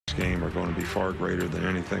game are going to be far greater than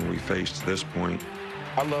anything we faced to this point.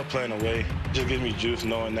 I love playing away. It just gives me juice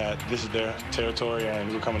knowing that this is their territory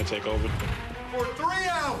and we're coming to take over. For 3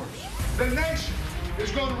 hours, the nation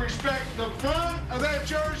is going to respect the front of that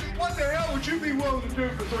jersey. What the hell would you be willing to do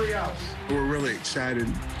for 3 hours? We're really excited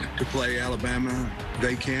to play Alabama.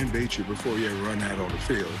 They can beat you before you ever run out on the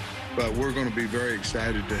field. But we're going to be very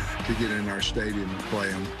excited to get in our stadium and play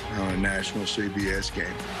them on a national CBS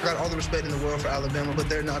game. I got all the respect in the world for Alabama, but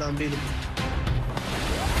they're not unbeatable.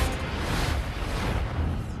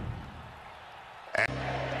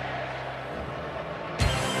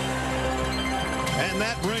 And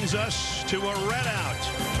that brings us to a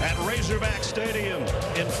readout at Razorback Stadium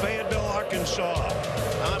in Fayetteville, Arkansas.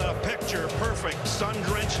 On a picture-perfect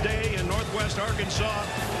sun-drenched day in northwest Arkansas,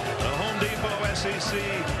 the Home Depot SEC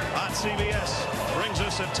on CBS brings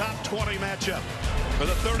us a top 20 matchup. For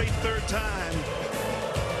the 33rd time,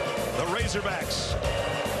 the Razorbacks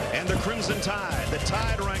and the Crimson Tide. The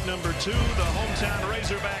Tide ranked number 2, the hometown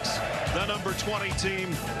Razorbacks, the number 20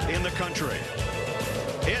 team in the country.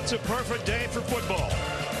 It's a perfect day for football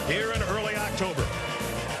here in early October.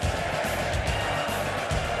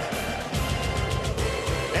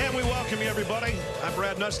 And we welcome you, everybody. I'm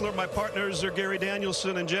Brad Nussler. My partners are Gary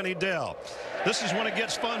Danielson and Jenny Dell. This is when it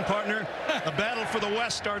gets fun, partner. The battle for the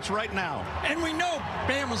West starts right now. And we know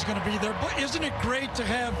Bama's going to be there, but isn't it great to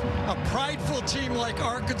have a prideful team like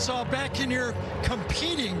Arkansas back in here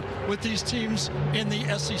competing with these teams in the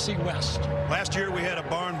SEC West? Last year we had a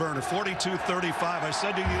barn burner, 42-35. I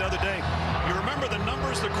said to you the other day, you remember the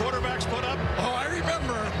numbers the quarterbacks put up? Oh, I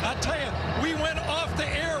remember. I tell you, we went off the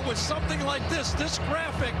air with something like this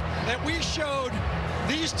graphic that we showed.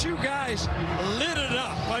 These two guys lit it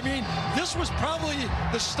up. I mean, this was probably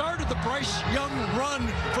the start of the Bryce Young run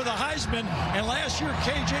for the Heisman. And last year,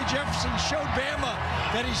 K.J. Jefferson showed Bama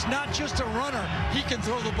that he's not just a runner. He can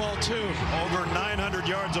throw the ball, too. Over 900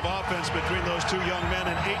 yards of offense between those two young men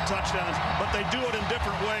and 8 touchdowns. But they do it in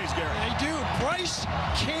different ways, Gary. They do. Bryce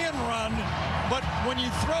can run, but when you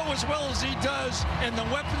throw as well as he does and the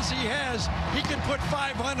weapons he has, he can put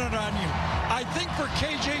 500 on you. I think for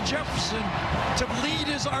K.J. Jefferson to lead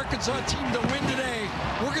his Arkansas team to win today,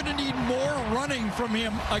 we're going to need more running from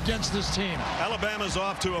him against this team. Alabama's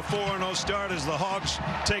off to a 4-0 start as the Hogs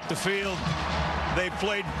take the field. They've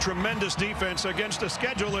played tremendous defense against a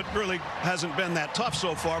schedule that really hasn't been that tough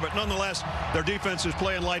so far, but nonetheless, their defense is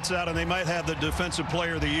playing lights out, and they might have the defensive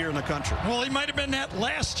player of the year in the country. Well, he might have been that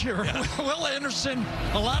last year. Yeah. Will Anderson,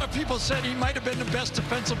 a lot of people said he might have been the best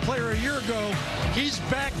defensive player a year ago. He's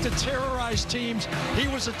back to terrorize teams. He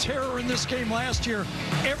was a terror in this game last year.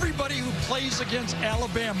 Everybody who plays against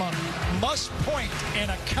Alabama must point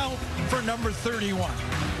and account for number 31.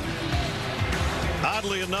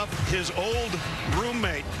 Oddly enough, his old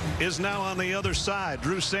roommate is now on the other side.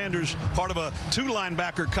 Drew Sanders, part of a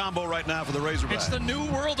 2-linebacker combo right now for the Razorbacks. It's the new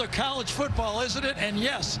world of college football, isn't it? And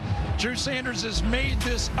yes, Drew Sanders has made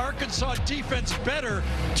this Arkansas defense better.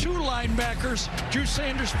 2 linebackers, Drew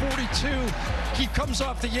Sanders 42. He comes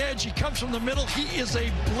off the edge. He comes from the middle. He is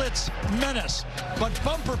a blitz menace. But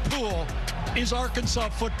Bumper Pool is Arkansas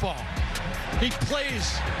football. He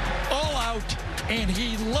plays all out, and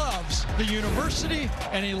he loves the university,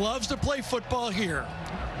 and he loves to play football here.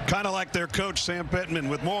 Kind of like their coach, Sam Pittman.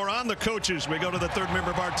 With more on the coaches, we go to the third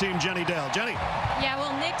member of our team, Jenny Dell. Jenny. Yeah,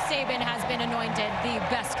 well, Nick Saban has been anointed the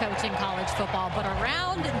best coach in college football, but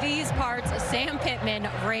around these parts, Sam Pittman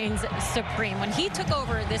reigns supreme. When he took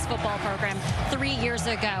over this football program 3 years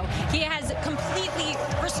ago, he has completely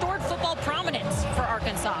restored football prominence for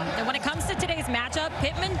Arkansas. And when it comes to today's matchup,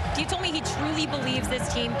 Pittman, he told me he truly believes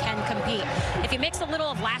this team can compete. If you mix a little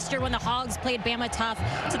of last year when the Hogs played Bama tough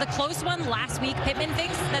to the close one last week, Pittman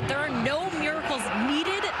thinks that there are no miracles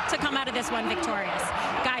needed to come out of this one victorious.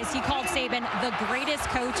 Guys, he called Saban the greatest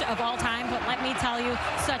coach of all time, but let me tell you,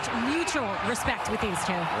 such mutual respect with these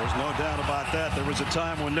two. There's no doubt about that. There was a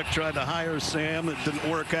time when Nick tried to hire Sam. It didn't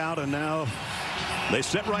work out, and now they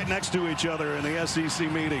sit right next to each other in the SEC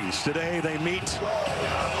meetings. Today they meet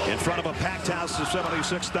in front of a packed house of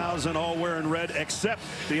 76,000, all wearing red, except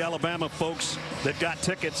the Alabama folks that got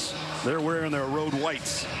tickets. They're wearing their road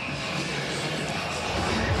whites.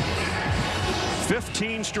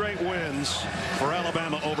 15 straight wins for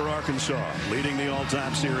Alabama over Arkansas, leading the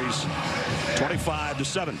all-time series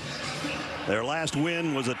 25-7. Their last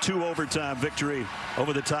win was a 2-overtime victory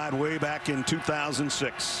over the Tide way back in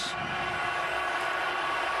 2006.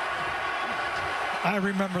 I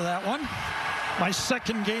remember that one. My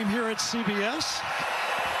second game here at CBS.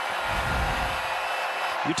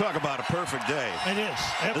 You talk about a perfect day. It is.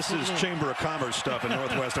 Absolutely. This is Chamber of Commerce stuff in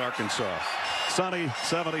northwest Arkansas. Sunny,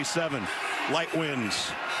 77. light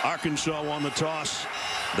winds. Arkansas won the toss.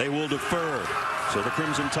 They will defer. So the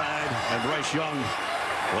Crimson Tide and Bryce Young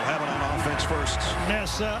will have it on offense first.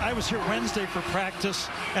 Yes, I was here Wednesday for practice,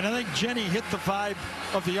 and I think Jenny hit the vibe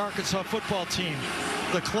of the Arkansas football team.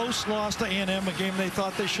 The close loss to A&M, a game they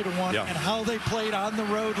thought they should have won, and how they played on the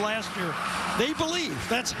road last year. They believe.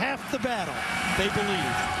 That's half the battle. They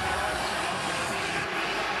believe.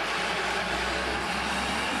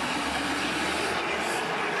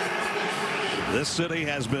 This city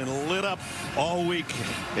has been lit up all week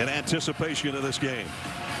in anticipation of this game.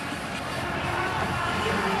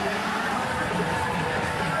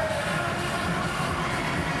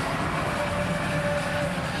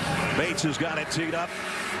 Bates has got it teed up.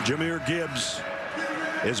 Jahmyr Gibbs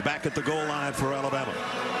is back at the goal line for Alabama.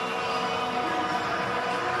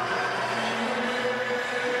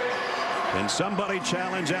 Can somebody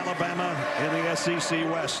challenge Alabama in the SEC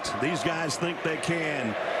West? These guys think they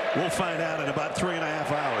can. We'll find out in about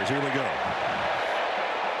 3.5 hours. Here we go.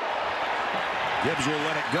 Gibbs will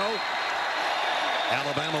let it go.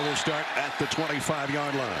 Alabama will start at the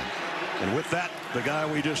 25-yard line. And with that, the guy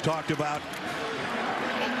we just talked about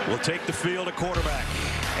will take the field at quarterback.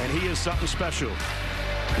 And he is something special.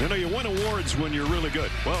 You know, you win awards when you're really good.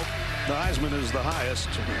 Well, the Heisman is the highest.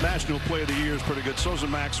 National Player of the Year is pretty good. So's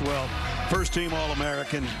Maxwell. First team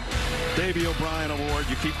All-American. Davey O'Brien Award.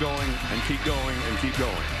 You keep going and keep going and keep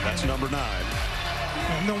going. That's number 9.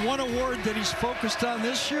 And the one award that he's focused on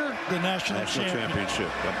this year, the National Championship.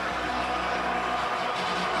 Yep.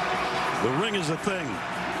 The ring is a thing.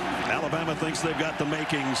 Alabama thinks they've got the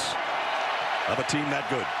makings of a team that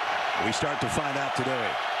good. We start to find out today.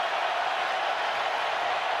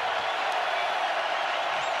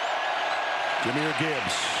 Jahmyr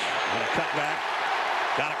Gibbs on a cutback.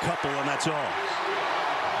 Got a couple, and that's all.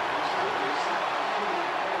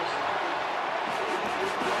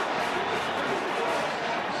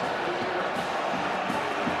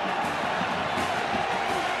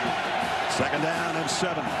 Second down and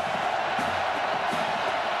 7.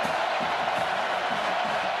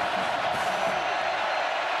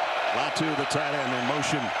 Latu, the tight end, in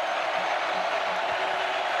motion.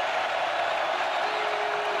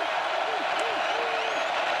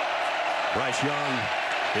 Bryce Young,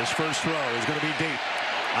 his first throw is going to be deep.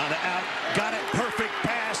 On the out, got it, perfect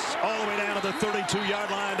pass all the way down to the 32-yard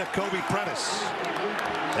line to Kobe Prentice.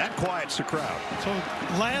 That quiets the crowd. So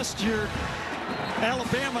last year,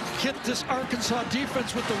 Alabama hit this Arkansas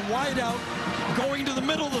defense with the wide out going to the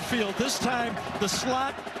middle of the field. This time, the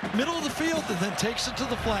slot, middle of the field, and then takes it to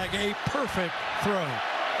the flag. A perfect throw.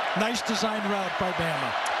 Nice design route by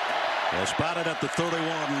Bama. Well, spotted at the 31,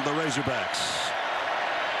 the Razorbacks.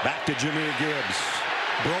 Back to Jahmyr Gibbs.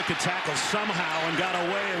 Broke a tackle somehow and got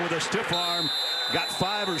away with a stiff arm. Got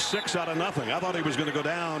 5 or 6 out of nothing. I thought he was going to go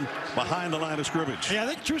down behind the line of scrimmage. Yeah, I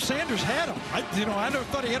think Drew Sanders had him. I never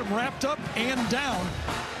thought he had him wrapped up and down,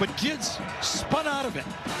 but Gibbs spun out of it.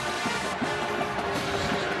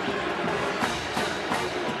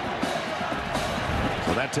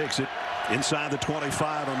 So that takes it inside the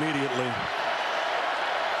 25 immediately.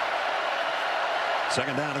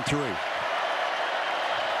 Second down and 3.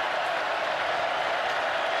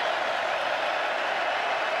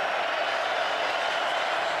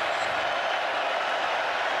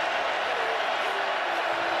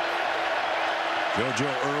 JoJo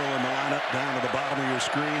Earl in the lineup down to the bottom of your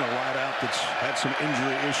screen. A wideout that's had some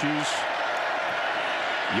injury issues.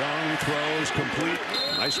 Young throws complete.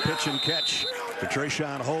 Nice pitch and catch to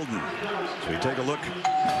Trayshawn Holden. So you take a look.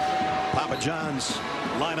 Papa John's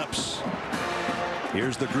lineups.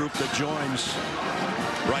 Here's the group that joins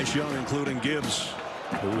Bryce Young, including Gibbs,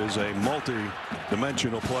 who is a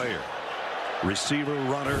multi-dimensional player. Receiver,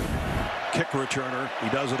 runner, kick returner. He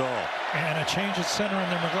does it all. And a change at center in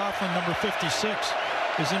there. McLaughlin, number 56,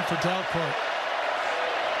 is in for Dalcourt.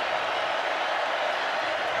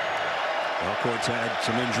 Dalcourt's had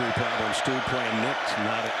some injury problems too, playing nicked,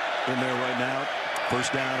 not in there right now.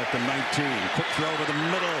 First down at the 19. Quick throw to the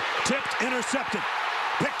middle. Tipped, intercepted.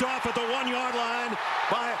 Picked off at the 1-yard line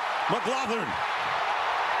by McLaughlin.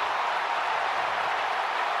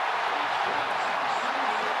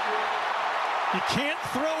 You can't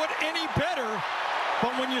throw it any better,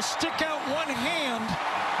 but when you stick out one hand,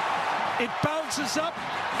 it bounces up,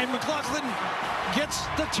 and McLaughlin gets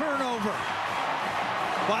the turnover.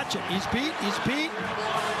 Watch it. He's beat. He's beat.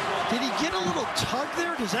 Did he get a little tug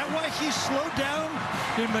there? Is that why he slowed down?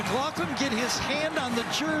 Did McLaughlin get his hand on the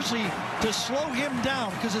jersey to slow him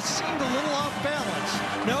down? Because it seemed a little off balance.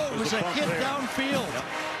 No, it was a hit downfield.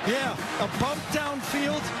 Yeah, a bump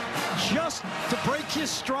downfield just to break his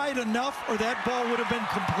stride enough, or that ball would have been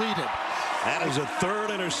completed. That is a third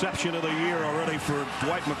interception of the year already for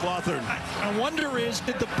Dwight McClothern. I wonder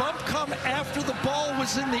did the bump come after the ball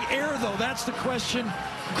was in the air, though? That's the question.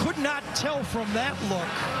 Could not tell from that look.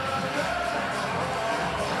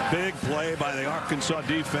 Big play by the Arkansas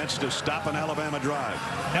defense to stop an Alabama drive.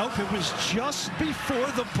 Nope, it was just before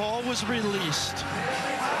the ball was released.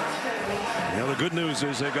 The good news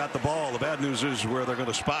is they've got the ball. The bad news is where they're going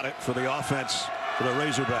to spot it for the offense for the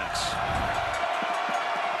Razorbacks.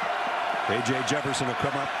 KJ Jefferson will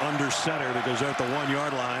come up under center because they're at the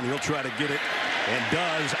 1-yard line. He'll try to get it and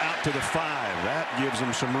does out to the 5. That gives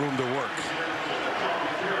him some room to work.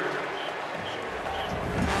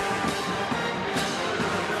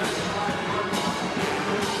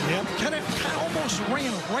 Yep, kind of almost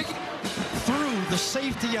ran right through the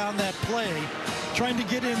safety on that play, trying to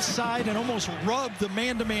get inside and almost rubbed the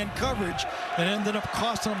man-to-man coverage, and ended up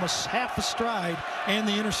costing him half a stride and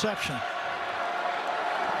the interception.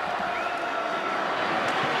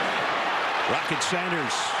 Rocket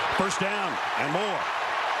Sanders, first down and more.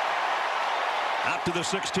 Out to the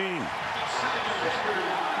 16.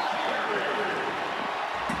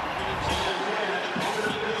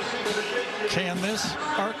 Can this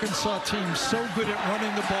Arkansas team, so good at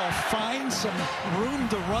running the ball, find some room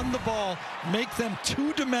to run the ball, make them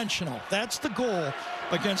two-dimensional? That's the goal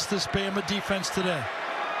against this Bama defense today.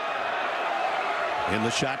 In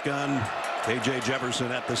the shotgun, KJ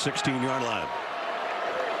Jefferson at the 16-yard line.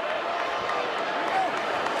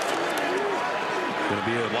 Going to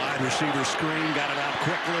be a wide receiver screen. Got it out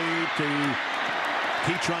quickly to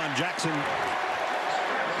Ketron Jackson.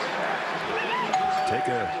 Take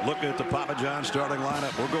a look at the Papa John starting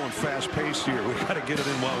lineup. We're going fast-paced here. We've got to get it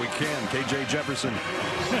in while we can. KJ Jefferson,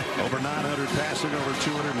 over 900 passing, over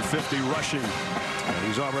 250 rushing. And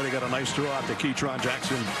he's already got a nice throw out to Ketron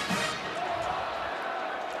Jackson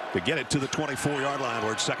to get it to the 24-yard line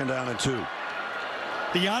where it's 2nd down and 2.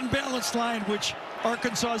 The unbalanced line, which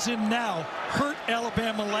Arkansas is in now, hurt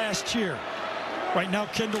Alabama last year. Right now,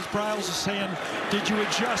 Kendall Briles is saying, did you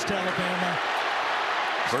adjust, Alabama?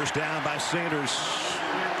 First down by Sanders.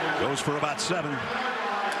 Goes for about 7.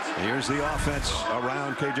 Here's the offense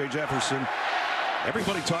around KJ Jefferson.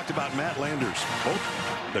 Everybody talked about Matt Landers.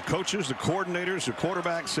 Both the coaches, the coordinators, the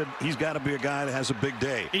quarterback said he's got to be a guy that has a big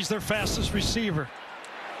day. He's their fastest receiver.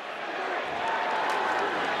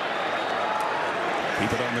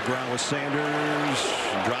 Keep it on the ground with Sanders,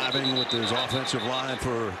 driving with his offensive line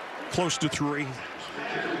for close to 3.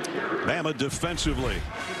 Bama defensively.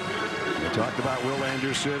 We talked about Will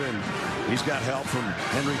Anderson, and he's got help from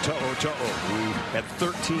Henry To'o, who had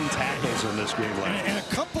 13 tackles in this game last year. And a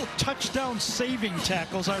couple touchdown saving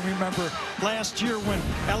tackles, I remember last year when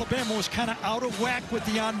Alabama was kind of out of whack with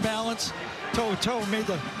the on-balance. To'o made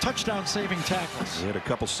the touchdown saving tackles. He had a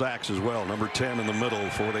couple sacks as well. Number 10 in the middle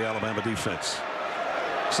for the Alabama defense.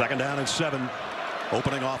 2nd down and 7.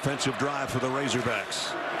 Opening offensive drive for the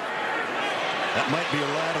Razorbacks. That might be a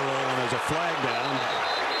lateral, and there's a flag down.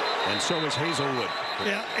 And so is Hazelwood.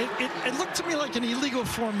 Yeah, it looked to me like an illegal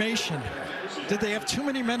formation. Did they have too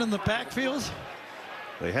many men in the backfield?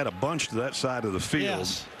 They had a bunch to that side of the field.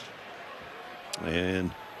 Yes.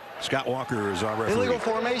 And Scott Walker is our referee. Illegal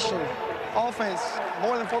formation. Offense.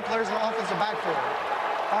 More than 4 players in the offensive backfield.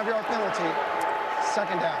 5-yard penalty.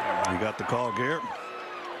 2nd down. You got the call, Garrett.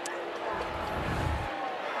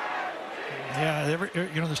 Yeah,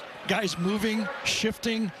 there's guys moving,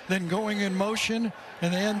 shifting, then going in motion,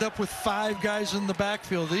 and they end up with 5 guys in the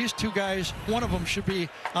backfield. These 2 guys, one of them should be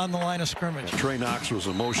on the line of scrimmage. Trey Knox was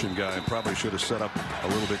a motion guy and probably should have set up a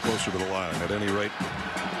little bit closer to the line. At any rate,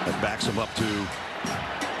 that backs him up to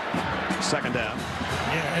 2nd down.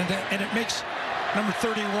 Yeah, and it makes number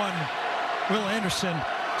 31, Will Anderson,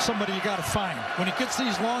 somebody you got to find. When it gets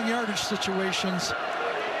these long yardage situations,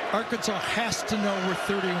 Arkansas has to know where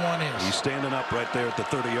 31 is. He's standing up right there at the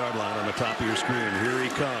 30-yard line on the top of your screen. Here he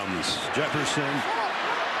comes. Jefferson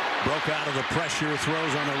broke out of the pressure,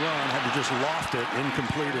 throws on the run, had to just loft it.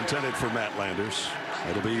 Incomplete, intended for Matt Landers.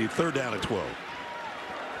 It'll be 3rd down and 12.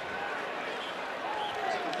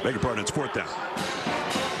 Beg your pardon, it's 4th down.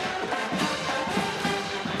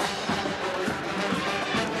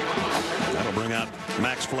 That'll bring out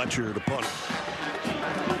Max Fletcher to punt.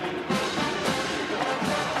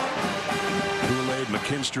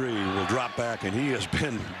 McKinstry will drop back, and he has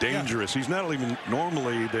been dangerous. He's not even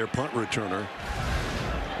normally their punt returner,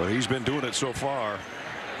 but he's been doing it so far.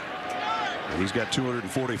 And he's got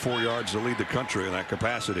 244 yards to lead the country in that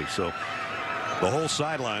capacity. So the whole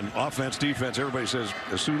sideline, offense, defense, everybody says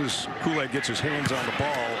as soon as Kool-Aid gets his hands on the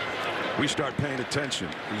ball, we start paying attention.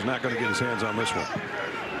 He's not going to get his hands on this one.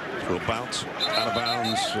 So it'll bounce out of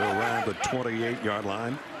bounds around the 28-yard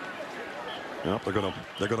line. Nope, they're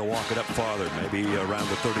gonna walk it up farther, maybe around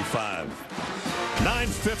the 35.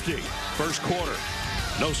 9:50 first quarter.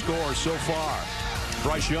 No score so far.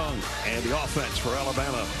 Bryce Young and the offense for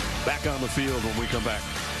Alabama back on the field when we come back.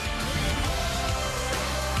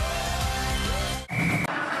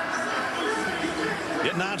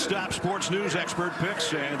 Get nonstop sports news, expert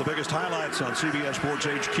picks, and the biggest highlights on CBS Sports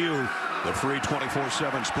HQ, the free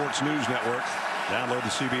 24/7 sports news network. Download the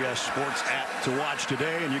CBS Sports app to watch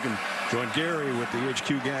today, and you can join Gary with the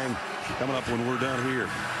HQ gang coming up when we're done here.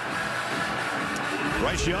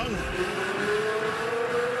 Bryce Young,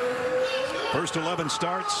 first 11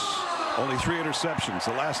 starts, only 3 interceptions,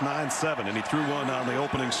 the last 9-7, and he threw one on the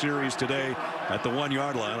opening series today at the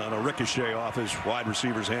 1-yard line on a ricochet off his wide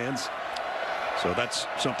receiver's hands. So that's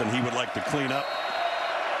something he would like to clean up.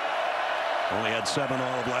 Only had 7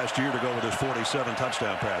 all of last year to go with his 47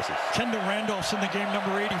 touchdown passes. Kendall Randolph's in the game,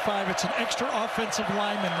 number 85. It's an extra offensive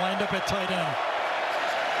lineman lined up at tight end.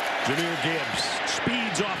 Jahmyr Gibbs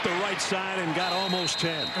speeds off the right side and got almost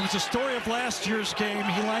 10. It was the story of last year's game.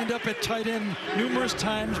 He lined up at tight end numerous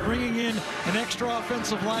times, bringing in an extra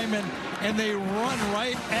offensive lineman, and they run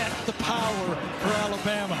right at the power for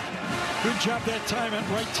Alabama. Good job that time at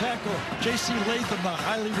right tackle. J.C. Latham, the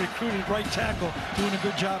highly recruited right tackle, doing a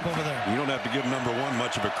good job over there. You don't have to give number 1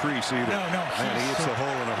 much of a crease either. No. Man, he hits a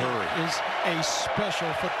hole in a hurry. Is a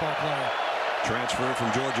special football player. Transfer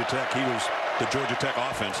from Georgia Tech. He was the Georgia Tech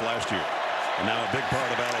offense last year, and now a big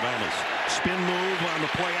part of Alabama's. Spin move on the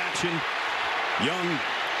play action. Young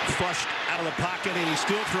flushed out of the pocket, and he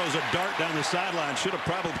still throws a dart down the sideline. Should have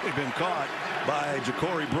probably been caught by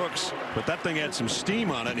Ja'Cory Brooks, but that thing had some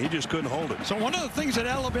steam on it, and he just couldn't hold it. So one of the things that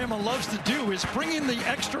Alabama loves to do is bring in the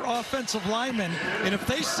extra offensive linemen, and if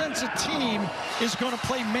they sense a team is going to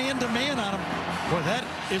play man-to-man on them, well, that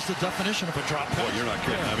is the definition of a drop pass. Boy, you're not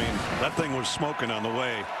kidding. Yeah. I mean, that thing was smoking on the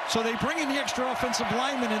way. So they bring in the extra offensive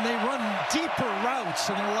linemen, and they run deeper routes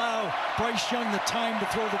and allow Bryce Young the time to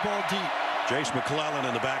throw the ball deep. Jace McClellan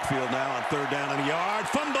in the backfield now on 3rd down and a yard.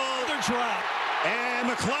 Fumble. Another drop. And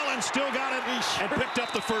McClellan still got it and picked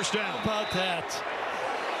up the first down. How about that?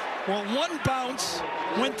 Well, one bounce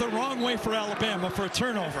went the wrong way for Alabama for a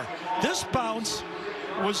turnover. This bounce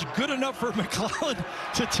was good enough for McClellan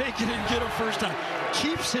to take it and get a first down.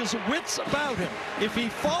 Keeps his wits about him. If he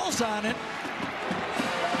falls on it,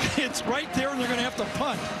 it's right there and they're going to have to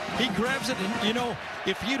punt. He grabs it, and you know,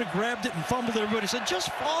 if he'd have grabbed it and fumbled, everybody said, just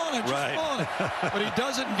fall on it, just fall on it. But he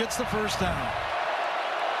does it and gets the first down.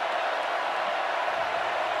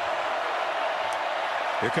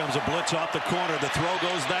 Here comes a blitz off the corner. The throw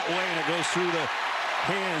goes that way, and it goes through the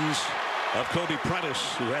hands of Kobe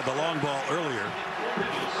Prentice, who had the long ball earlier.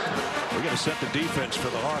 We're going to set the defense for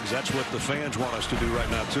the Hogs. That's what the fans want us to do right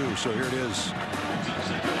now, too. So here it is.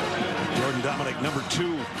 Jordan Dominic, number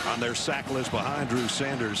 2 on their sack list behind Drew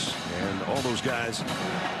Sanders. And all those guys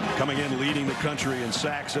coming in, leading the country in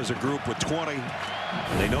sacks as a group with 20.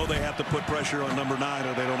 They know they have to put pressure on number 9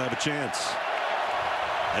 or they don't have a chance.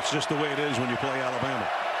 That's just the way it is when you play Alabama.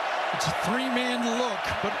 It's a 3-man look,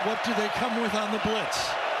 but what do they come with on the blitz?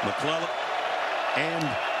 McClellan and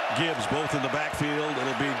Gibbs both in the backfield.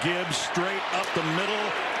 It'll be Gibbs straight up the middle.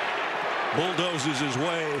 Bulldozes his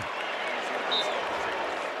way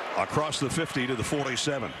across the 50 to the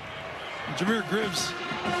 47. Jahmyr Gibbs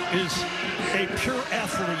is a pure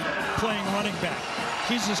athlete playing running back.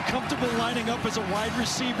 He's as comfortable lining up as a wide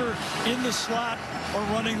receiver in the slot or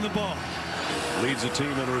running the ball. Leads the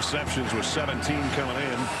team in receptions with 17 coming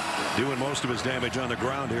in, doing most of his damage on the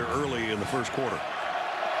ground here early in the first quarter.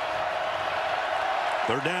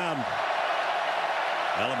 3rd down.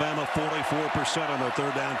 Alabama 44% on their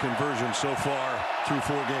 3rd down conversion so far through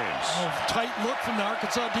 4 games. Oh, tight look from the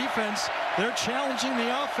Arkansas defense. They're challenging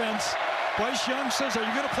the offense. Bryce Young says, are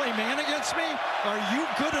you going to play man against me? Are you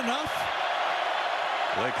good enough?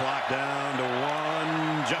 Play clock down to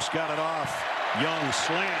 1. Just got it off. Young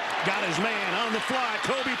slant. Got his man on the fly.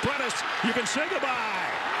 Kobe Prentice. You can say goodbye.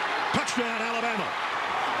 Touchdown, Alabama.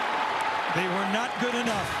 They were not good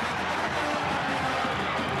enough.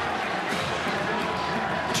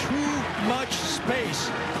 Too much space.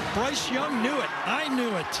 Bryce Young knew it. I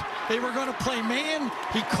knew it. They were going to play man.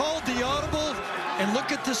 He called the audible, and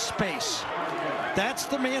look at the space. That's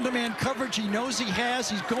the man-to-man coverage he knows he has.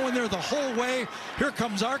 He's going there the whole way. Here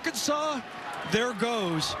comes Arkansas. There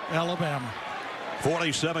goes Alabama.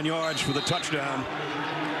 47 yards for the touchdown.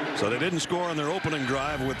 So they didn't score on their opening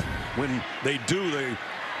drive. When they do, they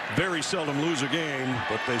very seldom lose a game,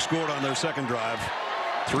 but they scored on their second drive.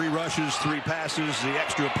 3 rushes, 3 passes. The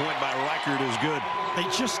extra point by Reichert is good. They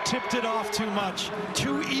just tipped it off too much.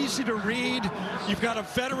 Too easy to read. You've got a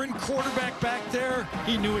veteran quarterback back there.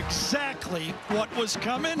 He knew exactly what was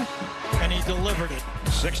coming, and he delivered it.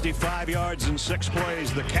 65 yards in 6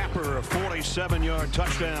 plays. The capper, a 47-yard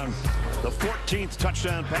touchdown. The 14th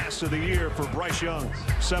touchdown pass of the year for Bryce Young.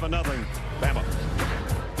 7-0, Bama.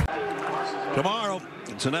 Tomorrow,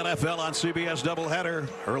 it's an NFL on CBS doubleheader.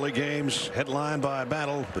 Early games headlined by a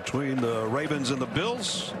battle between the Ravens and the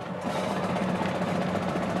Bills.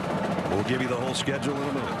 We'll give you the whole schedule in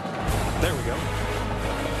a minute. There we go.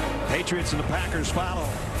 Patriots and the Packers follow.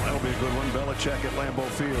 That'll be a good one. Belichick at Lambeau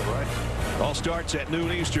Field, right? All starts at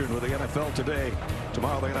noon Eastern with the NFL Today.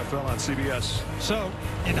 Tomorrow, the NFL on CBS. So,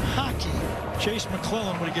 in hockey, Chase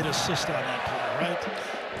McClellan would get assist on that play, right?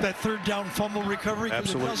 That third down fumble recovery.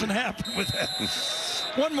 Absolutely. It doesn't happen with that.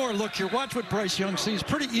 One more look here. Watch what Bryce Young sees.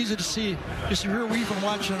 Pretty easy to see just here. We've been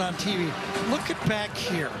watching it on TV. Look at back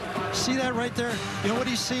here. See that right there? You know what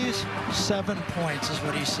he sees? 7 points is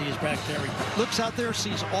what he sees back there. He looks out there,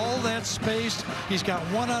 sees all that space. He's got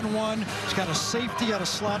one-on-one. He's got a safety, got a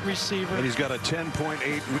slot receiver. And he's got a 10.8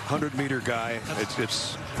 100-meter guy.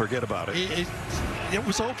 It's forget about it. It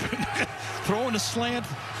was open. Throwing a slant,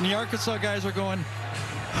 and the Arkansas guys are going,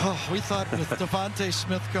 oh, we thought with Devontae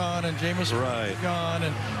Smith gone and Jameis gone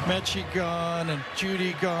and Mechie gone and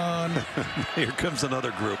Judy gone. Here comes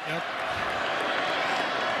another group. Yep.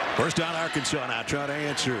 First down, Arkansas now trying to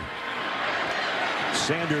answer.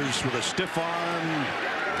 Sanders with a stiff arm.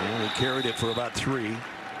 And he carried it for about 3.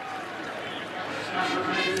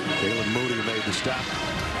 Jalen Moody made the stop.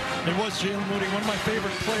 It was Jalen Moody, one of my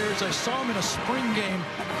favorite players. I saw him in a spring game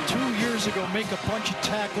 2 years ago make a bunch of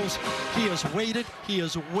tackles. He has waited. He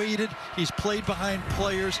has waited. He's played behind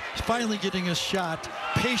players. He's finally getting his shot.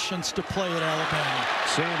 Patience to play at Alabama.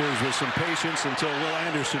 Sanders with some patience until Will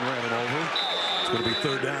Anderson ran it over. It's going to be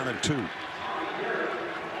 3rd down and 2.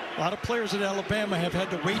 A lot of players at Alabama have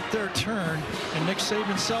had to wait their turn, and Nick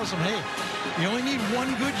Saban tells them, hey, you only need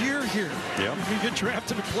one good year here. Yep. You can get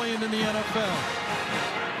drafted to playing in the NFL.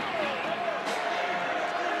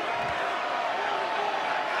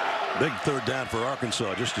 Big 3rd down for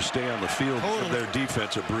Arkansas just to stay on the field of their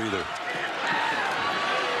defensive breather.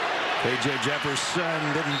 KJ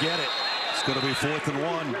Jefferson didn't get it. It's going to be 4th and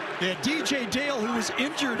 1. Yeah, DJ Dale, who was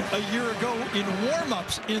injured a year ago in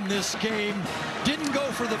warm-ups in this game, didn't go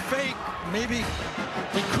for the fake. Maybe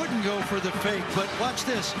he couldn't go for the fake, but watch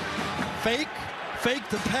this. Fake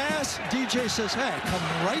the pass. DJ says, hey, come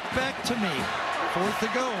right back to me. 4th to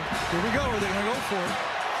go. Here we go. Are they going to go for it?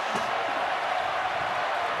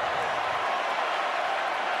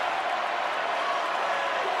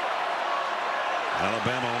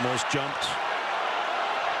 Alabama almost jumped.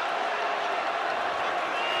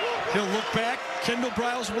 He'll look back. Kendall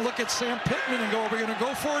Briles will look at Sam Pittman and go, are we going to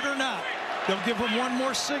go for it or not? They'll give him one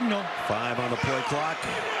more signal. 5 on the play clock.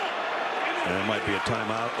 And there might be a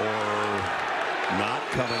timeout or not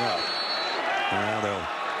coming up. Now they'll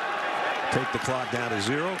take the clock down to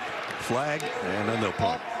 0, flag, and then they'll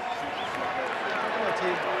punt.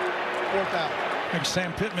 4th out. Like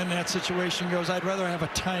Sam Pittman in that situation goes, I'd rather have a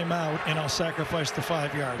timeout and I'll sacrifice the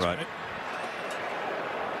 5 yards. Right.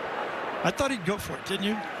 I thought he'd go for it, didn't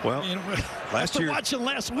you? Well, last year, watching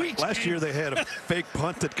last week. Last year they had a fake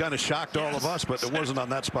punt that kind of shocked all of us, but it wasn't on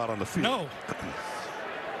that spot on the field. No.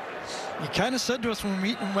 He kind of said to us when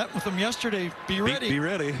we went with him yesterday, be ready. Be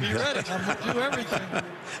ready. Be ready. I'm going to do everything.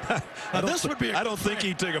 Now, this would be I don't think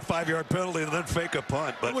he'd take a 5-yard penalty and then fake a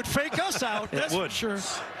punt. But it would fake us out. That's would. for sure.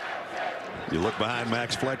 You look behind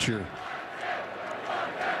Max Fletcher.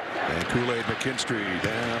 And Kool-Aid McKinstry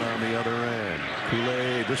down on the other end.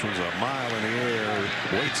 Kool-Aid, this one's a mile in the air.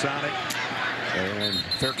 Waits on it. And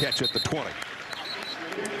fair catch at the 20.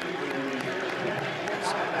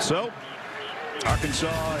 So,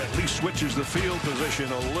 Arkansas at least switches the field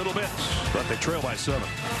position a little bit, but they trail by 7.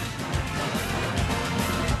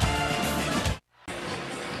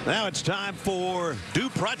 Now it's time for Do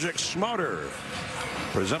Project Smarter,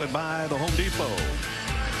 presented by the Home Depot.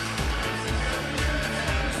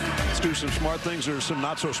 Let's do some smart things or some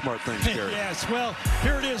not so smart things, Gary. Yes, well,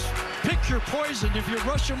 here it is. Pick your poison. If you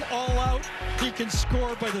rush him all out, he can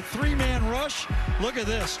score by the 3-man rush. Look at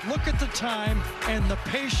this. Look at the time and the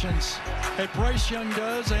patience that Bryce Young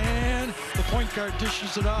does, and the point guard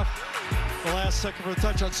dishes it off the last second for a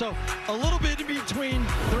touchdown. So a little bit in between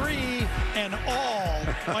 3 and all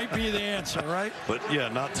might be the answer, right? But yeah,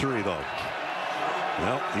 not 3 though.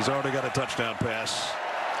 Well, he's already got a touchdown pass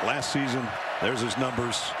last season. There's his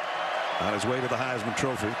numbers on his way to the Heisman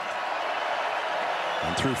Trophy,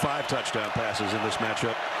 and threw 5 touchdown passes in this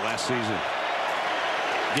matchup last season.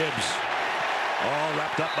 Gibbs, all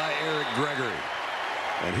wrapped up by Eric Gregory.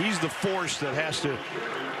 And he's the force that has to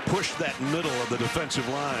push that middle of the defensive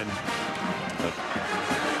line.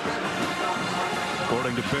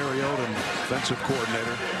 According to Barry Odom, defensive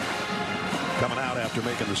coordinator, coming out after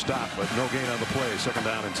making the stop, but no gain on the play. 2nd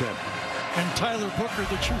down and 10. And Tyler Booker,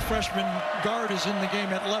 the true freshman guard, is in the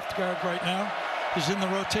game at left guard right now. He's in the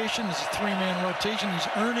rotation. It's a 3-man rotation. He's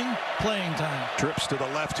earning playing time. Trips to the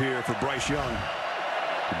left here for Bryce Young.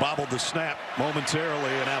 He bobbled the snap momentarily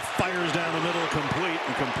and now fires down the middle, complete,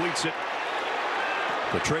 and completes it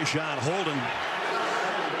to Trayshawn Holden.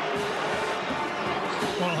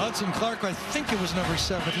 Well, Hudson Clark, I think it was number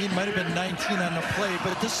 17, might have been 19 on the play,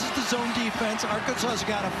 but this is the zone defense. Arkansas's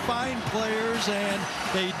got to find players, and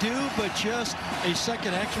they do, but just a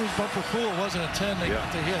second. Actually, it was Bumper Pool. It wasn't a 10. They got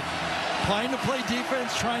the hit. Trying to play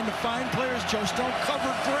defense, trying to find players. Just don't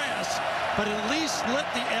cover grass, but at least let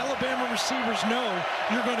the Alabama receivers know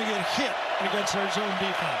you're going to get hit against our zone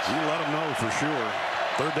defense. You let them know for sure.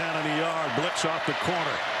 3rd down in the yard, blitz off the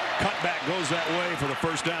corner. Cutback goes that way for the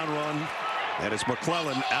 1st down run. And it's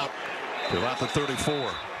McClellan out to about the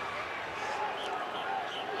 34.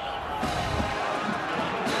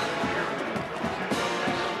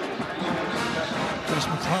 Chris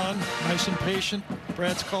McClellan, nice and patient.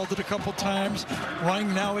 Brad's called it a couple times.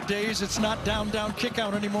 Running nowadays, it's not down, kick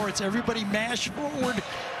out anymore. It's everybody mash forward,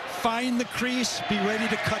 find the crease, be ready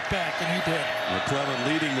to cut back, and he did.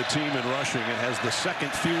 McClellan leading the team in rushing and has the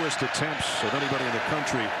 2nd fewest attempts of anybody in the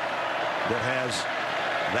country that has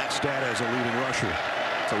that stat as a leading rusher.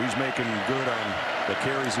 So he's making good on the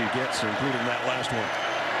carries he gets, including that last one.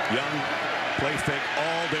 Young, play fake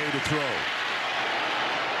all day to throw.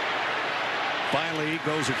 Finally, he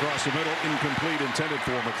goes across the middle, incomplete, intended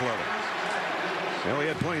for McClellan. Well, he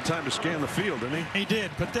had plenty of time to scan the field, didn't he? He did,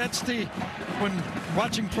 but that's when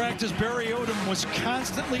watching practice, Barry Odom was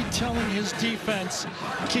constantly telling his defense,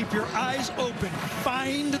 keep your eyes open,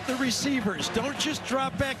 find the receivers, don't just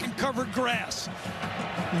drop back and cover grass.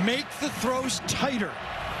 Make the throws tighter.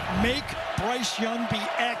 Make Bryce Young be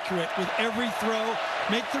accurate with every throw.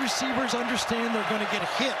 Make the receivers understand they're going to get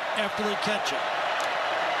hit after they catch it.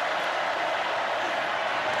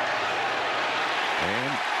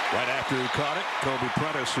 And right after he caught it, Kobe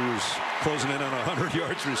Prentice, who's closing in on 100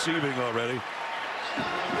 yards receiving already,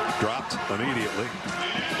 dropped immediately.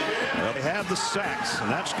 Well, they have the sacks, and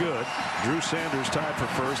that's good. Drew Sanders tied for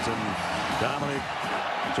 1st,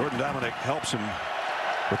 and Jordan Dominic helps him.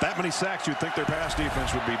 With that many sacks, you'd think their pass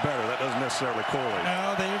defense would be better. That doesn't necessarily correlate.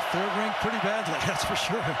 No, they're ranked pretty badly, that's for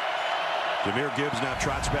sure. Jahmyr Gibbs now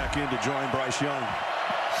trots back in to join Bryce Young.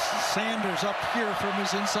 Sanders up here from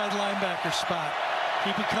his inside linebacker spot.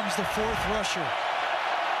 He becomes the 4th rusher.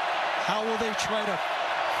 How will they try to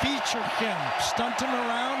feature him? Stunt him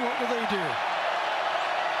around? What will they do?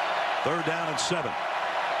 3rd down and 7.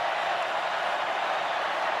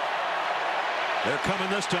 They're coming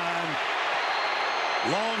this time.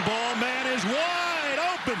 Long ball, man is wide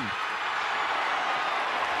open.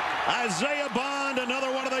 Isaiah Bond,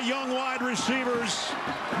 another one of the young wide receivers,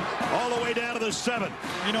 all the way down to the 7.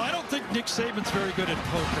 You know, I don't think Nick Saban's very good at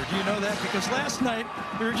poker. Do you know that? Because last night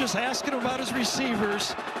we were just asking him about his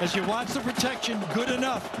receivers. As you watch the protection, good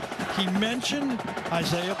enough. He mentioned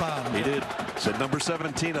Isaiah Bond. He did. Said number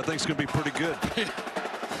 17, I think it's going to be pretty good.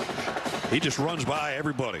 He just runs by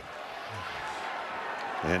everybody.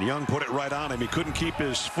 And Young put it right on him. He couldn't keep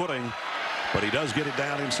his footing, but he does get it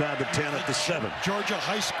down inside the 10 at the 7. Georgia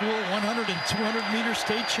High School 100 and 200 meter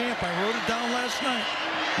state champ. I wrote it down last night.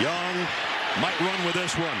 Young might run with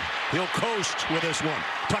this one. He'll coast with this one.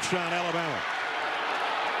 Touchdown, Alabama.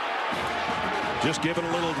 Just giving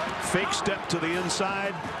a little fake step to the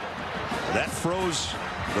inside. That froze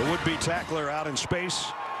the would-be tackler out in space,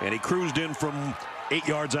 and he cruised in from 8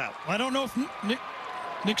 yards out. I don't know if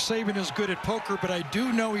Nick Saban is good at poker, but I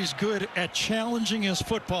do know he's good at challenging his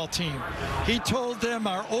football team. He told them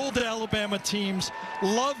our old Alabama teams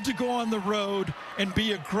love to go on the road and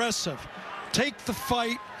be aggressive. Take the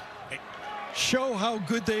fight, show how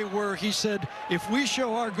good they were. He said, if we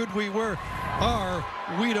show how good we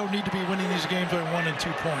we don't need to be winning these games by 1 and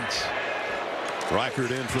 2 points.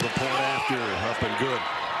 Reichert in for the point after, up and good.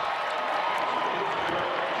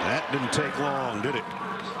 That didn't take long, did it?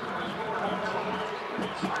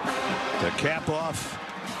 To cap off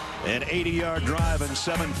an 80-yard drive and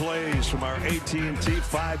 7 plays from our AT&T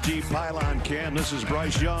 5G pylon cam. This is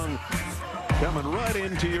Bryce Young coming right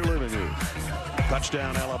into your living room.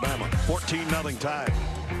 Touchdown, Alabama. 14-0 tie.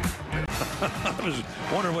 I was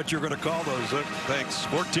wondering what you're going to call those. Thanks.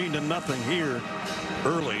 14-0 here.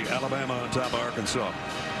 Early, Alabama on top of Arkansas.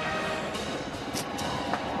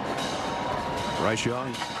 Bryce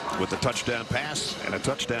Young with the touchdown pass and a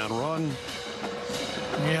touchdown run.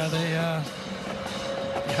 Yeah, the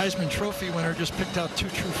Heisman Trophy winner just picked out 2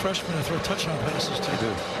 true freshmen to throw touchdown passes to. They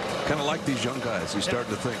do. Kind of like these young guys. He's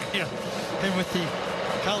starting to think. Yeah, and with the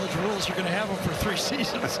college rules, you're going to have them for 3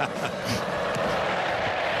 seasons.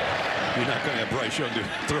 You're not going to have Bryce Young to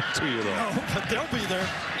throw to you, though. No, but they'll be there.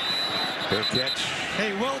 Fair catch.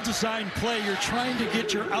 Hey, well-designed play. You're trying to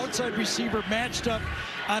get your outside receiver matched up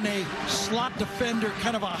on a slot defender,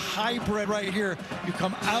 kind of a hybrid right here. You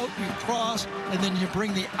come out, you cross, and then you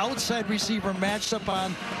bring the outside receiver matched up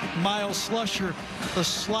on Miles Slusher. The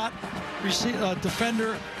slot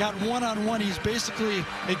defender got one-on-one. He's basically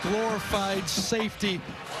a glorified safety.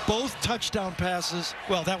 Both touchdown passes,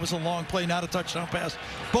 well, that was a long play, not a touchdown pass.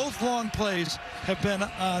 Both long plays have been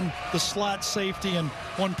on the slot safety, and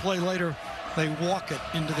one play later, they walk it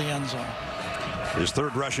into the end zone. His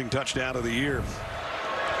 3rd rushing touchdown of the year.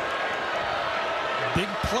 Big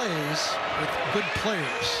plays with good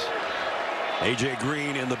players. A.J.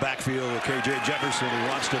 Green in the backfield with K.J. Jefferson. He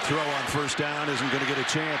wants to throw on 1st down. Isn't going to get a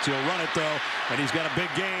chance. He'll run it, though, and he's got a big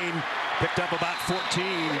gain. Picked up about 14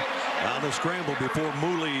 on the scramble before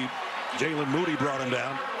Jalen Moody brought him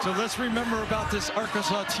down. So let's remember about this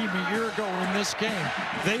Arkansas team a year ago in this game.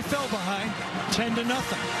 They fell behind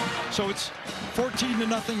 10-0. So it's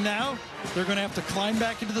 14-0 now. They're going to have to climb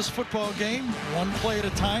back into this football game, one play at a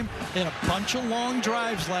time. They had a bunch of long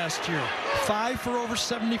drives last year. 5 for over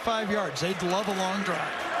 75 yards. They'd love a long drive.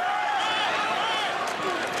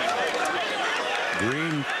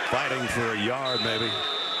 Green fighting for a yard, maybe.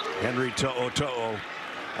 Henry To'o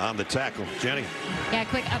on the tackle. Jenny. Yeah,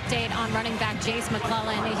 quick update on running back Jace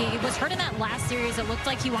McClellan. He was hurt in that last series. It looked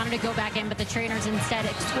like he wanted to go back in, but the trainers instead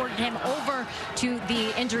escorted him over to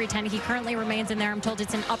the injury tent. He currently remains in there. I'm told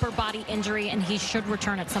it's an upper body injury, and he should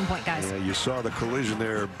return at some point, guys. Yeah, you saw the collision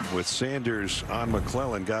there with Sanders on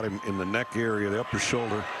McClellan. Got him in the neck area, the upper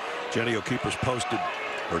shoulder. Jenny will keep us posted.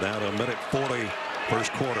 We're down to a minute 40,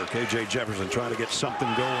 1st quarter. K.J. Jefferson trying to get something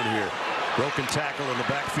going here. Broken tackle in the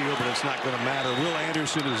backfield, but it's not going to matter. Will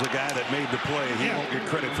Anderson is the guy that made the play. He won't get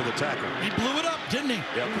credit for the tackle. He blew it up, didn't he?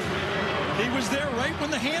 Yep. He was there right when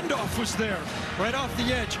the handoff was there, right off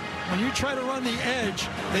the edge. When you try to run the edge,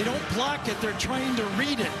 they don't block it. They're trying to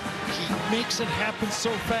read it. He makes it happen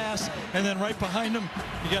so fast. And then right behind him,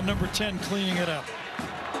 you got number 10 cleaning it up.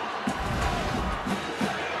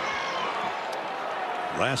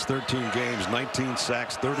 Last 13 games, 19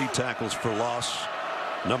 sacks, 30 tackles for loss.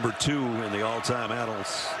 Number 2 in the all-time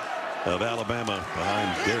annals of Alabama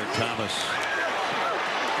behind Derek Thomas.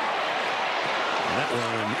 And that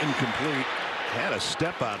one incomplete. Had a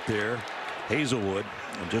step out there, Hazelwood,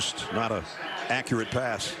 and just not an accurate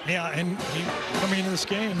pass. Yeah, and he, coming into this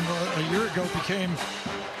game a year ago, became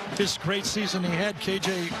his great season he had.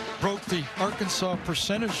 KJ broke the Arkansas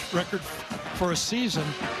percentage record for a season.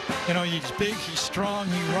 You know, he's big, he's strong,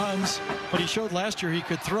 he runs, but he showed last year he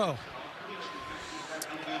could throw.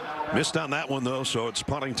 Missed on that one, though, so it's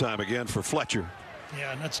punting time again for Fletcher.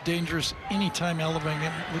 Yeah, and that's dangerous anytime Alabama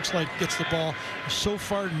looks like gets the ball. So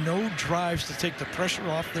far, no drives to take the pressure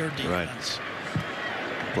off their defense.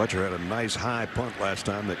 Right. Fletcher had a nice high punt last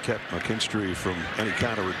time that kept McKinstry from any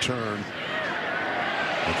kind of return.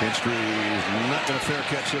 McKinstry is not going to fair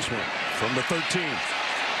catch this one. From the 13th,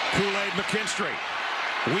 Kool-Aid McKinstry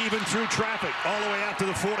weaving through traffic all the way out to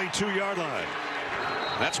the 42-yard line.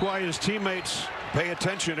 That's why his teammates pay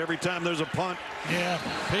attention every time there's a punt. Yeah,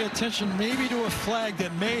 pay attention maybe to a flag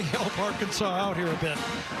that may help Arkansas out here a bit.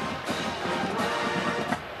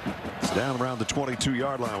 It's down around the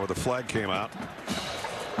 22-yard line where the flag came out.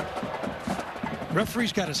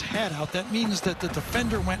 Referee's got his hat out. That means that the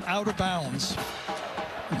defender went out of bounds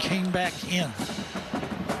and came back in.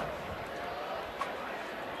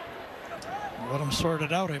 Let him sort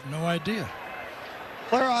it out. I have no idea.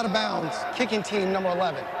 Player out of bounds, kicking team number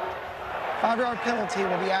 11. 5-yard penalty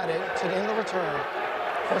will be added to the end of the return.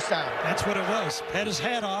 1st down. That's what it was. Had his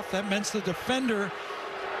hat off. That meant the defender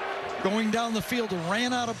going down the field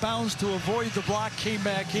ran out of bounds to avoid the block, came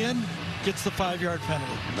back in, gets the 5-yard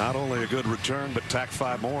penalty. Not only a good return, but tack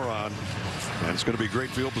 5 more on. And it's going to be great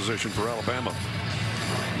field position for Alabama.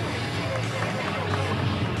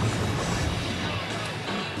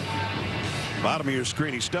 Bottom of your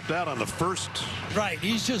screen, he stepped out on the first. Right,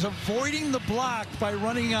 he's just avoiding the block by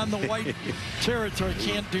running on the white territory.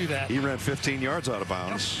 Can't do that. He ran 15 yards out of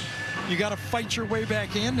bounds. You got to fight your way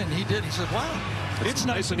back in, and he did. He said, wow, it's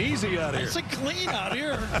nice and easy out here. Nice and clean out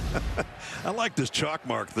here. I like this chalk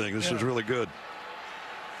mark thing. This is really good.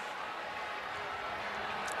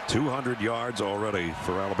 200 yards already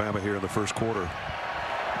for Alabama here in the 1st quarter.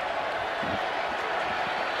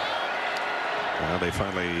 Well, they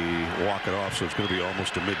finally walk it off, so it's going to be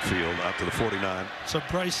almost a midfield out to the 49. So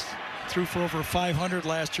Bryce threw for over 500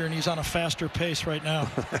 last year, and he's on a faster pace right now.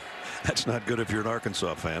 That's not good if you're an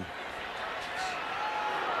Arkansas fan.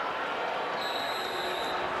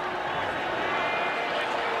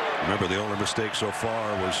 Remember, the only mistake so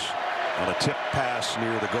far was on a tip pass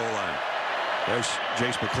near the goal line. There's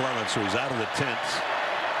Jace McClellan, so he's out of the tent.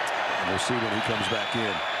 And we'll see when he comes back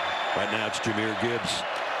in. Right now it's Jahmyr Gibbs.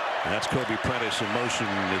 And that's Kobe Prentice in motion.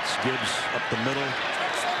 It's Gibbs up the middle.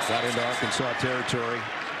 Got into Arkansas territory.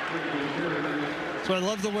 So I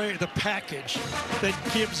love the way the package that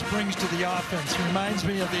Gibbs brings to the offense. Reminds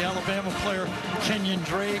me of the Alabama player Kenyon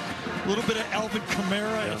Drake. A little bit of Alvin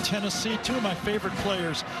Kamara in Tennessee. Two of my favorite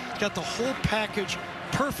players. Got the whole package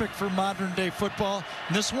perfect for modern day football.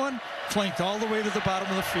 And this one flanked all the way to the bottom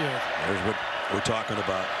of the field. There's what we're talking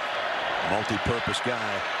about. Multi-purpose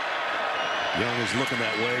guy. Young is looking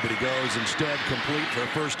that way, but he goes instead complete for a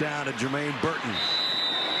first down to Jermaine Burton.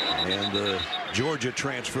 And the Georgia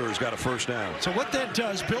transfer has got a first down. So what that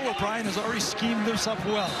does, Bill O'Brien has already schemed this up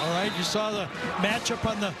well. All right, you saw the matchup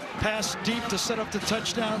on the pass deep to set up the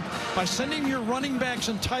touchdown. By sending your running backs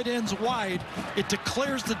and tight ends wide, it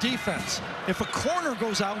declares the defense. If a corner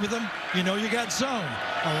goes out with them, you know you got zone.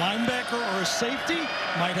 A linebacker or a safety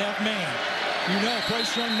might have man. You know,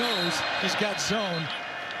 Bryce Young knows he's got zone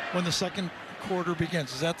when the second quarter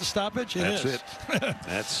begins. Is that the stoppage? That's it.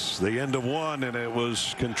 That's the end of one, and it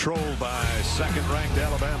was controlled by second-ranked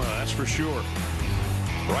Alabama, that's for sure.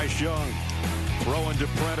 Bryce Young throwing to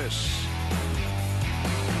Prentice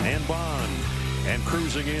and Bond, and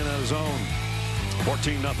cruising in on his own.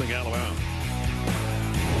 14-0 Alabama.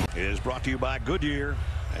 It is brought to you by Goodyear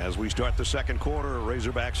as we start the second quarter at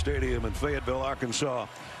Razorback Stadium in Fayetteville, Arkansas.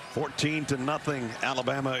 14-0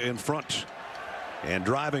 Alabama in front and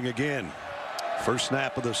driving again. First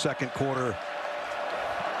snap of the second quarter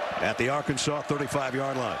at the Arkansas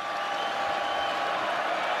 35-yard line.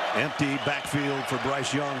 Empty backfield for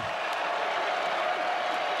Bryce Young.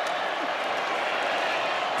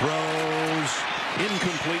 Throws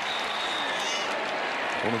incomplete.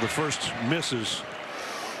 One of the first misses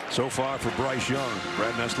so far for Bryce Young.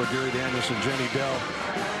 Brad Nessler, Gary Danielson, Jenny Dell.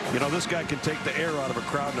 You know, this guy can take the air out of a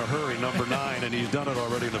crowd in a hurry, number 9, and he's done it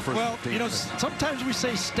already in the first 15 you know, minutes. sometimes we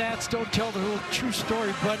say stats don't tell the whole true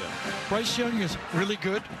story, but Bryce Young is really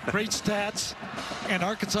good, great stats, and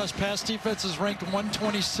Arkansas's pass defense is ranked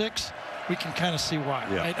 126. We can kind of see why.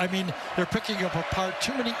 Yeah. Right? I mean, they're picking up apart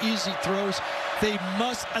too many easy throws. They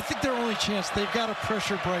must, I think their only chance, they've got to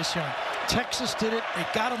pressure Bryce Young. Texas did it. They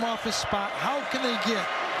got him off his spot. How can they get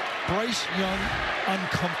Bryce Young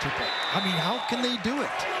uncomfortable? I mean, how can they do it?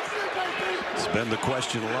 It's been the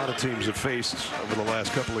question a lot of teams have faced over the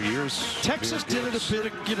last couple of years. Texas did it a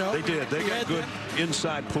bit, you know. They did. They got good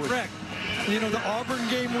inside push. Correct. You know, the Auburn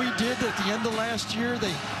game we did at the end of last year,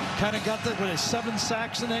 they kind of got the 7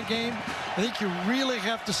 sacks in that game. I think you really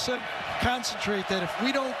have to concentrate that if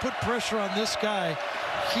we don't put pressure on this guy,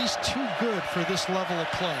 he's too good for this level of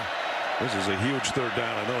play. This is a huge third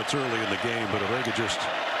down. I know it's early in the game, but if they could just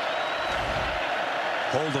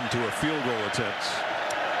hold them to a field goal attempt.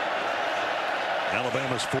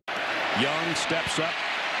 Alabama's 4. Young steps up,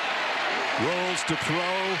 rolls to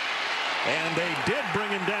throw, and they did bring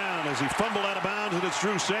him down as he fumbled out of bounds, and it's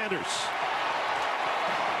Drew Sanders.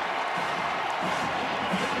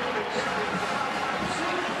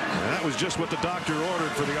 And that was just what the doctor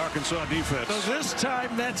ordered for the Arkansas defense. So this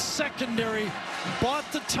time that secondary bought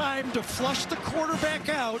the time to flush the quarterback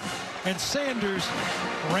out, and Sanders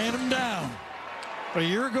ran him down. A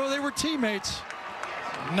year ago they were teammates.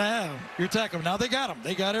 Now you're tackling. Now they got him.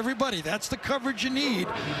 They got everybody. That's the coverage you need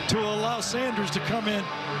to allow Sanders to come in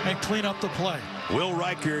and clean up the play. Will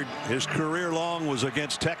Reichard, his career long was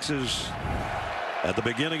against Texas at the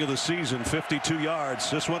beginning of the season, 52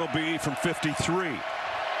 yards. This one will be from 53.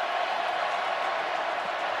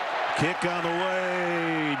 Kick on the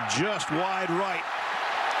way, just wide right.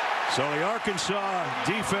 So the Arkansas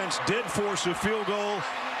defense did force a field goal,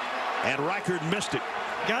 and Reichard missed it.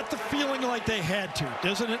 Got the feeling like they had to,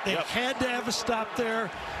 doesn't it? They had to have a stop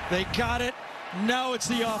there. They got it. Now it's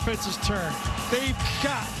the offense's turn. They've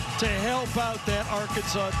got to help out that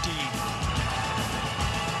Arkansas D.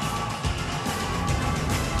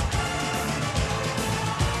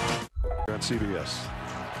 On CBS.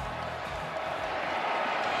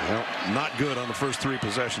 Well, not good on the first 3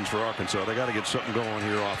 possessions for Arkansas. They got to get something going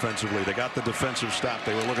here offensively. They got the defensive stop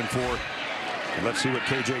they were looking for. And let's see what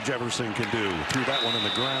KJ Jefferson can do. Threw that one in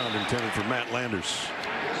the ground, intended for Matt Landers.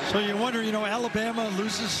 So you wonder, you know, Alabama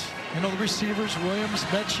loses You know, the receivers, Williams,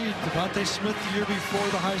 Mechie, Devontae Smith the year before,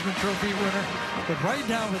 the Heisman Trophy winner. But right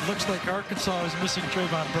now it looks like Arkansas is missing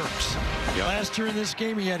Trayvon Burks. Yep. Last year in this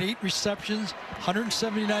game he had 8 receptions,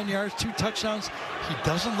 179 yards, 2 touchdowns. He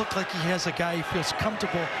doesn't look like he has a guy he feels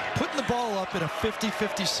comfortable putting the ball up in a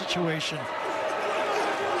 50-50 situation.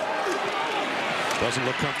 Doesn't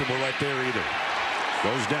look comfortable right there either.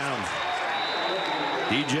 Goes down.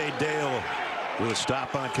 DJ Dale with a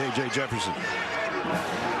stop on KJ Jefferson.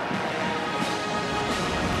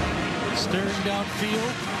 Staring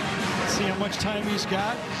downfield. See how much time he's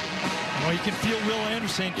got. Well, you can feel Will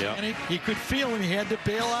Anderson. Yep. He could feel him. He had to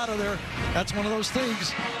bail out of there. That's one of those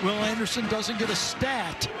things. Will Anderson doesn't get a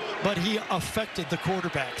stat, but he affected the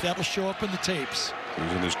quarterback. That'll show up in the tapes.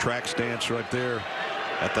 He's in his track stance right there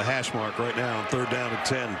at the hash mark right now on 3rd down and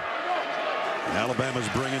 10. Alabama's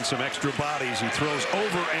bringing some extra bodies. He throws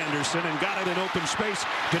over Anderson and got it in open space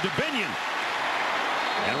to DeBinion.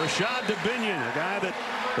 And Rashad DeBinion, a guy that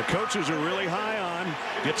the coaches are really high on,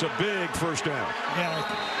 gets a big first down. Yeah.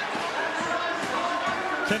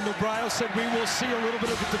 Kendall Briles said we will see a little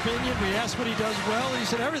bit of DeBinion. We asked what he does well. He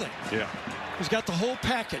said everything. Yeah. He's got the whole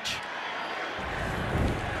package.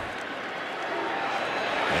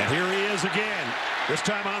 And here he is again. This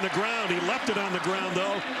time on the ground. He left it on the ground,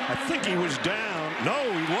 though. I think he was down. No,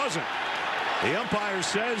 he wasn't. The umpire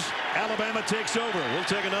says Alabama takes over. We'll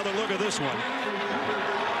take another look at this one.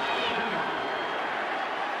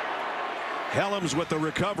 Helms with the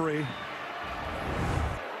recovery.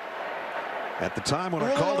 At the time when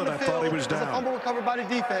I called it, I thought he was down. A fumble recovered by the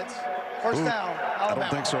defense. First down, Alabama. I don't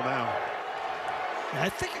think so now. I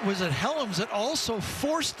think it was at Helms that also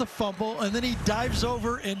forced the fumble, and then he dives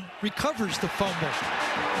over and recovers the fumble.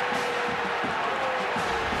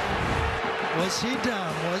 Was he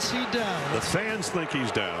down? Was he down? The fans think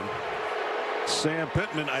he's down. Sam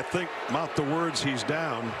Pittman, I think, mouthed the words he's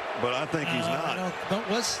down, but I think he's not. But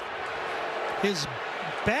was his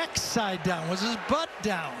backside down? Was his butt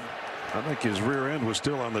down? I think his rear end was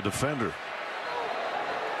still on the defender.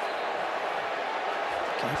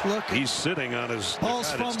 Keep looking. He's sitting on his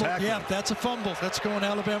ball's fumble. Yeah, that's a fumble. That's going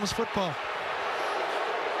Alabama's football.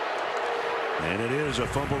 And it is a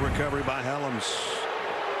fumble recovery by Helms.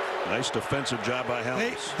 Nice defensive job by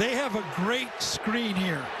Helms. They have a great screen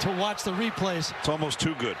here to watch the replays. It's almost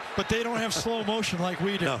too good. But they don't have slow motion like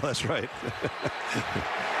we do. No, that's right.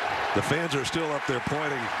 The fans are still up there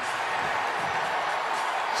pointing.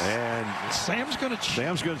 And Sam's going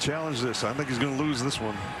to challenge this. I think he's going to lose this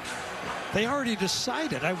one. They already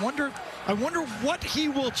decided. I wonder what he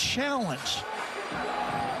will challenge.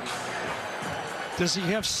 Does he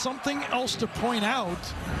have something else to point out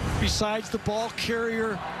besides the ball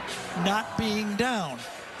carrier not being down?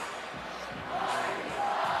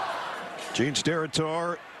 Gene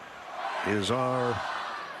Steratore is our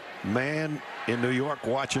man in New York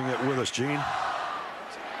watching it with us. Gene?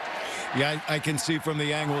 Yeah, I can see from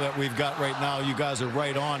the angle that we've got right now, you guys are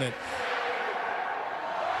right on it.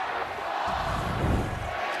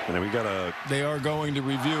 And they are going to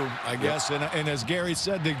review, I guess. Yep. And as Gary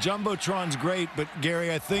said, the Jumbotron's great, but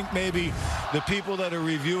Gary, I think maybe the people that are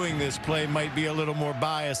reviewing this play might be a little more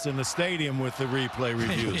biased in the stadium with the replay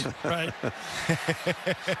reviews. Right.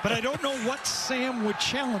 But I don't know what Sam would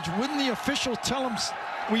challenge. Wouldn't the official tell him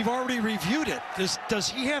we've already reviewed it? Does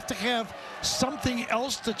he have to have something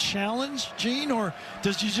else to challenge, Gene, or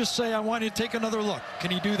does he just say, I want you to take another look?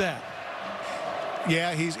 Can he do that?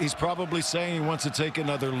 Yeah, he's probably saying he wants to take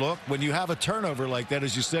another look. When you have a turnover like that,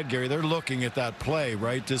 as you said, Gary, they're looking at that play,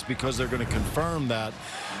 right, just because they're going to confirm that.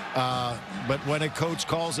 But when a coach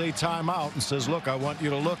calls a timeout and says, look, I want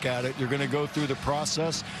you to look at it, you're going to go through the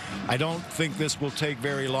process. I don't think this will take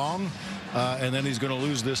very long, and then he's going to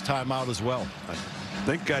lose this timeout as well. I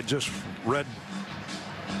think I just read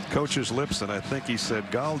Coach's lips, and I think he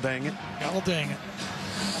said, gol dang it. Gol dang it.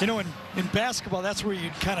 You know, in basketball, that's where you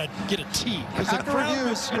kind of get a tee. Because the crowd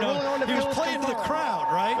was, he was playing to the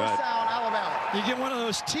crowd, right? You get one of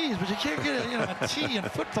those tees, but you can't get a tee in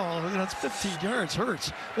football. It's 15 yards, hurts.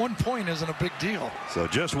 1 point isn't a big deal. So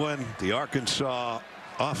just when the Arkansas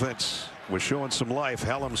offense was showing some life,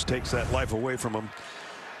 Helms takes that life away from him.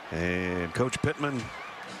 And Coach Pittman.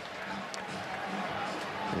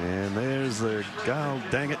 And there's the gol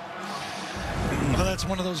dang it. Well, that's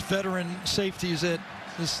one of those veteran safeties that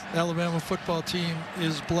this Alabama football team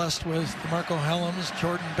is blessed with. DeMarco Helms,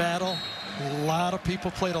 Jordan Battle. A lot of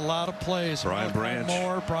people played a lot of plays. Brian Branch.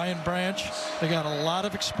 Brian Branch. They got a lot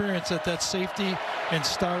of experience at that safety and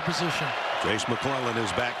star position. Jace McClellan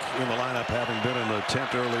is back in the lineup, having been in the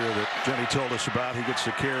tent earlier that Jenny told us about. He gets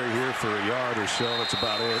the carry here for a yard or so. That's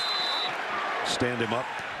about it. Stand him up.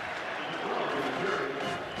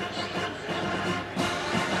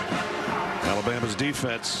 Alabama's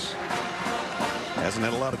defense hasn't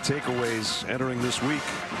had a lot of takeaways entering this week,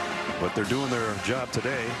 but they're doing their job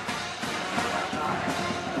today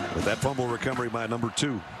with that fumble recovery by number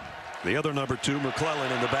 2. The other number 2,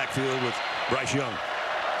 McClellan, in the backfield with Bryce Young.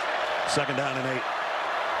 2nd down and 8.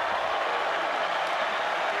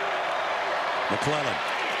 McClellan.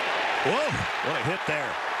 Whoa, what a hit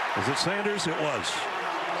there. Was it Sanders? It was.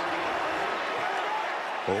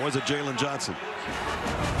 Or was it Jalen Johnson?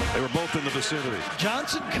 They were both in the vicinity.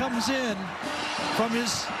 Johnson comes in from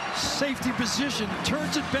his safety position,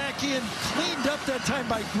 turns it back in, cleaned up that time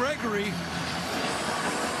by Gregory.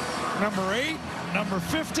 Number 8, number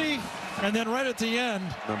 50, and then right at the end,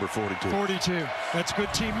 number 42. 42. That's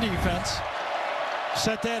good team defense.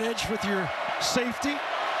 Set that edge with your safety.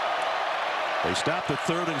 They stopped a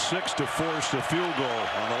 3rd and 6 to force a field goal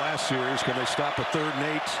on the last series. Can they stop a 3rd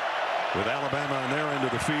and 8 with Alabama on their end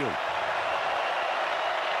of the field?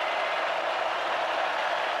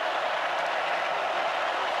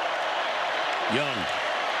 Young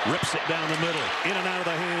rips it down the middle, in and out of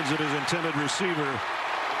the hands of his intended receiver,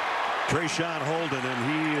 Trayshawn Holden, and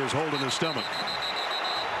he is holding his stomach.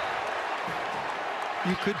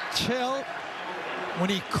 You could tell when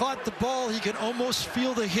he caught the ball, he could almost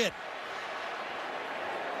feel the hit.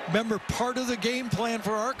 Remember, part of the game plan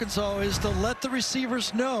for Arkansas is to let the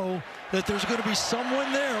receivers know that there's going to be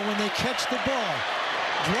someone there when they catch the ball.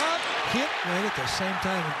 Drop, hit, right at the same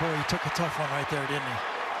time. And boy, he took a tough one right there, didn't he?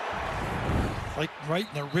 Like right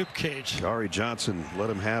in the rib cage. Gary Johnson let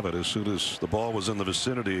him have it as soon as the ball was in the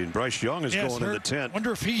vicinity, and Bryce Young is going in the tent.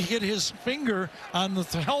 Wonder if he hit his finger on the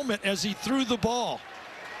helmet as he threw the ball.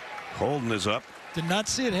 Holden is up. Did not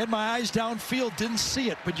see it. Had my eyes downfield. Didn't see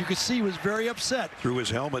it, but you could see he was very upset. Threw his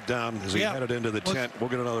helmet down as he headed into the tent. We'll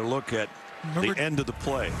get another look at the end of the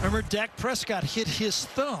play. Remember, Dak Prescott hit his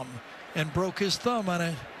thumb and broke his thumb on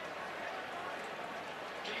a.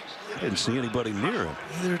 I didn't see anybody near him.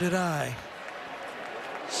 Neither did I.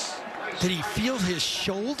 Did he feel his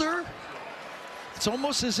shoulder? It's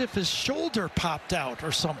almost as if his shoulder popped out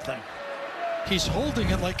or something. He's holding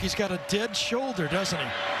it like he's got a dead shoulder, doesn't he?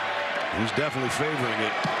 He's definitely favoring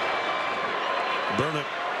it. Burnett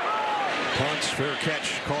punts, fair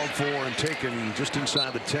catch, called for and taken just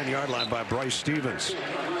inside the 10-yard line by Bryce Stevens.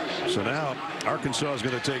 So now Arkansas is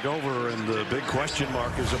going to take over, and the big question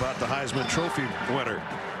mark is about the Heisman Trophy winner.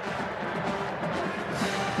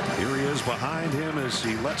 Here he is behind him as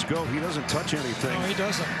he lets go. He doesn't touch anything. No, he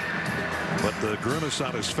doesn't. But the grimace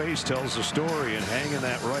on his face tells the story, and hanging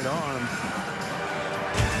that right arm.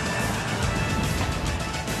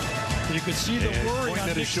 You could see the worry on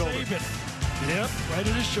Nick Saban. Yep, right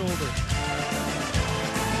at his shoulder.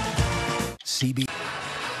 CB.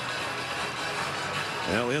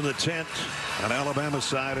 Well, in the tent on Alabama's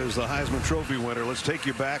side is the Heisman Trophy winner. Let's take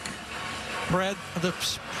you back. Brad, the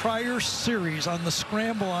prior series on the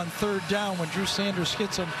scramble on 3rd down when Drew Sanders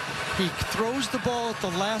hits him, he throws the ball at the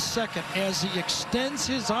last second. As he extends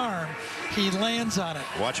his arm, he lands on it.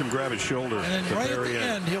 Watch him grab his shoulder. And then right at the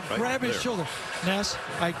end, he'll grab his shoulder. Ness,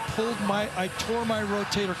 I tore my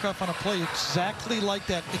rotator cuff on a play exactly like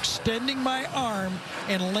that, extending my arm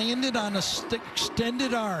and landed on a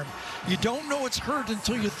extended arm. You don't know it's hurt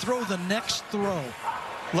until you throw the next throw.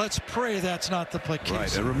 Let's pray that's not the case.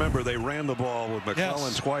 Right, and remember, they ran the ball with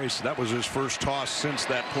McClellan twice. That was his first toss since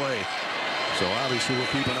that play. So obviously we'll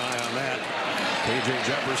keep an eye on that. KJ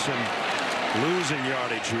Jefferson losing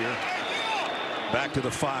yardage here. Back to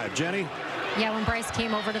the 5. Jenny? Yeah, when Bryce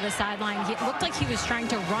came over to the sideline, it looked like he was trying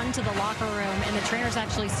to run to the locker room, and the trainers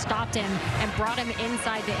actually stopped him and brought him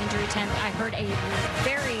inside the injury tent. I heard a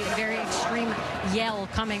very, very extreme yell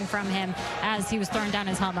coming from him as he was throwing down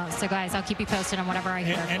his helmet. So, guys, I'll keep you posted on whatever I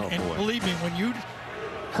hear. And believe me, when you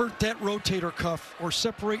hurt that rotator cuff or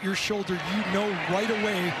separate your shoulder, you know right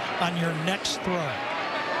away on your next throw.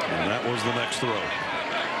 And that was the next throw.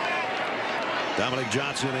 Dominic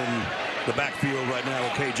Johnson in the backfield right now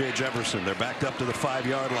with KJ Jefferson. They're backed up to the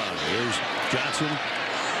 5-yard line. Here's Johnson.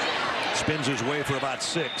 Spins his way for about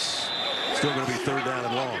 6. Still going to be 3rd down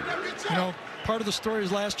and long. You know, part of the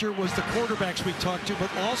stories last year was the quarterbacks we talked to,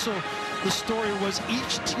 but also the story was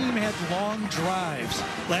each team had long drives.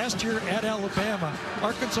 Last year at Alabama,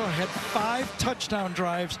 Arkansas had 5 touchdown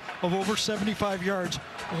drives of over 75 yards,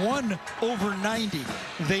 1 over 90.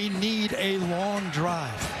 They need a long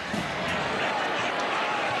drive.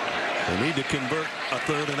 They need to convert a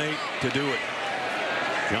 3rd and 8 to do it.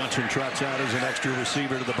 Johnson trots out as an extra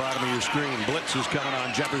receiver to the bottom of your screen. Blitz is coming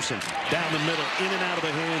on Jefferson. Down the middle, in and out of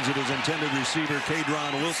the hands of his intended receiver,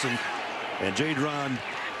 Kadron Wilson. And Jadron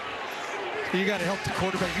You got to help the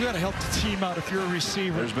quarterback. You got to help the team out if you're a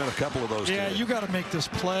receiver. There's been a couple of those. Yeah, today. you got to make this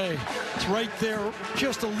play. It's right there,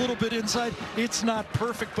 just a little bit inside. It's not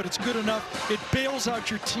perfect, but it's good enough. It bails out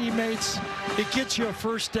your teammates. It gets you a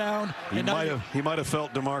first down. He might have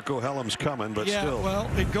felt DeMarco Hellams coming, but yeah, still.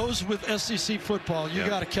 well, it goes with SEC football. You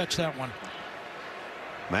got to catch that one.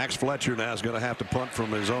 Max Fletcher now is going to have to punt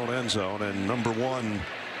from his own end zone, and number 1,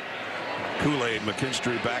 Kool-Aid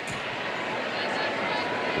McKinstry back.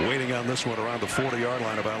 Waiting on this one around the 40-yard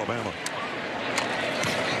line of Alabama.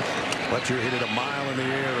 Fletcher hit it a mile in the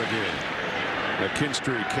air again.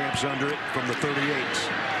 McKinstry camps under it from the 38.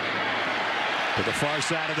 To the far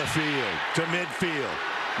side of the field. To midfield.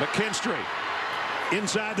 McKinstry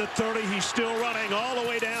inside the 30. He's still running all the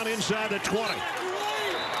way down inside the 20.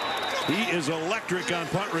 He is electric on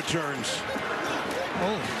punt returns.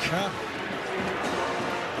 Holy cow.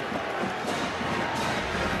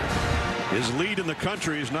 His lead in the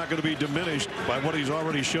country is not going to be diminished by what he's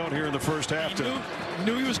already shown here in the first half.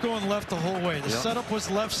 Knew he was going left the whole way. The setup was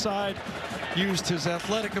left side. Used his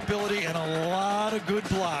athletic ability and a lot of good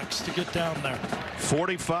blocks to get down there.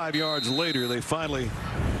 45 yards later, they finally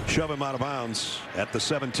shove him out of bounds at the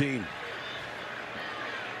 17.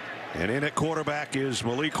 And in at quarterback is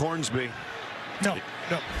Malik Hornsby. No.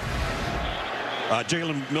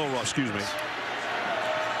 Jalen Milroe, excuse me.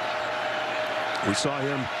 We saw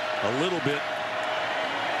him a little bit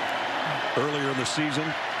earlier in the season.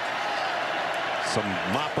 Some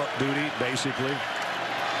mop-up duty, basically.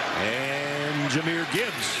 And Jahmyr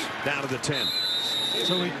Gibbs down to the 10.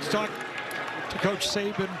 So we talked to Coach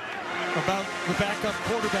Saban about the backup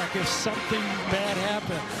quarterback if something bad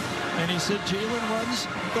happened. And he said Jalen runs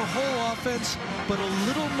the whole offense, but a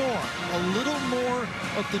little more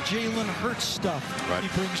of the Jalen Hurts stuff he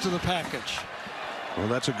brings to the package. Well,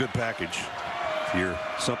 that's a good package. You're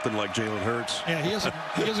something like Jalen Hurts. Yeah, he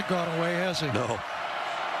hasn't gone away, has he? No.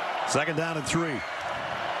 2nd down and 3.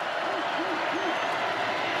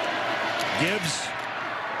 Gibbs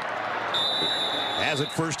has it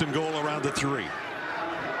 1st and goal around the 3.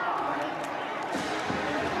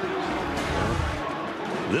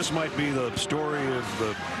 This might be the story of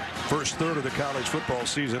the first third of the college football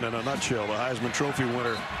season in a nutshell. The Heisman Trophy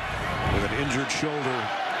winner with an injured shoulder.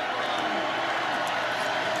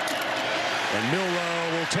 And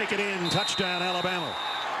Milroe will take it in. Touchdown, Alabama.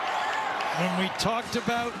 When we talked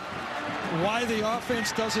about why the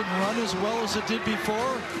offense doesn't run as well as it did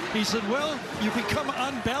before, he said, well, you become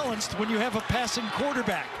unbalanced when you have a passing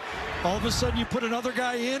quarterback. All of a sudden you put another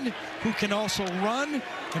guy in who can also run,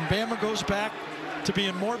 and Bama goes back to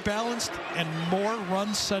being more balanced and more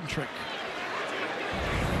run-centric.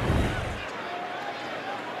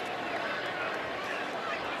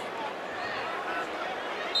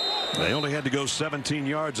 They only had to go 17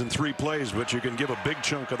 yards in 3 plays, but you can give a big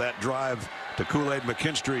chunk of that drive to Kool-Aid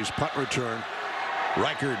McKinstry's punt return.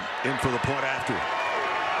 Reichard in for the point after.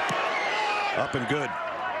 Up and good.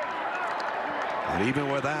 And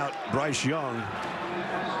even without Bryce Young,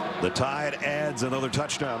 the Tide adds another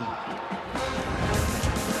touchdown.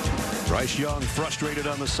 Bryce Young frustrated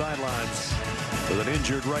on the sidelines with an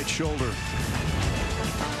injured right shoulder.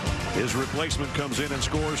 His replacement comes in and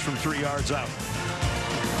scores from 3 yards out.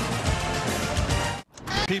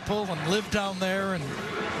 People and live down there, and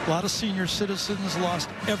a lot of senior citizens lost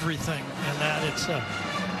everything, and that it's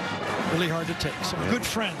really hard to take. Some good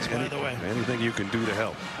friends, by the way. Anything you can do to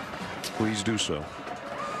help, please do so.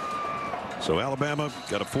 So Alabama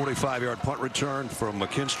got a 45-yard punt return from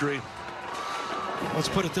McKinstry. Let's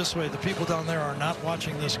put it this way, the people down there are not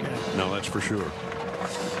watching this game. No, that's for sure.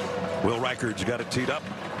 Will Reichard's got it teed up.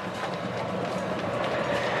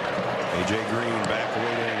 A.J. Green back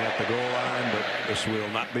waiting at the goal line, but this will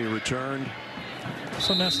not be returned.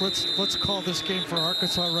 So Ness, let's call this game for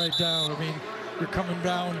Arkansas right now. I mean, you're coming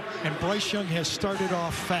down, and Bryce Young has started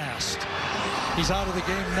off fast. He's out of the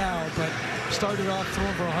game now, but started off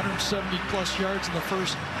throwing for 170+ yards in the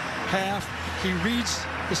first half. He reads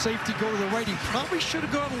the safety go to the right. He probably should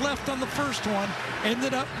have gone left on the first one.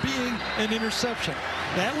 Ended up being an interception.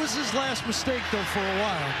 That was his last mistake, though, for a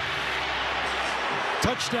while.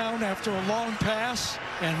 Touchdown after a long pass,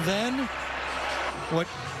 and then what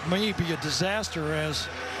may be a disaster, as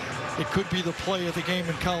it could be the play of the game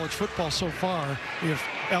in college football so far if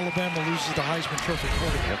Alabama loses the Heisman Trophy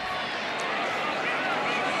quarterback.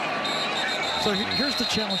 So here's the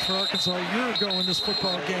challenge for Arkansas. A year ago in this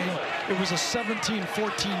football game, it was a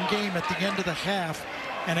 17-14 game at the end of the half,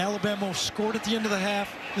 and Alabama scored at the end of the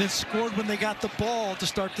half, and then scored when they got the ball to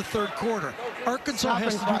start the third quarter. Arkansas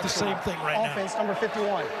has to do the same thing right now. Offense number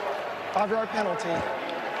 51. 5-yard penalty.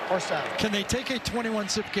 First down. Can they take a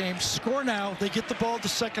 21-zip game, score now, they get the ball the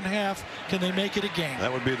second half, can they make it a game?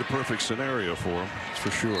 That would be the perfect scenario for them, that's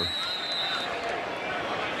for sure.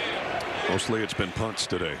 Mostly it's been punts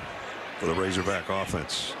today for the Razorback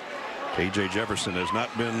offense. K.J. Jefferson has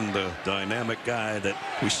not been the dynamic guy that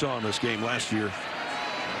we saw in this game last year.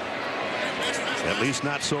 At least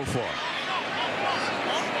not so far.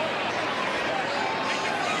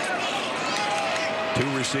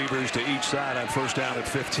 Two receivers to each side on first down at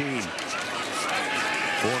 15.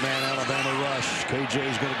 Four-man Alabama rush.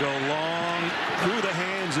 KJ's going to go long through the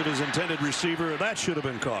hands of his intended receiver. That should have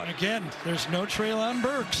been caught. Again, there's no Treylon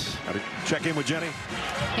Burks. Check in with Jenny.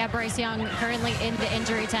 Yeah, Bryce Young currently in the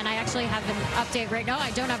injury tent. I actually have an update right now.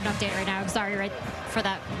 I don't have an update right now. I'm sorry right for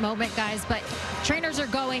that moment, guys. But trainers are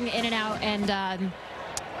going in and out, and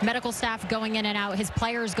medical staff going in and out. His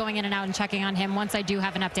players going in and out and checking on him. Once I do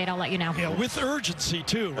have an update, I'll let you know. Yeah, with urgency,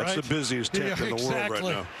 too, right? That's the busiest tent in the world right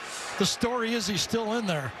now. The story is he's still in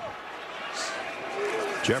there.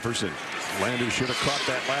 Jefferson. Landry should have caught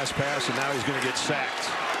that last pass, and now he's going to get sacked.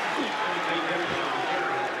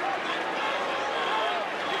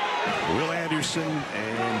 Will Anderson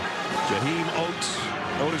and Jaheim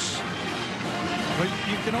Oatis. But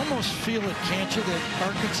you can almost feel it, can't you, that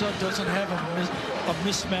Arkansas doesn't have a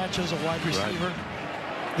mismatch as a wide receiver.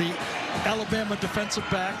 Right. The Alabama defensive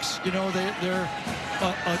backs, you know, they're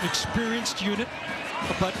an experienced unit.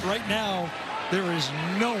 But right now, there is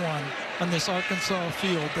no one on this Arkansas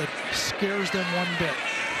field that scares them one bit.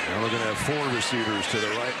 Now we're going to have four receivers to the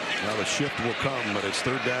right. Now the shift will come, but it's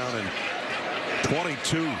third down and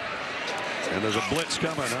 22. And there's a blitz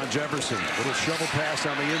coming on Jefferson. Little shovel pass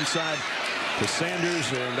on the inside to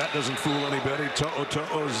Sanders, and that doesn't fool anybody.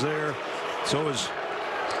 To'o's there. So is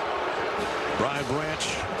Brian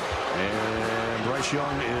Branch. And Bryce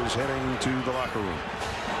Young is heading to the locker room.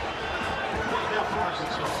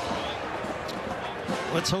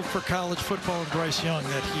 Let's hope for college football and Bryce Young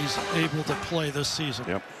that he's able to play this season.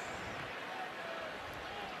 Yep.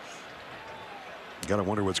 Got to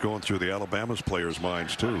wonder what's going through the Alabama's players'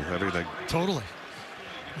 minds too. Everything. Totally.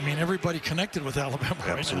 I mean, everybody connected with Alabama right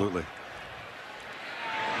now. Absolutely.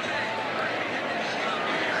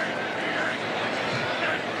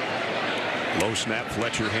 Low snap.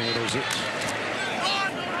 Fletcher handles it.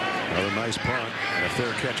 Another nice punt and a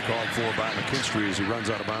fair catch called for by McKinstry as he runs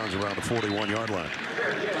out of bounds around the 41-yard line.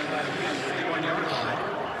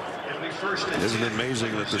 Isn't it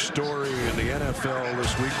amazing that the story in the NFL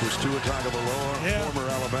this week was Tua Tagovailoa, former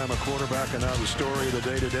Alabama quarterback, and now the story of the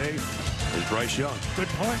day today is Bryce Young. Good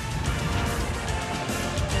point.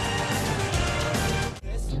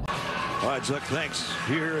 All right, Zuck, thanks.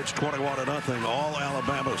 Here it's 21-0. All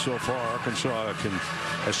Alabama so far. Arkansas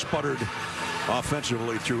has sputtered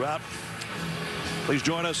offensively throughout. Please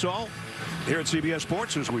join us all here at CBS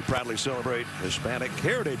Sports as we proudly celebrate Hispanic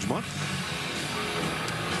Heritage Month.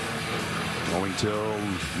 Going till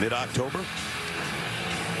mid-October.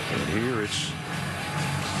 And here it's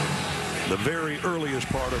the very earliest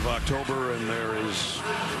part of October, and there is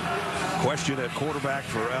question at quarterback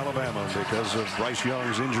for Alabama because of Bryce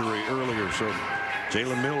Young's injury earlier. So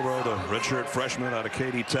Jalen Milroe, the redshirt freshman out of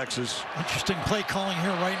Katy, Texas. Interesting play calling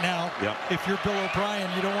here right now. Yep. If you're Bill O'Brien,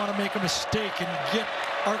 you don't want to make a mistake and get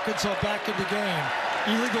Arkansas back in the game.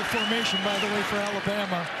 Illegal formation, by the way, for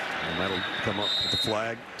Alabama. And that'll come up with the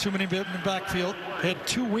flag. Too many in the backfield. They had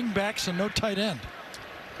two wing backs and no tight end.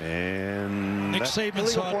 And Nick Saban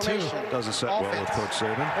saw it too. Doesn't set well with Coach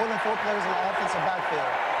Saban. More than 4 players in the offensive backfield.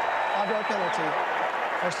 5-yard penalty.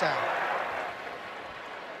 First down.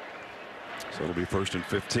 So it'll be 1st and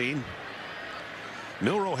 15.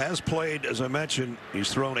 Milroe has played, as I mentioned.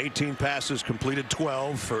 He's thrown 18 passes, completed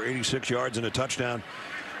 12 for 86 yards and a touchdown.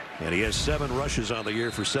 And he has 7 rushes on the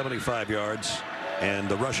year for 75 yards. And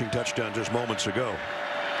the rushing touchdown just moments ago.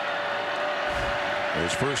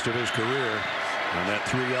 His first of his career on that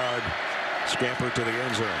 3-yard scamper to the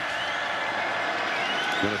end zone.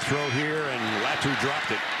 Going to throw here, and Latu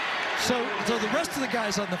dropped it. So the rest of the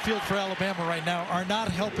guys on the field for Alabama right now are not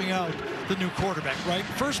helping out the new quarterback, right?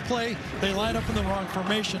 First play, they line up in the wrong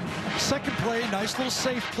formation. Second play, nice little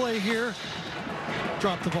safe play here.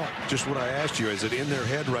 Drop the ball. Just what I asked you, is it in their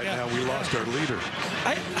head right now? We lost our leader.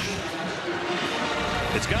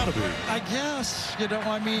 It's got to be. I guess, you know,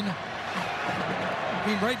 I mean,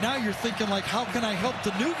 right now you're thinking like, how can I help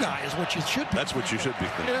the new guy is what you should be. That's what you should be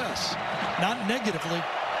thinking. Yes, not negatively.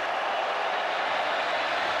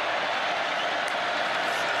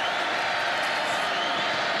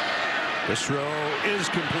 This throw is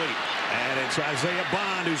complete, and it's Isaiah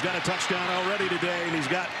Bond who's got a touchdown already today, and he's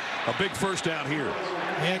got a big first down here.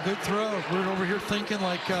 Yeah, good throw. We're over here thinking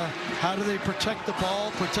like, how do they protect the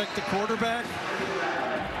ball, protect the quarterback?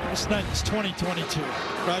 It's 2022,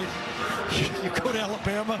 right? You go to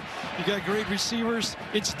Alabama, you got great receivers.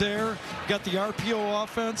 It's there. You got the RPO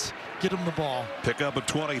offense. Get them the ball. Pick up at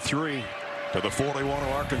 23 to the 41 of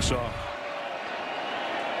Arkansas.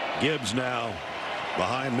 Gibbs now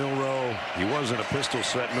behind Milroe. He was in a pistol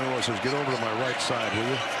set. Milroe says, get over to my right side, will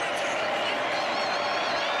you?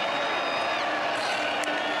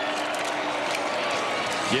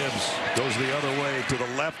 Gibbs goes the other way to the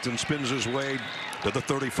left and spins his way to the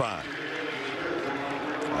 35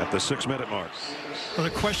 at the 6-minute mark. Well,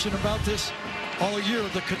 the question about this all year,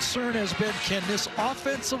 the concern has been, can this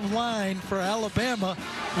offensive line for Alabama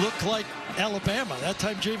look like Alabama? That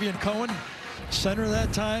time, Javion Cohen, center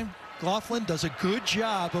that time. Laughlin does a good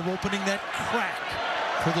job of opening that crack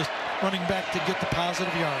for the running back to get the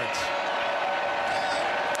positive yards.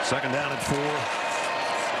 2nd down and 4.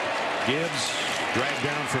 Gibbs dragged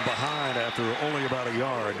down from behind after only about a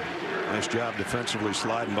yard. Nice job defensively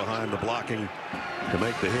sliding behind the blocking to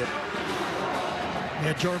make the hit.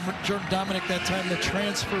 Yeah, Jordan Dominic that time, the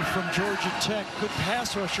transfer from Georgia Tech, good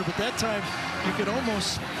pass rusher, but that time you could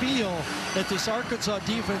almost feel that this Arkansas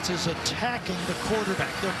defense is attacking the quarterback.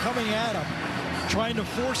 They're coming at him, trying to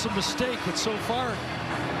force a mistake, but so far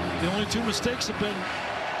the only 2 mistakes have been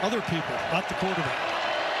other people, not the quarterback.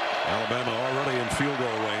 Alabama already in field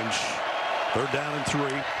goal range. 3rd down and 3.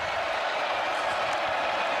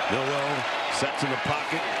 Milroe sets in the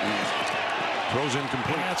pocket and throws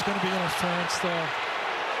incomplete. Yeah, it's going to be interference though.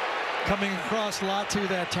 Coming across Latu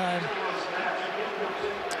that time.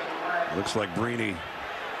 Looks like Brini.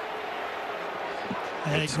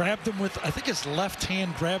 And he grabbed him with, I think his left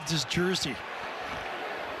hand grabbed his jersey.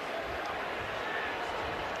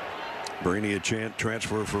 Brini, a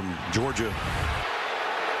transfer from Georgia.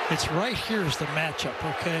 It's right here is the matchup,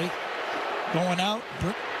 okay? Going out.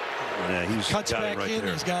 Yeah, he's cuts got back it right in.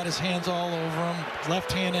 there. He's got his hands all over him.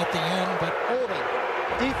 Left hand at the end, but Holding.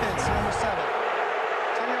 Defense, number 7.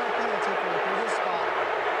 10-yard penalty for the previous spot.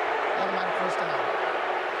 Automatic first down.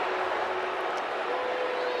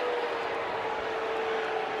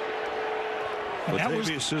 And that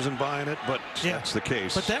Davis isn't buying it, but yeah, that's the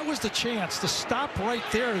case. But that was the chance to stop right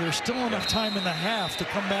there. There's still enough time in the half to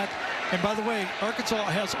come back. And by the way, Arkansas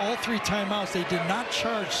has all 3 timeouts. They did not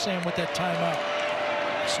charge Sam with that timeout.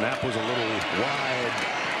 Snap was a little wide.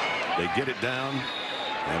 They get it down.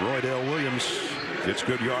 And Roydell Williams gets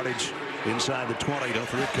good yardage inside the 20. Don't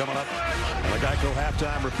forget, coming up on the Geico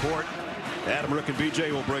halftime report, Adam, Rick, and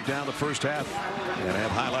BJ will break down the first half and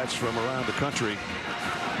have highlights from around the country.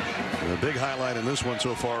 The big highlight in this one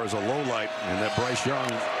so far is a low light, and that Bryce Young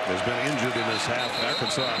has been injured in this half.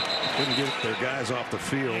 Arkansas couldn't get their guys off the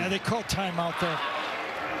field. Yeah, they called timeout there.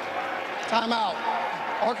 Timeout.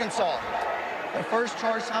 Arkansas. Their first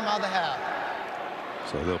charge timeout of the half.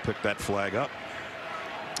 So they'll pick that flag up,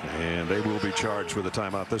 and they will be charged with a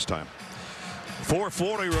timeout this time.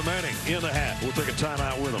 4:40 remaining in the half. We'll take a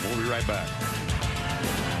timeout with them. We'll be right back.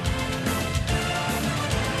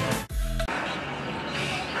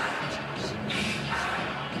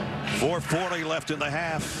 .440 left in the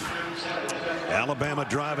half. Alabama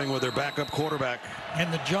driving with their backup quarterback.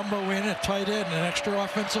 And the jumbo in at tight end, an extra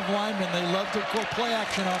offensive lineman. They love to go play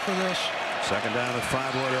action off of this. 2nd down and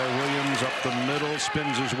 5. Roydell Williams up the middle,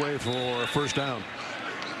 spins his way for a first down.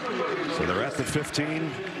 So they're at the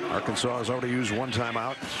 15. Arkansas has already used 1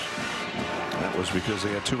 timeout. That was because they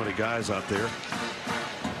had too many guys out there.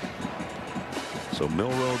 So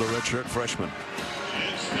Milroe, the redshirt freshman.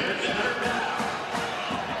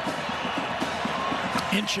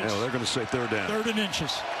 Inches. Yeah, they're going to say 3rd down. 3rd and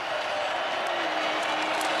inches.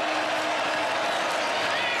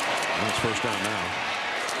 That's first down now.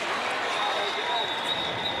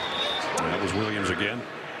 That was Williams again.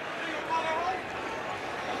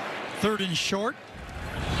 3rd and short.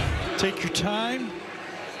 Take your time.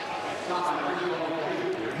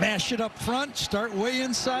 Mash it up front. Start way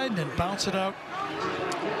inside and then bounce it out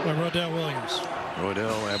by Roydell Williams.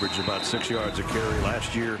 Roydell averaged about 6 yards a carry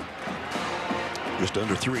last year. Just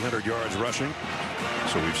under 300 yards rushing.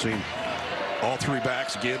 So we've seen all 3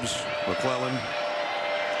 backs, Gibbs, McClellan,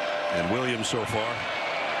 and Williams so far.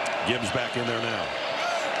 Gibbs back in there now.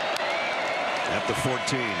 At the 14,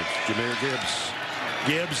 it's Jahmyr Gibbs.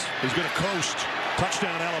 Gibbs is going to coast.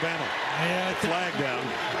 Touchdown, Alabama. Yeah, flag down.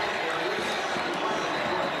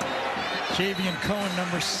 Javion Cohen,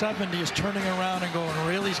 number 70, is turning around and going,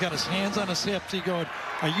 really? He's got his hands on his hips. He's going,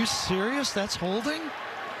 are you serious? That's holding?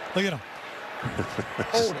 Look at him.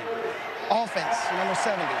 Holding. Offense, number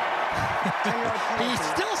 70. He's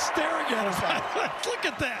still staring at him. Look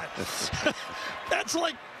at that. That's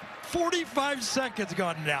like 45 seconds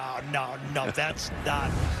gone. No, that's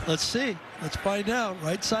not. Let's see. Let's find out.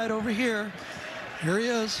 Right side over here. Here he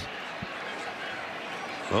is.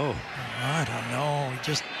 Oh. I don't know. He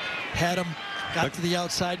just had him. Got to the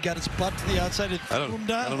outside, got his butt to the outside, and threw him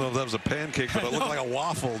down. I don't know if that was a pancake, but it looked like a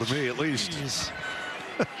waffle to me, at least.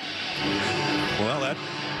 Well,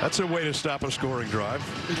 that's a way to stop a scoring drive.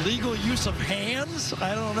 Illegal use of hands?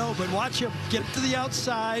 I don't know, but watch him get to the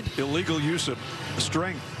outside. Illegal use of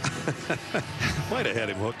strength. Might have had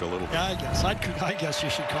him hooked a little. Yeah, I guess you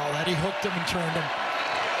should call that. He hooked him and turned him.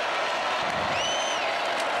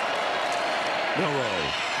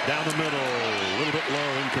 Milroe down the middle, a little bit low,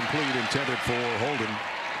 incomplete, intended for Holden.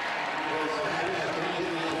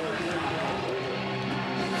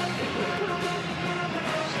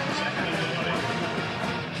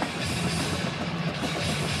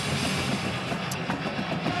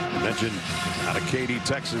 Mentioned out of Katy,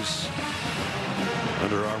 Texas.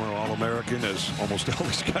 Under Armour All-American, as almost all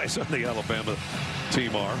these guys on the Alabama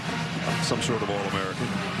team are. Some sort of All-American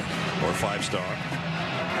or 5-star.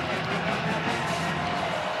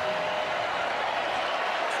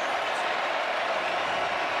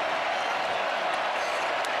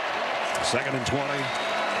 Second and 20.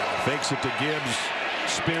 Fakes it to Gibbs.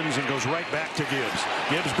 Spins and goes right back to Gibbs.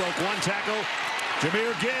 Gibbs broke one tackle.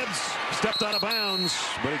 Jahmyr Gibbs stepped out of bounds,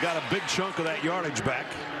 but he got a big chunk of that yardage back.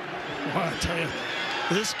 Well, I tell you,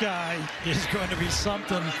 this guy is going to be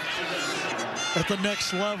something at the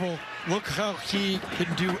next level. Look how he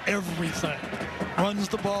can do everything. Runs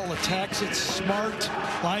the ball, attacks it smart,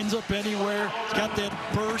 lines up anywhere. He's got that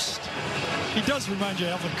burst. He does remind you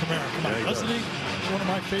of Alvin Kamara. Come on, doesn't he? He's one of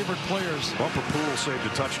my favorite players. Bumper Pool saved a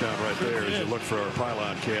touchdown right there as you look for our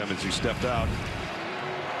pylon cam as he stepped out.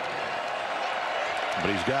 But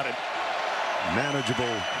he's got it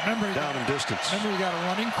manageable down in distance. Remember, you got a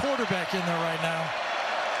running quarterback in there right now.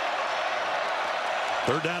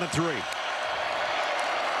 Third down and 3.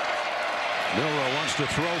 Milroe wants to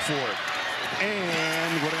throw for it.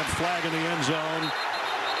 And would have flag in the end zone.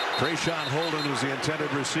 Trayshawn Holden is the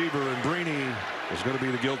intended receiver, and Brini is going to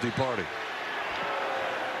be the guilty party.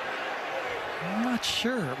 I'm not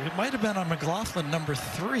sure. It might have been on McLaughlin, number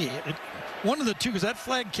 3. One of the two, because that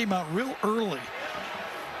flag came out real early.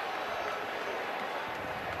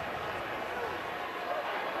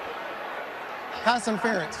 Pass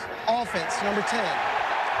interference. Offense, number 10.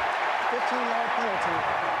 15-yard penalty.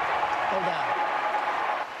 Go down.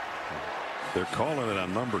 They're calling it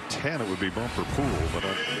on number 10. It would be Bumper Pool, but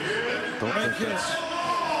I don't think that's.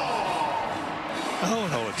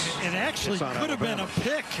 It actually could have been a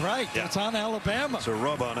pick, right? Yeah. It's on Alabama. It's a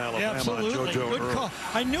rub on Alabama. Yeah, absolutely. Good call.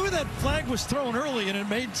 I knew that flag was thrown early, and it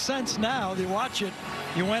made sense now. You watch it.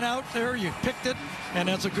 You went out there, you picked it, and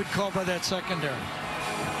that's a good call by that secondary.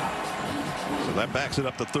 So that backs it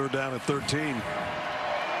up to third down and 13.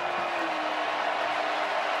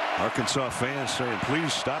 Arkansas fans saying,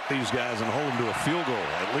 please stop these guys and hold them to a field goal,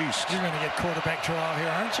 at least. You're going to get quarterback draw here,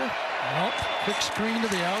 aren't you? Nope. Quick screen to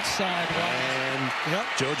the outside. And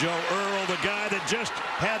JoJo Earl, the guy that just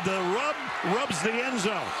had the rubs the end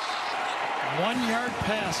zone. 1-yard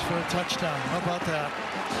pass for a touchdown. How about that?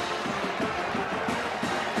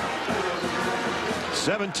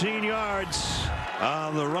 17 yards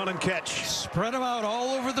on the run and catch. Spread them out all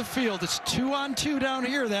over the field. It's 2-on-2 down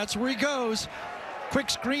here. That's where he goes. Quick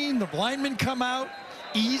screen, the linemen come out,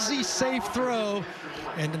 easy, safe throw,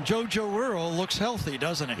 and JoJo Earl looks healthy,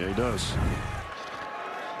 doesn't he? Yeah, he does.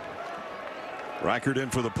 Reichert in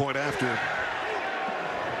for the point after.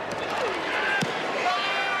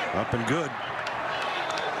 Up and good.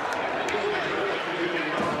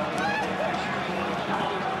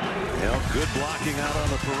 Well, good blocking out on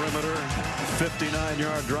the perimeter.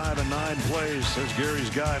 59-yard drive in 9 plays. There's Gary's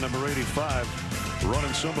guy, number 85,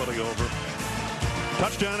 running somebody over.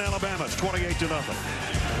 Touchdown Alabama. It's 28-0.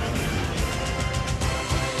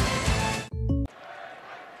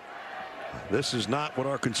 This is not what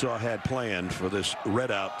Arkansas had planned for this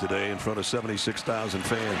readout today in front of 76,000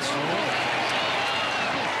 fans.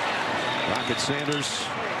 Rocket Sanders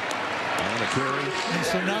on the carry. And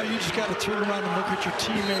so now you just got to turn around and look at your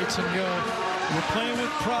teammates and go, we're playing with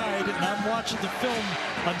pride, and I'm watching the film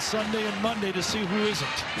on Sunday and Monday to see who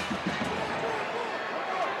isn't.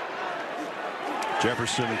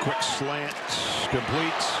 Jefferson, quick slant,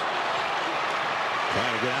 complete.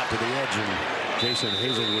 Trying to get out to the edge, and Jason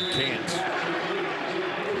Hazelwood can't.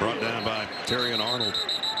 Brought down by Terrion Arnold.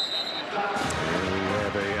 And we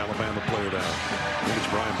have a Alabama player down. I think it's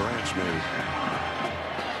Brian Branch, maybe.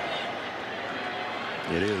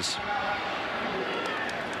 It is.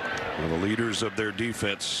 One of the leaders of their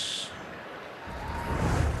defense.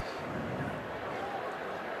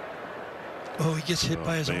 Oh, he gets hit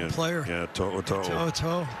by his own player. Yeah,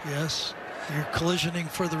 toe. Yes. You're collisioning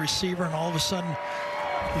for the receiver, and all of a sudden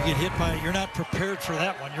you get hit by it. You're not prepared for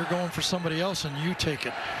that one. You're going for somebody else, and you take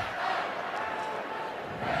it.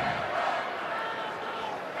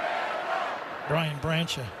 Brian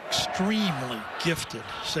Branch, extremely gifted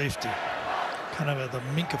safety. Kind of the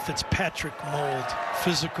Minkah Fitzpatrick mold.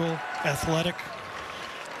 Physical, athletic.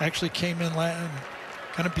 Actually came in and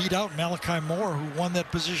kind of beat out Malachi Moore, who won that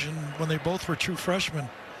position when they both were true freshmen.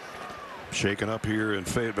 Shaken up here in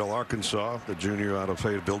Fayetteville, Arkansas, the junior out of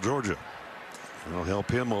Fayetteville, Georgia. That'll help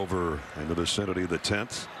him over in the vicinity of the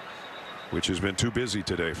 10th, which has been too busy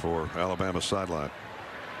today for Alabama sideline.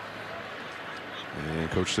 And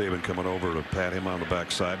Coach Saban coming over to pat him on the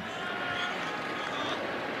backside.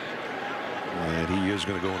 And he is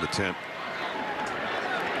going to go in the 10th.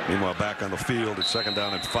 Meanwhile, back on the field, it's 2nd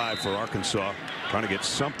down and 5 for Arkansas. Trying to get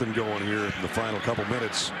something going here in the final couple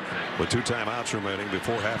minutes with 2 timeouts remaining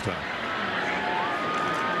before halftime.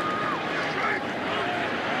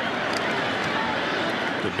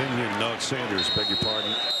 Dominion, no, Sanders, beg your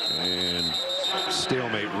pardon, and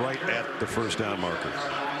stalemate right at the 1st down marker.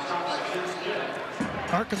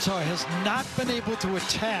 Arkansas has not been able to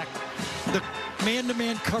attack the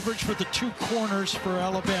man-to-man coverage for the 2 corners for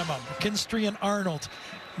Alabama, McKinstry and Arnold.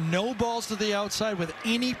 No balls to the outside with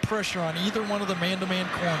any pressure on either one of the man-to-man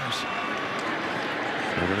corners.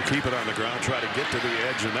 They're going to keep it on the ground, try to get to the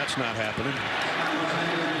edge, and that's not happening.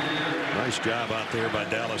 Nice job out there by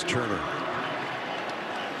Dallas Turner.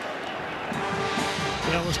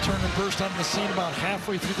 Dallas Turner burst on the scene about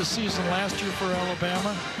halfway through the season last year for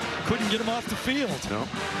Alabama. Couldn't get him off the field. No.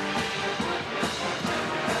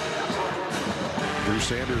 Drew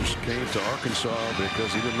Sanders came to Arkansas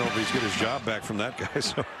because he didn't know if he'd get his job back from that guy.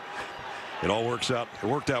 So it all works out. It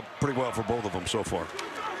worked out pretty well for both of them so far.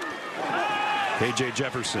 KJ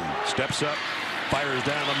Jefferson steps up, fires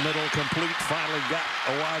down the middle, complete. Finally got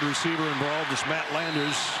a wide receiver involved. It's Matt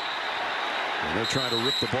Landers. And they're trying to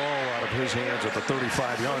rip the ball out of his hands at the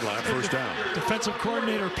 35-yard line. 1st down. Defensive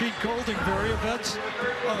coordinator Pete Golding, very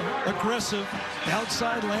aggressive.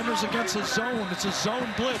 Outside, Landers against a zone. It's a zone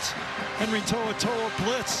blitz. Henry To'oTo'o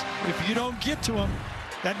blitz. If you don't get to him,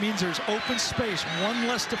 that means there's open space. One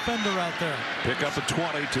less defender out there. Pick up a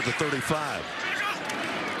 20 to the 35.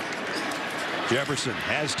 Jefferson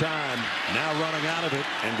has time, now running out of it,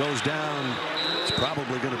 and goes down. It's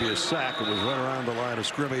probably going to be a sack. It was right around the line of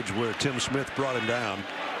scrimmage where Tim Smith brought him down.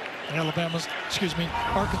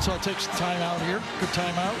 Arkansas takes the timeout here. Good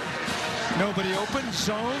timeout. Nobody open,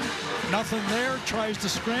 zone, nothing there. Tries to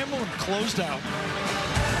scramble and closed out.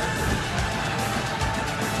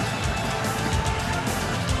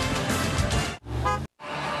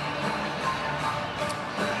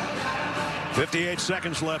 .58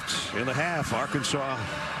 seconds left in the half. Arkansas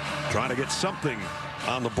trying to get something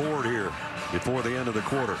on the board here before the end of the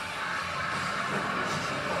quarter.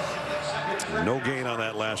 No gain on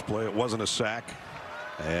that last play. It wasn't a sack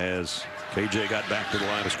as KJ got back to the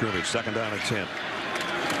line of scrimmage. 2nd down and 10.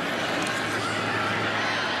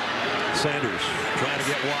 Sanders trying to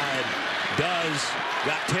get wide. Does.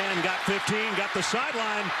 Got 10, got 15, got the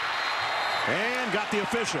sideline, and got the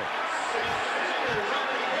official.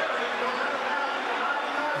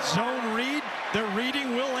 Zone read. They're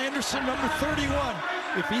reading Will Anderson, number 31.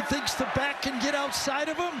 If he thinks the back can get outside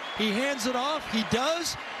of him, he hands it off. He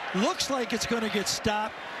does. Looks like it's going to get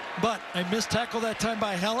stopped, but a missed tackle that time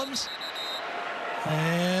by Helms.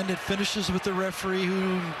 And it finishes with the referee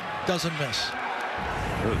who doesn't miss.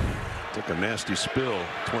 Good. Took a nasty spill.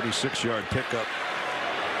 26-yard pickup.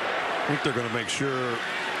 I think they're going to make sure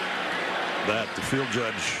that the field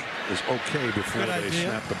judge is okay before they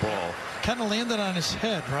snap the ball. Kind of landed on his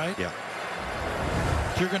head, right? Yeah.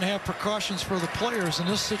 You're going to have precautions for the players. In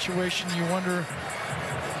this situation, you wonder,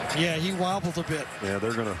 yeah, he wobbled a bit. Yeah,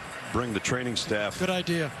 they're going to bring the training staff. Good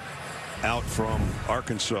idea. Out from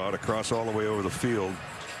Arkansas to cross all the way over the field.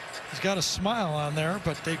 He's got a smile on there,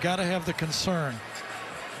 but they got to have the concern.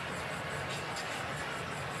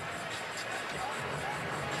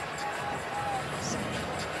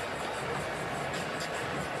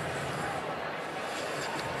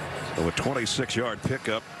 So a 26-yard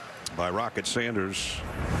pickup by Rocket Sanders.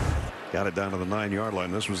 Got it down to the 9-yard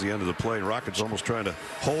line. This was the end of the play. Rocket's almost trying to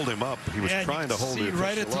hold him up. He was trying to hold him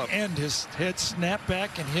right at the end. His head snapped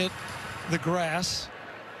back and hit the grass.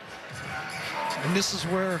 And this is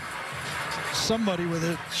where somebody with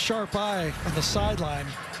a sharp eye on the sideline,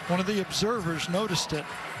 one of the observers, noticed it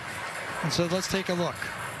and said, let's take a look.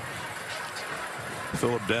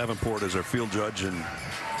 Philip Davenport is our field judge, and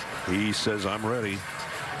He says, I'm ready.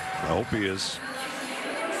 I hope he is.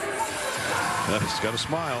 He's got a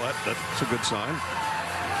smile. That's a good sign.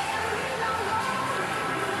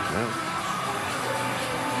 Well,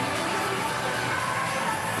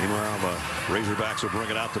 meanwhile, the Razorbacks will bring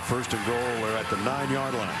it out to 1st and goal. They're at the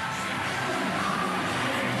 9-yard line.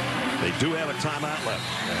 They do have a timeout left,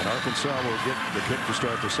 and Arkansas will get the kick to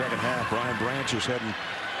start the second half. Brian Branch is heading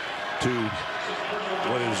to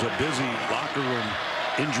what is a busy locker room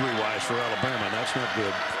injury-wise for Alabama. That's not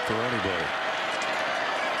good for anybody.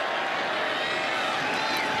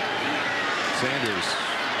 Sanders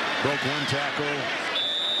broke one tackle.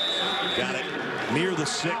 Got it near the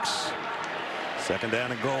 6. 2nd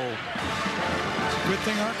down and goal. Good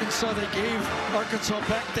thing Arkansas, they gave Arkansas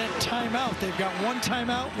back that timeout. They've got one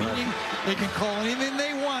timeout, meaning they can call anything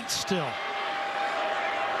they want still.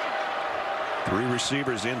 3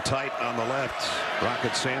 receivers in tight on the left.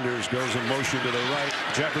 Rocket Sanders goes in motion to the right.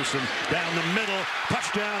 Jefferson down the middle.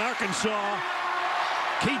 Touchdown, Arkansas.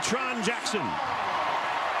 Keytron Jackson.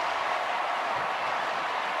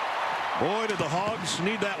 Boy, did the Hogs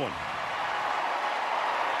need that one.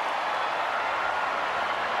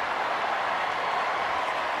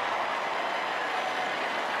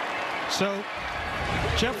 So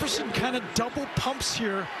Jefferson kind of double pumps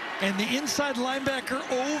here, and the inside linebacker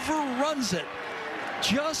overruns it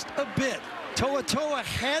just a bit. Toa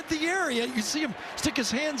had the area. You see him stick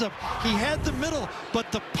his hands up. He had the middle,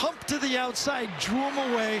 but the pump to the outside drew him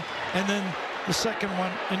away, and then the second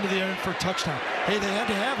one into the end for a touchdown. Hey, they had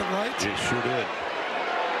to have it, right? It sure did.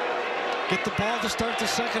 Get the ball to start the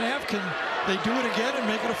second half. Can they do it again and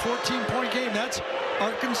make it a 14-point game? That's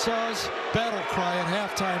Arkansas's battle cry at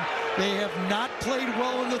halftime. They have not played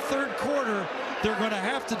well in the 3rd quarter. They're going to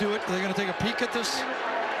have to do it. They're going to take a peek at this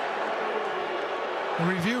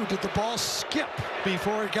review. Did the ball skip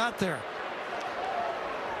before it got there?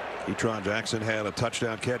 Keytron Jackson had a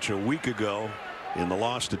touchdown catch a week ago in the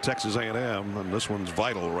loss to Texas A&M, and this one's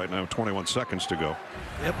vital right now. 21 seconds to go.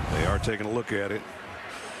 Yep. They are taking a look at it.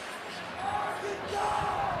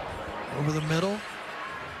 Over the middle.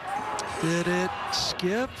 Did it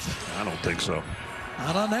skip? I don't think so.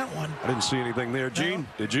 Not on that one. I didn't see anything there. Gene,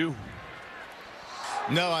 did you?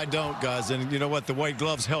 No, I don't, guys. And you know what? The white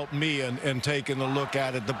gloves helped me in taking a look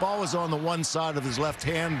at it. The ball was on the one side of his left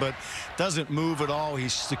hand, but doesn't move at all.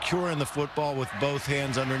 He's securing the football with both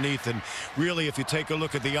hands underneath. And really, if you take a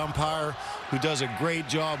look at the umpire, who does a great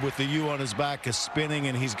job with the U on his back, is spinning,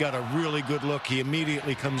 and he's got a really good look. He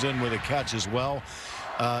immediately comes in with a catch as well.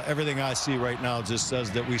 Everything I see right now just says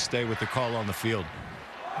that we stay with the call on the field.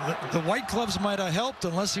 The white gloves might have helped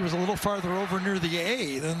unless he was a little farther over near the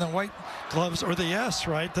A than the white gloves, or the S,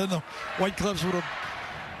 right? Then the white gloves would have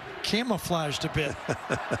camouflaged a bit.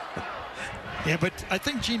 Yeah, but I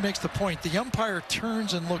think Gene makes the point. The umpire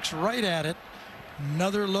turns and looks right at it.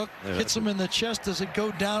 Another look, hits him in the chest. Does it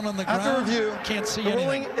go down on the ground? After review, can't see the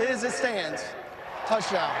anything. ruling is it stands.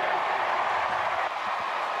 Touchdown.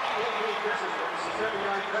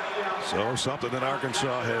 So something that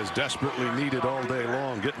Arkansas has desperately needed all day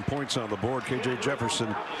long, getting points on the board. KJ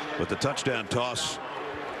Jefferson with the touchdown toss.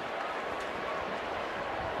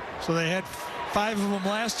 So they had 5 of them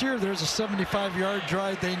last year. There's a 75-yard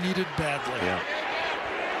drive they needed badly. Yeah.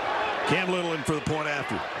 Cam Little in for the point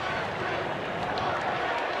after.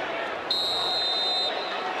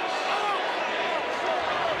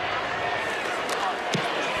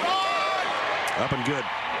 Up and good.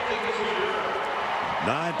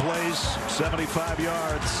 9 plays, 75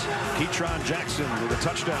 yards. Keytron Jackson with a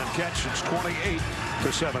touchdown catch. It's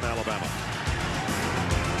 28-7 Alabama.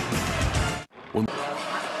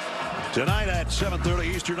 Tonight at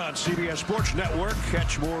 7:30 Eastern on CBS Sports Network.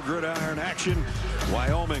 Catch more gridiron action.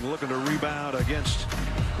 Wyoming looking to rebound against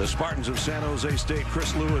the Spartans of San Jose State.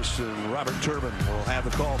 Chris Lewis and Robert Turbin will have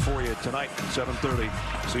the call for you tonight at 7:30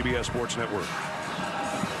 CBS Sports Network.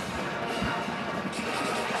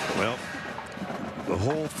 Well, the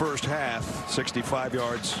whole first half, 65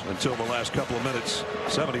 yards until the last couple of minutes,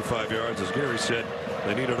 75 yards. As Gary said,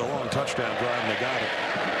 they needed a long touchdown drive, and they got it.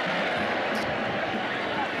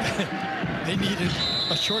 They needed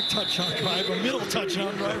a short touchdown drive, a middle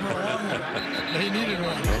touchdown drive, or a long one. They needed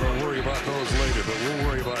one. Well, don't worry about those later, but we'll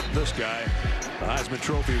worry about this guy. The Heisman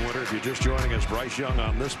Trophy winner, if you're just joining us, Bryce Young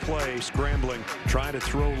on this play, scrambling, trying to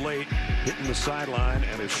throw late, hitting the sideline,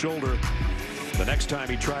 and his shoulder. The next time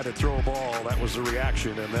he tried to throw a ball, that was the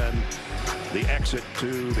reaction, and then the exit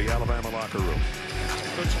to the Alabama locker room.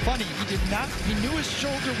 It's funny, he knew his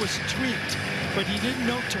shoulder was tweaked, but he didn't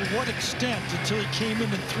know to what extent until he came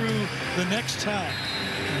in and threw the next time.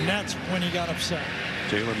 And that's when he got upset.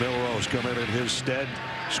 Jalen Milroe's come in his stead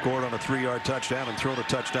scored on a 3-yard touchdown and thrown a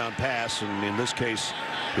touchdown pass, and in this case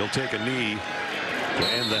he'll take a knee to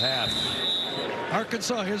end the half.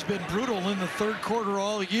 Arkansas has been brutal in the third quarter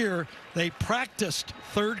all year. They practiced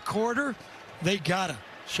third quarter. They gotta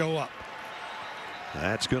show up.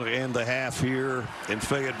 That's going to end the half here in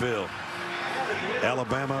Fayetteville.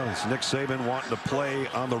 Alabama, Nick Saban wanting to play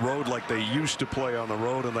on the road like they used to play on the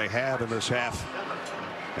road, and they have in this half.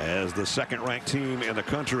 As the second-ranked team in the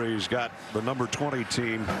country has got the number 20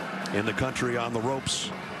 team in the country on the ropes.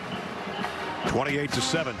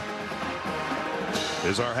 28-7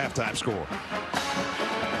 is our halftime score.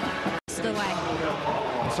 The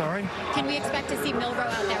way. Sorry? Can we expect to see Milroe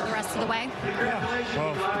out there the rest of the way? Yeah.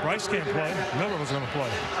 Well, Bryce can't play. Milroe was going to play.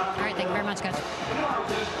 All right, thank you very much, Coach.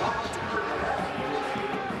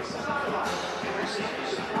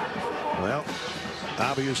 Well,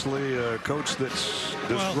 obviously a coach that's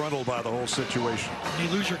disgruntled by the whole situation. When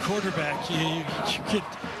you lose your quarterback, you get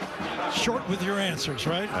short with your answers,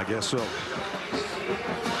 right? I guess so.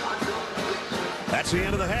 That's the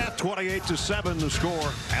end of the half. 28-7 the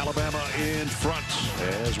score. Alabama in front.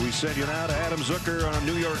 As we send you now to Adam Zucker on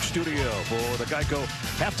New York studio for the Geico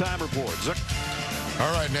halftime report. Zuck.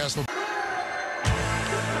 All right, National.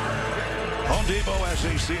 Home Depot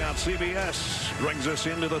SEC on CBS brings us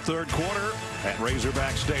into the third quarter at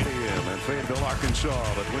Razorback Stadium in Fayetteville,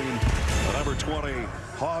 Arkansas, between the number 20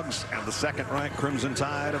 Hogs and the second-ranked Crimson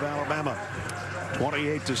Tide of Alabama.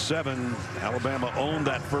 28-7. Alabama owned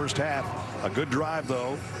that first half. A good drive,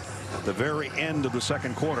 though, at the very end of the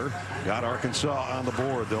second quarter. Got Arkansas on the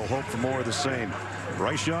board. They'll hope for more of the same.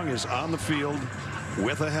 Bryce Young is on the field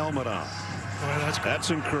with a helmet on. Boy,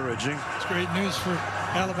 that's encouraging. It's great news for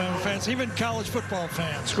Alabama fans, even college football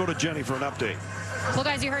fans. Let's go to Jenny for an update. Well,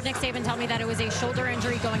 guys, you heard Nick Saban tell me that it was a shoulder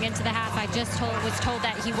injury going into the half. I just was told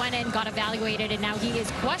that he went in, got evaluated, and now he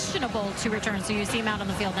is questionable to return. So you see him out on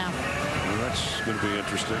the field now. Well, that's going to be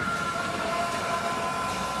interesting.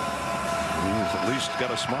 He's at least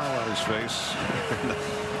got a smile on his face.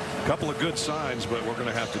 A couple of good signs, but we're going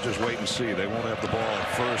to have to just wait and see. They won't have the ball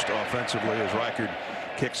first offensively as Reichard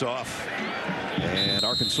kicks off, and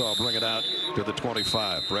Arkansas bring it out to the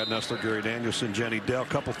 25. Brad Nessler, Gary Danielson, Jenny Dell.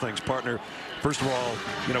 Couple things, partner. First of all,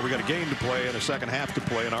 you know, we got a game to play and a second half to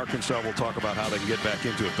play, and Arkansas will talk about how they can get back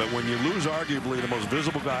into it. But when you lose arguably the most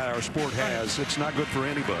visible guy our sport has, it's not good for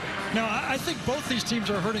anybody. No, I think both these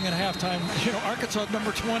teams are hurting at halftime. You know, Arkansas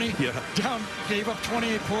number 20 down, gave up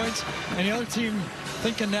 28 points, and the other team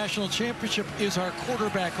thinking national championship. Is our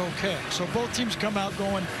quarterback okay? So both teams come out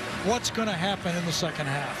going, what's going to happen in the second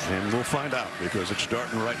half? And we'll find out, because it's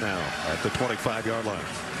starting right now at the 25-yard line.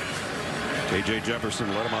 KJ Jefferson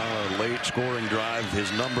led him on a late scoring drive.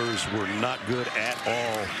 His numbers were not good at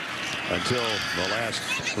all until the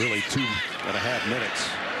last really 2.5 minutes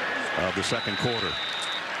of the second quarter.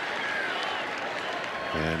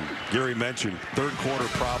 And Gary mentioned third quarter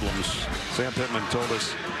problems. Sam Pittman told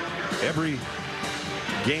us every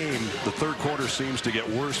game the third quarter seems to get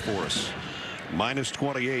worse for us. Minus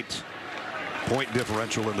 28 point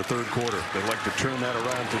differential in the third quarter. They'd like to turn that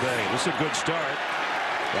around today. This is a good start.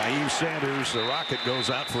 Raheem Sanders, the Rocket, goes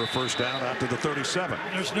out for a first down out to the 37.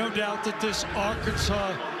 There's no doubt that this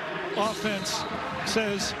Arkansas offense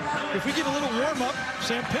says, if we get a little warm-up,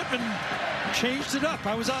 Sam Pittman changed it up.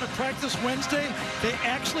 I was out of practice Wednesday. They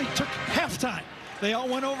actually took halftime. They all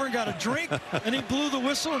went over and got a drink, and he blew the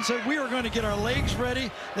whistle and said, we are going to get our legs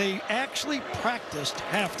ready. They actually practiced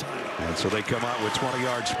halftime. And so they come out with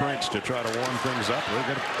 20-yard sprints to try to warm things up. They've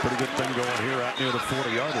got a pretty good thing going here out near the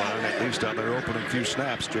 40-yard line, at least on their opening few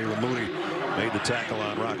snaps. Jalen Moody made the tackle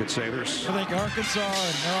on Rocket Sanders. I think Arkansas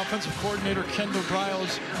and their offensive coordinator, Kendall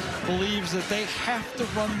Briles, believes that they have to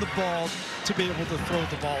run the ball to be able to throw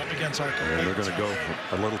the ball against Arkansas. And they're going to go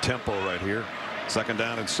for a little tempo right here. Second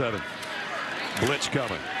down and 7. Blitz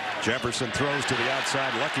coming. Jefferson throws to the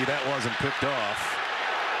outside. Lucky that wasn't picked off.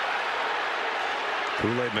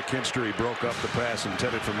 Kool-Aid McKinstry broke up the pass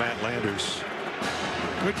intended for Matt Landers.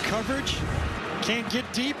 Good coverage. Can't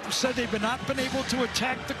get deep. Said they've not been able to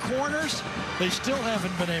attack the corners. They still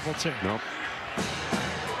haven't been able to. Nope.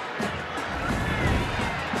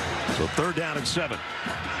 So third down and 7.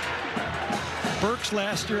 Burks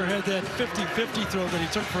last year had that 50-50 throw that he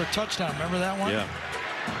took for a touchdown. Remember that one? Yeah.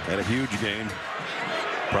 Had a huge game.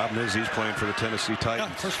 Problem is he's playing for the Tennessee Titans.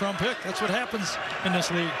 Yeah, first round pick. That's what happens in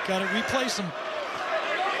this league. Got to replace him.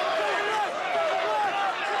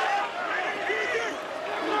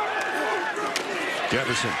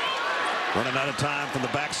 Jefferson running out of time from the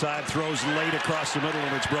backside, throws late across the middle,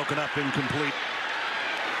 and it's broken up, incomplete.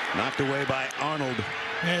 Knocked away by Arnold.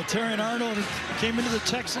 Yeah, Terrion Arnold came into the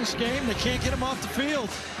Texans game. They can't get him off the field.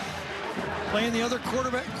 playing the other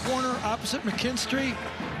quarterback corner opposite McKinstry.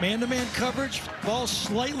 Man-to-man coverage, ball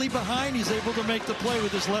slightly behind. He's able to make the play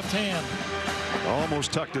with his left hand.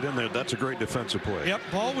 Almost tucked it in there. That's a great defensive play. Yep,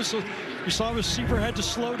 ball was, you saw the receiver had to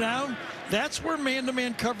slow down. That's where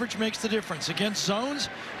man-to-man coverage makes the difference. Against zones,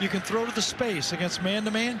 you can throw to the space. Against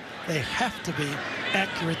man-to-man, they have to be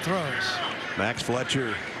accurate throws. Max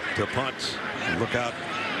Fletcher to punt. Look out,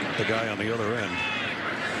 the guy on the other end.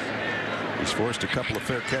 He's forced a couple of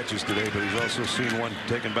fair catches today, but he's also seen one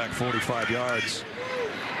taken back 45 yards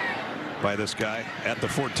by this guy at the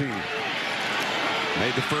 14.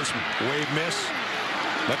 Made the first wave miss.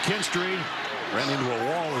 McKinstry ran into a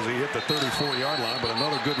wall as he hit the 34-yard line, but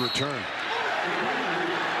another good return.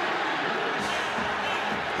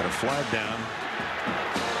 Got a flag down.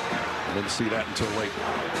 I didn't see that until late.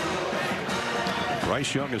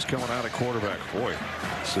 Bryce Young is coming out at quarterback. Boy,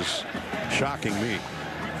 this is shocking me.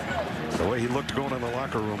 The way he looked going in the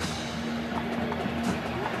locker room.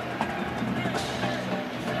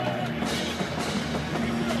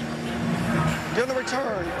 During the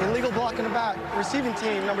return, illegal block in the back, receiving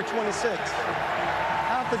team number 26.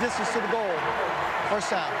 Half the distance to the goal.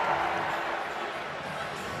 First down.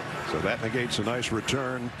 So that negates a nice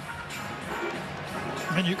return.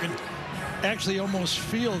 And you can actually almost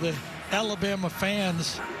feel the Alabama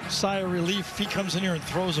fans' sigh of relief if he comes in here and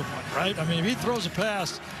throws him one, right? I mean, if he throws a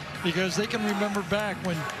pass, because they can remember back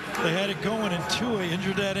when they had it going and Tua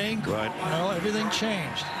injured that ankle. Right. You know, everything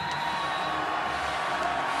changed.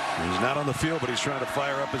 He's not on the field, but he's trying to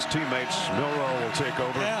fire up his teammates. Milroe will take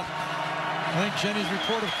over. Yeah. I think Jenny's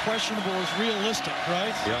report of questionable is realistic,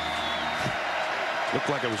 right? Yep. Looked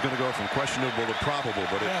like it was going to go from questionable to probable,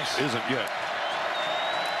 but it isn't yet.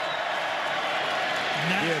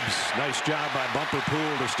 Gibbs, nice job by Bumper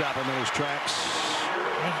Pool to stop him in his tracks.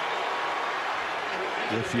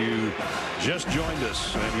 If you just joined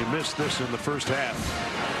us and you missed this in the first half,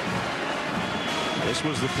 this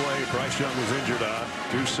was the play Bryce Young was injured on.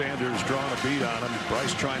 Drew Sanders drawing a beat on him.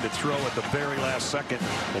 Bryce trying to throw at the very last second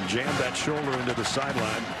and jammed that shoulder into the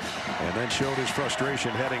sideline and then showed his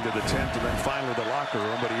frustration heading to the tent and then finally the locker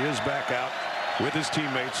room. But he is back out with his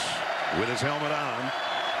teammates with his helmet on.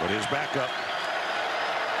 But his backup,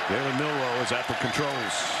 Jalen Milroe, is at the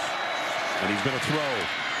controls. And he's going to throw.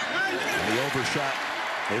 And he overshot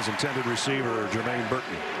his intended receiver, Jermaine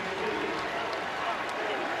Burton.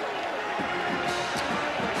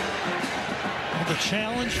 The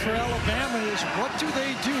challenge for Alabama is what do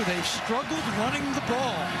they do? They've struggled running the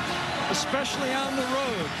ball, especially on the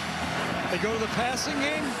road. They go to the passing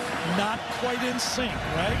game, not quite in sync,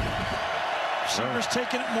 right? Receivers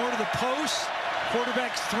taking it more to the post,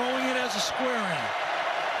 quarterbacks throwing it as a square in.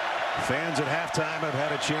 Fans at halftime have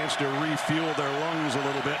had a chance to refuel their lungs a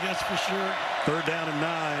little bit. Yes, for sure. 3rd down and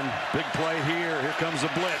 9. Big play here. Here comes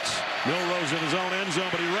the blitz. Milroe's in his own end zone,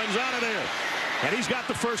 but he runs out of there. And he's got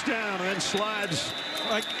the first down and then slides.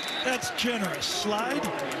 Like, that's generous. Slide?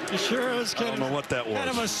 You sure it was I don't know what that was. Kind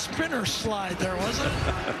of a spinner slide there, wasn't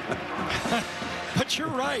it? But you're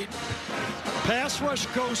right. Pass rush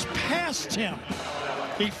goes past him.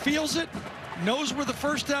 He feels it, knows where the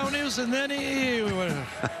first down is, and then he...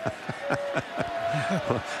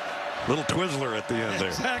 Little Twizzler at the end there.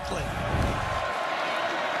 Exactly.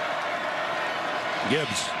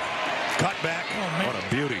 Gibbs. Cut back. Oh, what a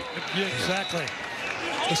beauty. Yeah, exactly.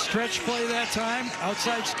 The stretch play that time.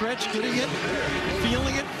 Outside stretch, getting it,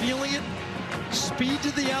 feeling it. Speed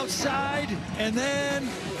to the outside, and then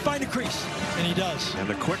find a crease. And he does. And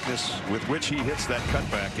the quickness with which he hits that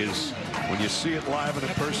cutback is, when you see it live and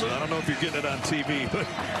in person, I don't know if you're getting it on TV, but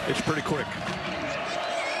it's pretty quick.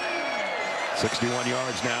 61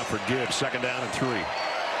 yards now for Gibbs. 2nd down and 3.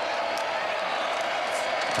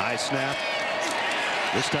 High snap.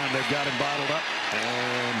 This time they've got him bottled up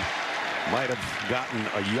and might have gotten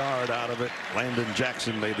a yard out of it. Landon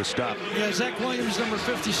Jackson made the stop. Yeah, Zach Williams, number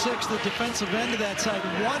 56, the defensive end of that side,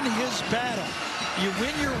 won his battle. You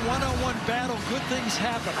win your one-on-one battle, good things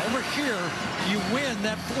happen. Over here, you win,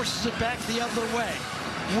 that forces it back the other way.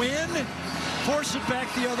 Win, force it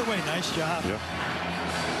back the other way. Nice job. Yep.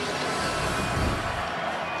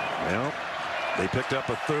 Well, they picked up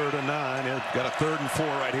a 3rd and 9. They've got a 3rd and 4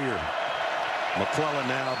 right here. McClellan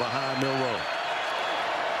now behind Milroe.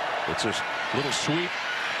 It's a little sweep.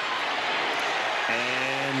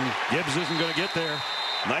 And Gibbs isn't going to get there.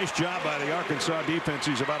 Nice job by the Arkansas defense.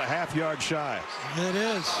 He's about a half-yard shy. It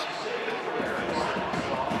is.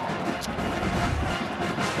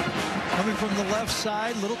 Coming from the left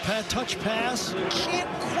side, little touch pass. Can't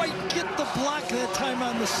quite get the block that time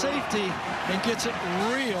on the safety and gets it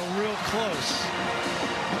real close.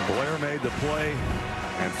 Blair made the play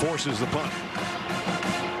and forces the punt.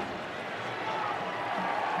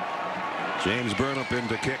 James Burnham in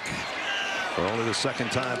to kick for only the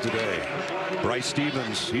second time today. Bryce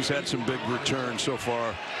Stevens, he's had some big returns so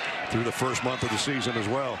far through the first month of the season as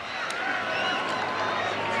well.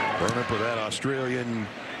 Burnham with that Australian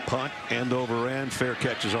punt, end over end. Fair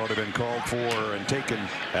catch has already been called for and taken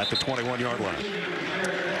at the 21-yard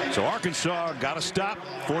line. So Arkansas got to stop,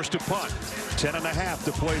 forced to punt. 10.5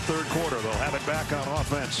 to play third quarter. They'll have it back on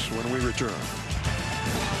offense when we return.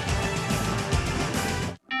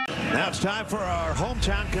 Now it's time for our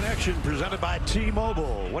hometown connection presented by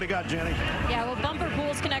T-Mobile. What do you got, Jenny? Yeah, well, Bumper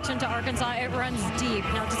Pool's connection to Arkansas, it runs deep.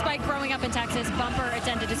 Now, despite growing up in Texas, Bumper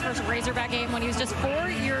attended his first Razorback game when he was just 4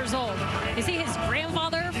 years old. You see, his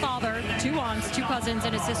grandfather, father, 2 aunts, 2 cousins,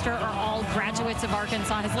 and his sister are all graduates of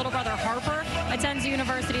Arkansas. His little brother, Harper, attends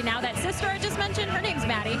university now. That sister I just mentioned, her name's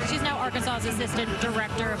Maddie. She's now Arkansas's assistant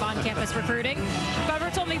director of on-campus recruiting.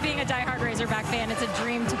 Bumper told me being a diehard Razorback fan, it's a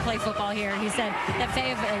dream to play football here. He said that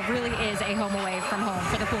Fayetteville really is a home away from home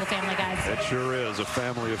for the Pool family, guys. It sure is a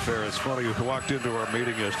family affair. It's funny, we walked into our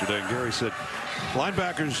meeting yesterday and Gary said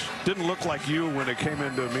linebackers didn't look like you when they came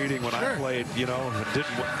into a meeting when I played, you know,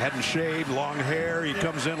 hadn't shaved, long hair. He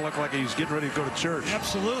comes in looked like he's getting ready to go to church.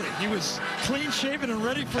 Absolutely. He was clean shaven and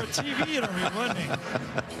ready for a TV interview, wasn't he?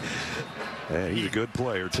 Yeah, he's a good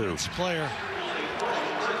player too. Player.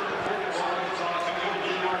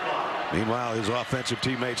 Meanwhile, his offensive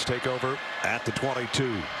teammates take over at the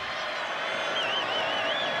 22.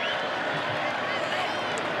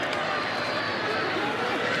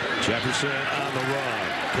 Jefferson on the run.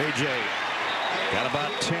 KJ got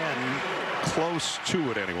about 10, close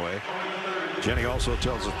to it anyway. Jenny also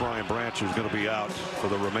tells us Brian Branch is going to be out for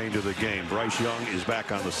the remainder of the game. Bryce Young is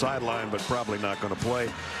back on the sideline, but probably not going to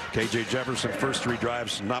play. KJ Jefferson, first 3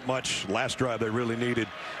 drives, not much. Last drive they really needed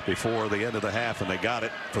before the end of the half, and they got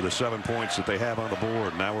it for the 7 points that they have on the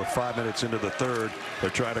board. Now we're 5 minutes into the third.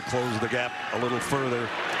 They're trying to close the gap a little further,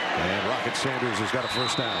 and Rocket Sanders has got a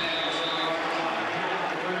first down.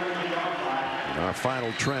 Our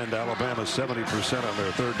final trend, Alabama 70% on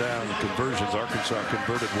their third down conversions. Arkansas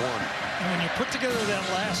converted 1. And when you put together that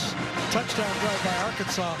last touchdown drive by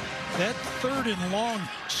Arkansas, that 3rd and long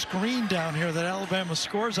screen down here that Alabama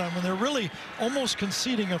scores on when they're really almost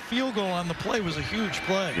conceding a field goal on the play was a huge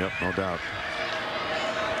play. Yep, no doubt.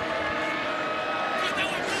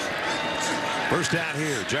 First down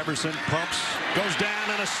here. Jefferson pumps, goes down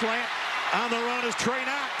in a slant. On the run is Trey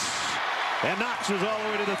Knox. And Knox is all the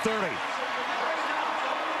way to the 30.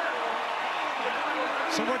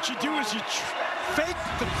 So what you do is you fake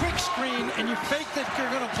the quick screen and you fake that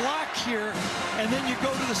you're going to block here, and then you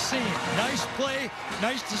go to the seam. Nice play,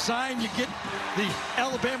 nice design. You get the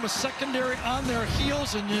Alabama secondary on their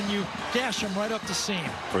heels, and then you gash them right up the seam.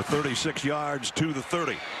 For 36 yards to the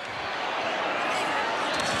 30.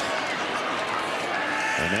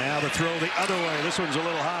 And now the throw the other way. This one's a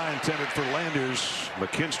little high, intended for Landers.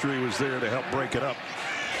 McKinstry was there to help break it up.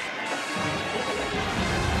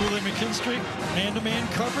 Willie McKinstry, man-to-man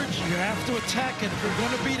coverage. You have to attack it. If you're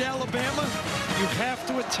going to beat Alabama, you have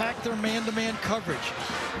to attack their man-to-man coverage.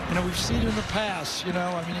 You know, we've seen it in the past. You know,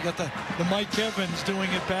 I mean, you got the Mike Evans doing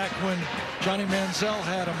it back when Johnny Manziel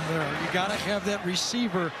had him there. You got to have that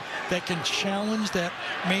receiver that can challenge that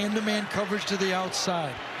man-to-man coverage to the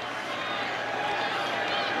outside.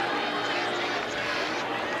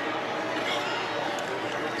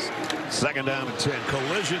 Second down and 10.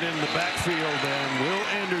 Collision in the backfield, and Will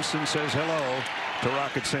Anderson says hello to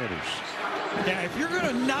Rocket Sanders. Yeah, if you're going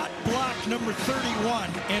to not block number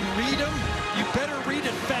 31 and read him, you better read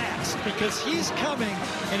it fast, because he's coming,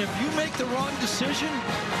 and if you make the wrong decision...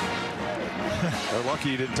 They're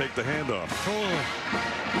lucky he didn't take the handoff. Totally.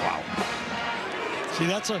 Wow. See,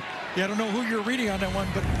 that's a... Yeah, I don't know who you're reading on that one,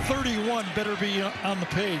 but 31 better be on the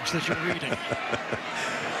page that you're reading.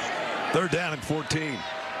 Third down and 14.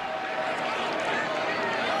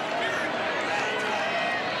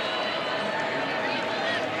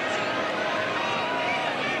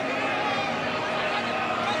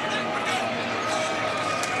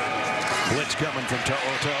 Blitz coming from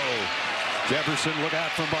toe-to-toe. Jefferson, look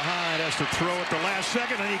out from behind, has to throw at the last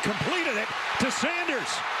second, and he completed it to Sanders.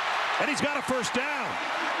 And he's got a first down.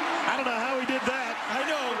 I don't know how he did that. I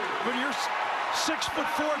know, but you're 6'4",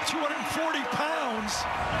 240 pounds,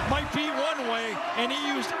 might be one way, and he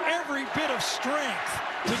used every bit of strength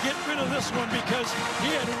to get rid of this one because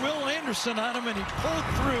he had Will Anderson on him, and he pulled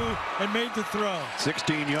through and made the throw.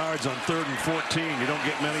 16 yards on 3rd and 14. You don't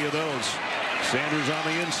get many of those. Sanders on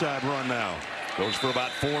the inside run now. Goes for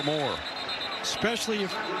about 4 more. Especially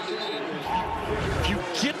if you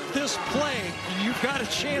get this play and you've got a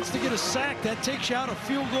chance to get a sack, that takes you out of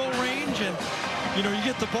field goal range, and you know, you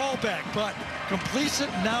get the ball back, but completes it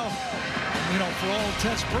now, you know, for all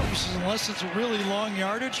intents and purposes, unless it's a really long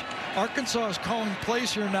yardage. Arkansas is calling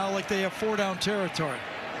plays here now like they have 4-down territory.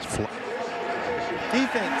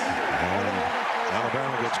 Defense.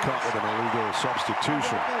 Alabama gets caught with an illegal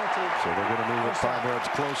substitution, so they're going to move it 5 yards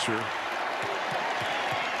closer.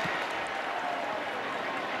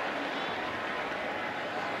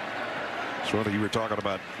 So you were talking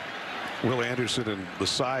about Will Anderson and the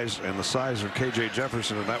size of K.J.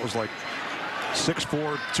 Jefferson, and that was like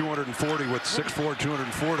 6'4", 240 with 6'4",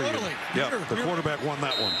 240. Totally. Yeah, the quarterback won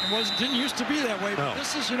that one. It didn't used to be that way, but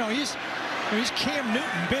this is, you know, he's Cam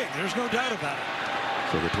Newton big. There's no doubt about it.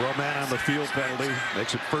 So the 12-man on the field penalty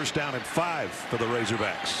makes it 1st down and 5 for the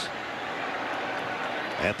Razorbacks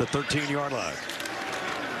at the 13-yard line.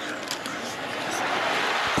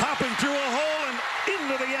 Popping through a hole and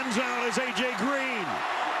into the end zone is A.J. Green.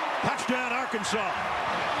 Touchdown, Arkansas.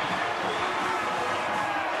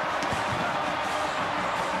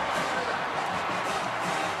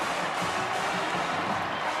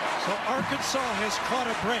 So Arkansas has caught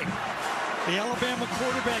a break. The Alabama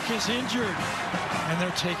quarterback is injured, and they're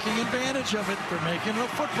taking advantage of it. They're making it a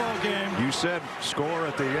football game. You said score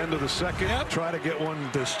at the end of the second. Yep. Try to get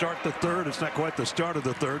one to start the third. It's not quite the start of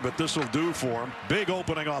the third, but this will do for him. Big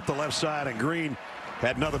opening off the left side, and Green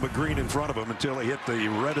had nothing but Green in front of him until he hit the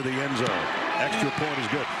red of the end zone. Extra point is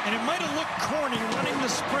good. And it might have looked corny running the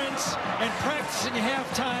sprints and practicing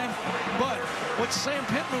halftime, but what Sam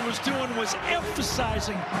Pittman was doing was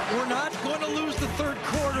emphasizing we're not going to lose the third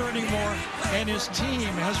quarter anymore, and his team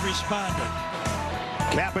has responded.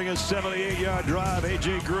 Capping a 78-yard drive,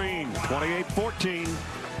 A.J. Green, 28-14.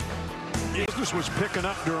 Business was picking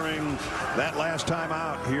up during that last time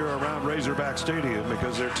out here around Razorback Stadium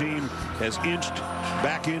because their team has inched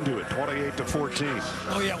back into it, 28-14.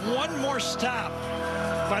 Oh, yeah, one more stop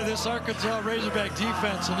by this Arkansas Razorback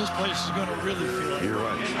defense, and this place is going to really feel it. You're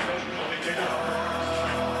right.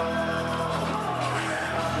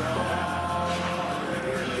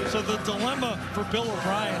 So the dilemma for Bill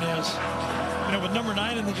O'Brien is, you know, with number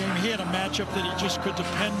 9 in the game, he had a matchup that he just could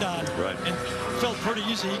depend on. Right. And felt pretty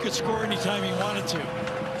easy. He could score anytime he wanted to.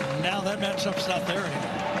 Now that matchup's not there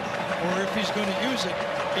anymore. Or if he's going to use it,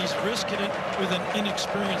 he's risking it with an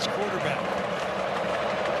inexperienced quarterback.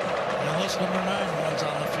 Unless number 9 runs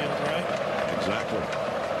on the field, right? Exactly.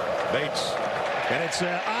 Bates. And it's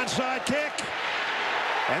an onside kick.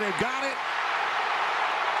 And they've got it.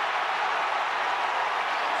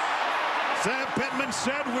 Sam Pittman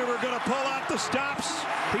said we were going to pull out the stops.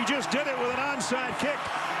 He just did it with an onside kick,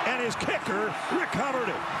 and his kicker recovered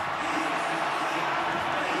it.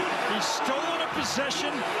 He's stolen a possession.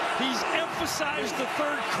 He's emphasized the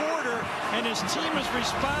third quarter, and his team has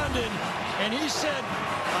responded. And he said,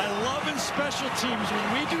 I love in special teams when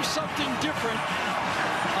we do something different.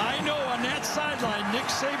 I know on that sideline, Nick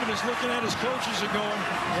Saban is looking at his coaches and going,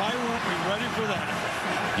 why weren't we ready for that?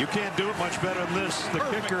 You can't do it much better than this. The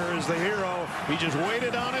kicker is the hero. He just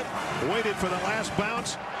waited on it, waited for the last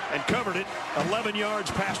bounce, and covered it 11 yards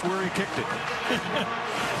past where he kicked it.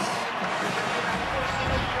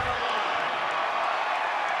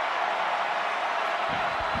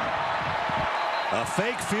 A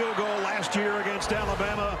fake field goal last year against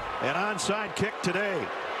Alabama, an onside kick today.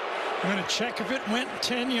 I'm going to check if it went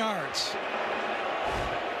 10 yards.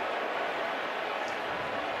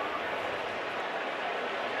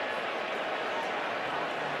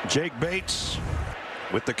 Jake Bates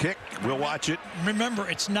with the kick. We'll watch it. Remember,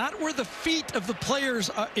 it's not where the feet of the players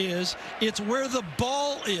is. It's where the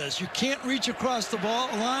ball is. You can't reach across the ball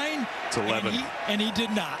line. It's 11. And he did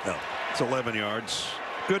not. No, it's 11 yards.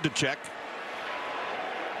 Good to check.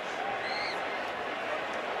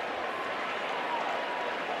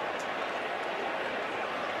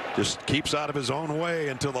 Just keeps out of his own way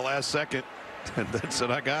until the last second. And then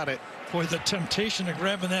said, I got it. Boy, the temptation of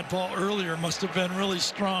grabbing that ball earlier must have been really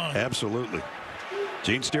strong. Absolutely.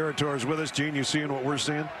 Gene Steratore is with us. Gene, you seeing what we're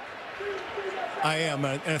seeing? I am.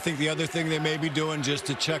 And I think the other thing they may be doing just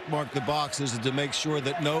to check mark the boxes is to make sure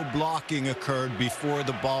that no blocking occurred before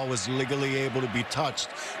the ball was legally able to be touched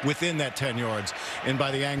within that 10 yards. And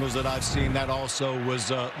by the angles that I've seen, that also was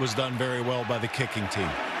done very well by the kicking team.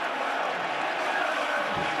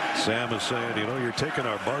 Sam is saying, you know, you're taking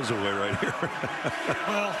our buzz away right here.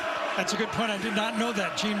 Well, that's a good point. I did not know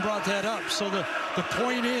that. Gene brought that up. So the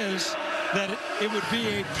point is that it would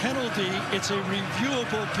be a penalty. It's a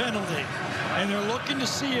reviewable penalty. And they're looking to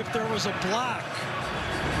see if there was a block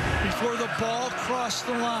before the ball crossed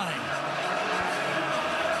the line.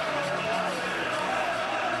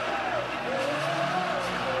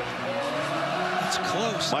 It's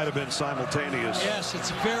close. Might have been simultaneous. Yes,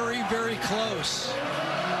 it's very, very close.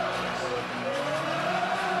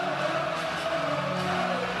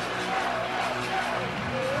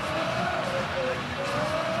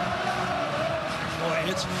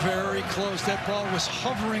 It's very close. That ball was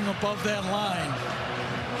hovering above that line.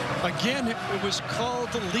 Again, it was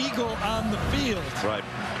called illegal on the field. Right.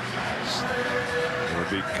 It would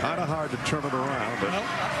be kind of hard to turn it around. But well,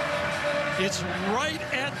 it's right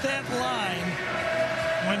at that line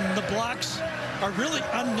when the blocks are really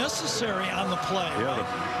unnecessary on the play. Yeah,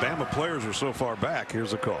 the Bama players are so far back.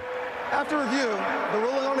 Here's the call. After review, the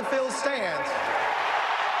ruling on the field stands.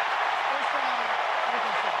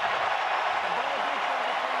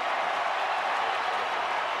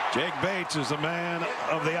 Jake Bates is the man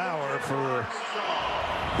of the hour for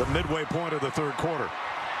the midway point of the third quarter.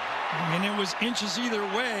 And it was inches either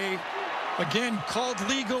way. Again, called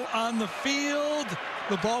legal on the field.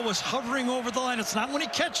 The ball was hovering over the line. It's not when he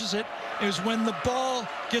catches it. It was when the ball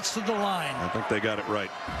gets to the line. I think they got it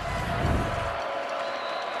right.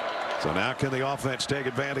 So now can the offense take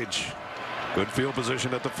advantage? Good field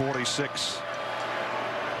position at the 46.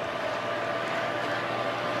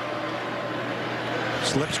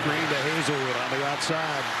 Slip screen to Hazelwood on the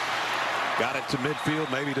outside. Got it to midfield,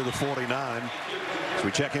 maybe to the 49. So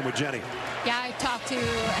we check in with Jenny. Yeah, I talked to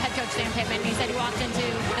head coach Sam Pittman. He said he walked into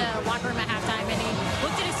the locker room at halftime and he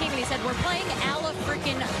looked at his team and he said, we're playing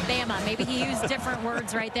Alabama. Maybe he used different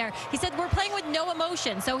words right there. He said, we're playing with no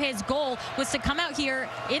emotion. So his goal was to come out here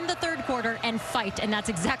in the third quarter and fight. And that's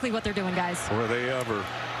exactly what they're doing, guys. Were they ever?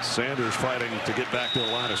 Sanders fighting to get back to the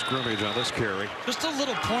line of scrimmage on this carry. Just a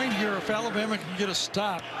little point here. If Alabama can get a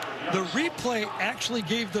stop, the replay actually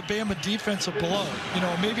gave the Bama defense a blow. You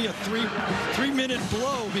know, maybe a three-minute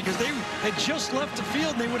blow because they had just left the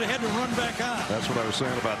field and they would have had to run back on. That's what I was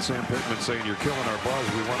saying about Sam Pittman saying you're killing our buzz.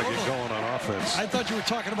 We want to get going on offense. I thought you were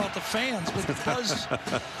talking about the fans, but the buzz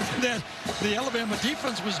that the Alabama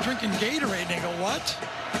defense was drinking Gatorade. And they go, what?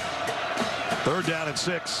 Third down and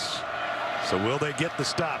 6. So will they get the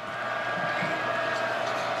stop?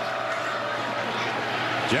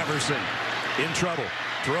 Jefferson in trouble.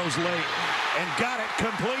 Throws late and got it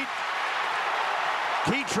complete.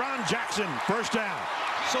 Ketron Jackson, first down.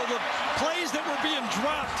 So the plays that were being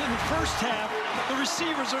dropped in the first half, the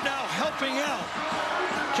receivers are now helping out.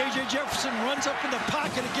 KJ Jefferson runs up in the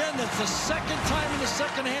pocket again. That's the second time in the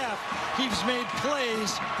second half he's made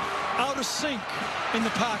plays out of sync in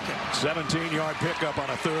the pocket. 17-yard pickup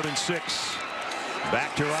on a 3rd and 6.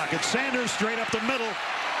 Back to Rocket Sanders straight up the middle,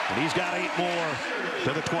 and he's got 8 more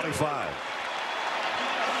to the 25.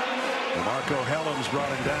 Marco Helms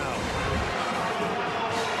brought him down.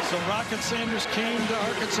 So Rocket Sanders came to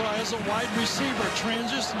Arkansas as a wide receiver,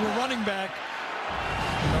 transition to running back.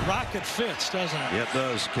 And the Rocket fits, doesn't it? Yeah, it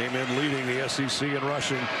does. Came in leading the SEC in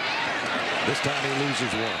rushing. This time he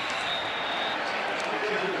loses 1.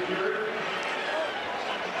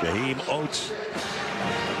 Jaheim Otis,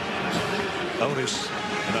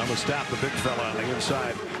 and on the stop, the big fella on the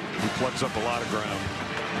inside, he plugs up a lot of ground.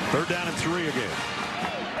 3rd down and 3 again.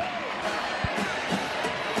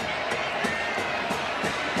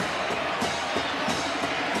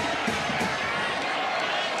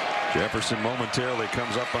 Jefferson momentarily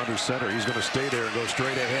comes up under center. He's going to stay there and go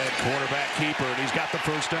straight ahead. Quarterback keeper, and he's got the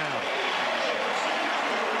first down.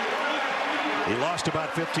 He lost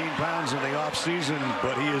about 15 pounds in the offseason,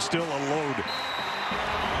 but he is still a load.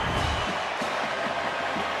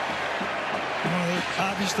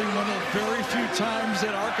 Obviously one of the very few times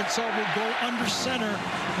that Arkansas will go under center.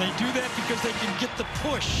 They do that because they can get the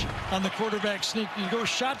push on the quarterback sneak. You go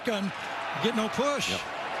shotgun, you get no push. Yep.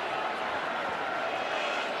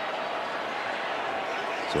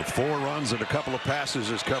 So 4 runs and a couple of passes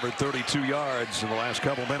has covered 32 yards in the last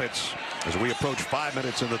couple minutes as we approach 5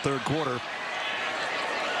 minutes in the third quarter.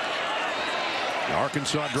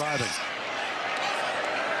 Arkansas driving.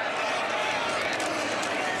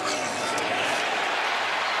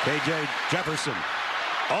 KJ Jefferson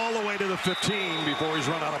all the way to the 15 before he's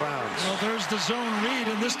run out of bounds. Well, there's the zone read,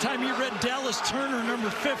 and this time he read Dallas Turner, number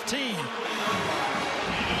 15.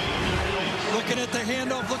 Looking at the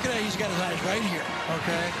handoff, look at that. He's got his eyes right here,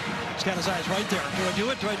 okay? He's got his eyes right there. Do I do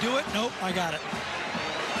it? Do I do it? Nope, I got it.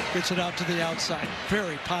 Gets it out to the outside.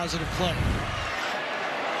 Very positive play.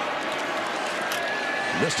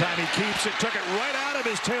 This time he keeps it. Took it right out of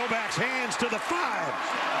his tailback's hands to the 5.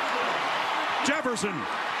 Jefferson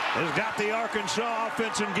has got the Arkansas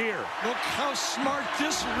offense in gear. Look how smart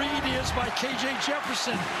this read is by K.J.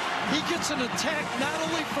 Jefferson. He gets an attack not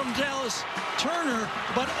only from Dallas Turner,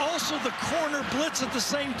 but also the corner blitz at the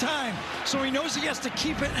same time. So he knows he has to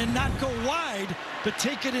keep it and not go wide, but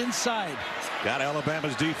take it inside. Got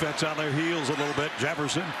Alabama's defense on their heels a little bit.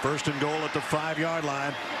 Jefferson, first and goal at the 5-yard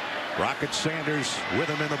line. Rocket Sanders with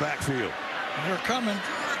him in the backfield. They're coming.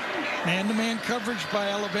 Man-to-man coverage by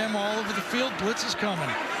Alabama all over the field. Blitz is coming.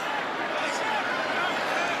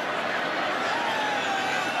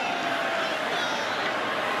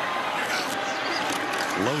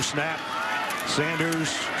 Low snap.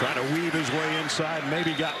 Sanders trying to weave his way inside.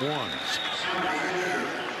 Maybe got one.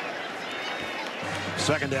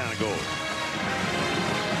 Second down and goal.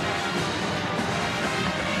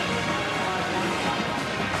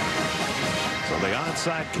 So the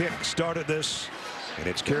onside kick started this, and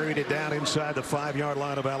it's carried it down inside the 5-yard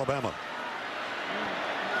line of Alabama.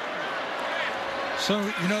 So,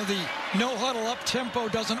 you know, the no huddle up tempo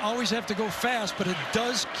doesn't always have to go fast, but it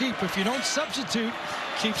does keep, if you don't substitute,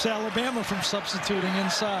 keeps Alabama from substituting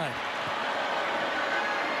inside.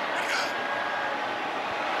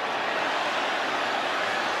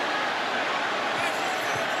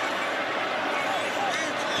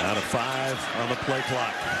 Out of 5 on the play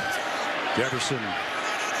clock. Jefferson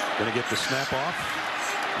going to get the snap off.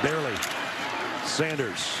 Barely.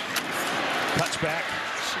 Sanders cuts back.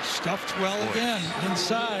 Stuffed well again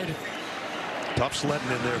inside. Tough sledding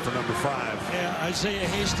in there for number 5. Yeah, Isaiah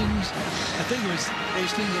Hastings. I think it was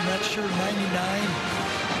Hastings in that shirt, 99.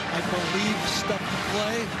 I believe stuffed the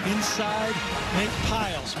play inside. Make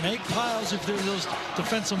piles. Make piles if there's those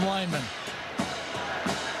defensive linemen.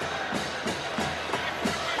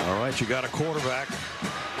 All right, you got a quarterback.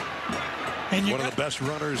 And one of the best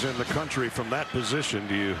runners in the country from that position.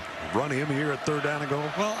 Do you run him here at 3rd down and goal?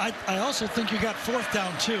 Well, I also think you got 4th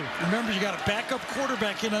down too. Remember, you got a backup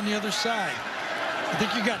quarterback in on the other side. I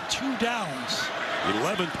think you got 2 downs.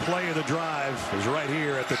 11th play of the drive is right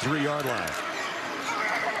here at the 3-yard line.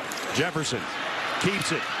 Jefferson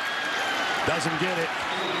keeps it. Doesn't get it.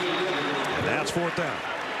 And that's 4th down.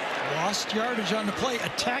 Lost yardage on the play.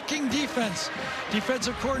 Attacking defense.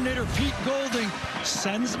 Defensive coordinator Pete Golding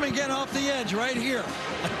sends them again off the edge right here.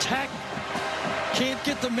 Attack. Can't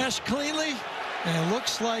get the mesh cleanly. And it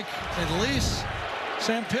looks like at least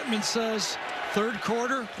Sam Pittman says 3rd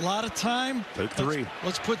quarter, a lot of time. Take 3.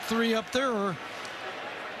 Let's put 3 up there, or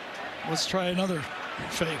let's try another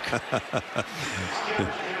fake.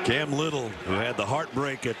 Cam Little, who had the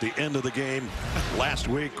heartbreak at the end of the game last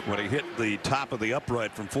week when he hit the top of the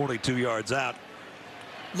upright from 42 yards out.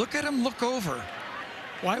 Look at him look over.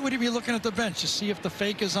 Why would he be looking at the bench to see if the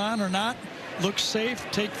fake is on or not? Looks safe,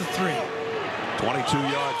 take the 3.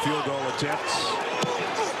 22-yard field goal attempt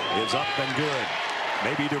is up and good.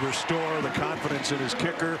 Maybe to restore the confidence in his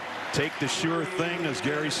kicker. Take the sure thing, as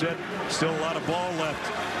Gary said. Still a lot of ball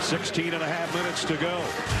left. 16 and a half minutes to go.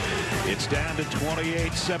 It's down to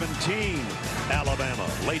 28-17. Alabama,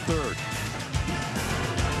 late 3rd.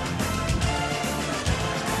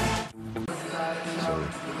 So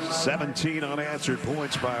 17 unanswered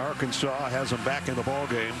points by Arkansas has them back in the ball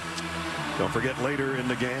game. Don't forget, later in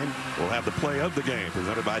the game, we'll have the play of the game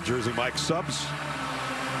presented by Jersey Mike Subs.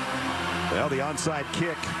 Well, the onside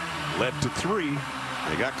kick led to 3.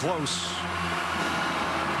 They got close.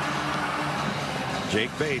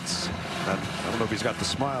 Jake Bates. I don't know if he's got the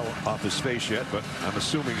smile off his face yet, but I'm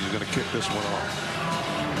assuming he's going to kick this one off.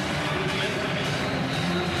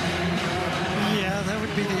 Yeah, that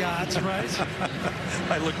would be the odds, right?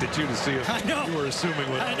 I looked at you to see if you were assuming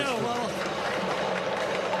what I know. Well,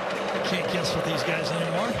 I can't guess with these guys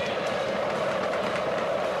anymore.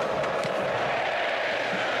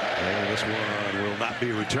 And this one will not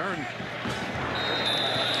be returned.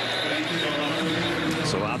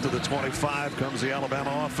 So out to the 25 comes the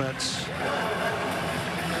Alabama offense.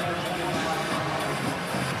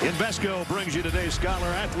 Invesco brings you today's Scholar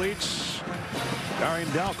Athletes. Darian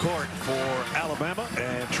Dalcourt for Alabama,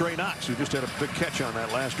 and Trey Knox, who just had a big catch on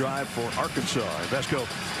that last drive for Arkansas. Invesco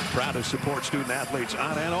proud to support student athletes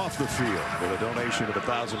on and off the field with a donation of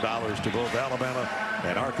 $1,000 to both Alabama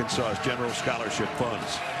and Arkansas's general scholarship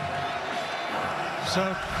funds.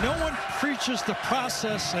 So no one preaches the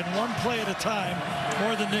process and one play at a time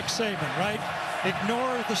more than Nick Saban, right?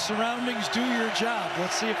 Ignore the surroundings, do your job.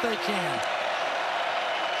 Let's see if they can.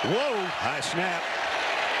 Whoa, high snap.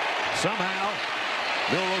 Somehow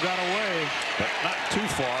Milroe got away, but not too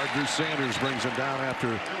far. Drew Sanders brings him down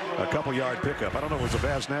after a couple-yard pickup. I don't know if it was a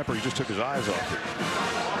bad snap or he just took his eyes off it.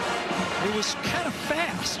 It was kind of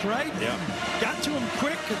fast, right? Yeah. Got to him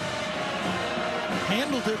quick.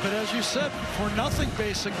 Handled it, but as you said, for nothing,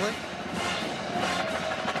 basically.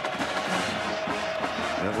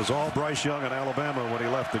 That was all Bryce Young in Alabama when he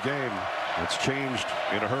left the game. It's changed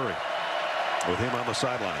in a hurry with him on the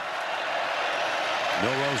sideline.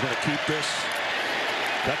 Milroe's going to keep this.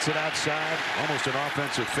 Cuts it outside. Almost an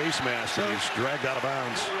offensive face mask, and he's dragged out of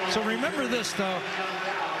bounds. So remember this, though.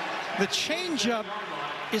 The changeup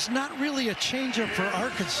is not really a changeup for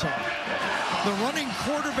Arkansas. The running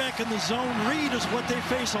quarterback in the zone read is what they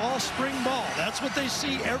face all spring ball. That's what they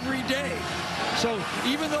see every day. So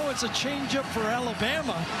even though it's a changeup for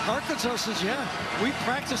Alabama, Arkansas says, yeah, we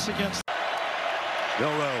practice against.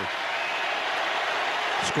 Milroe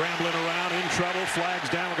scrambling around, in trouble, flags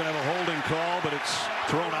down. We're going to have a holding call, but it's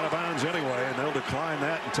thrown out of bounds anyway, and they'll decline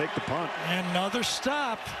that and take the punt. Another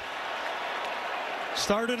stop.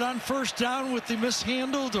 Started on first down with the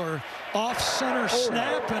mishandled or off-center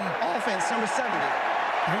snap, and offense number 70.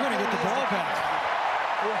 They're going to get the ball back.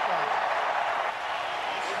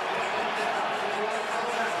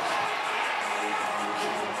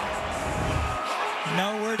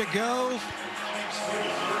 Nowhere to go.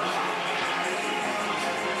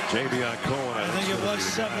 Javion Cohen. I think it was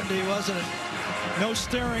 70, wasn't it? No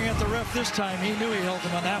staring at the ref this time. He knew he held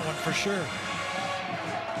him on that one for sure.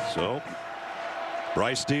 So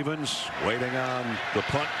Bryce Stevens waiting on the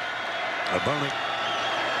punt. Burning.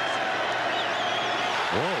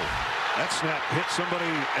 Whoa. That snap hit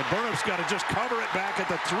somebody, and Burnham's got to just cover it back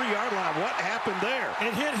at the 3-yard line. What happened there?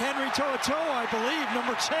 It hit Henry To'oTo'o, I believe,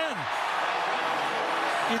 number 10.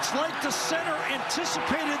 It's like the center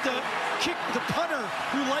anticipated the kick, the punter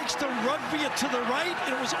who likes to rugby it to the right.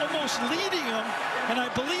 It was almost leading him, and I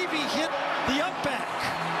believe he hit the up back.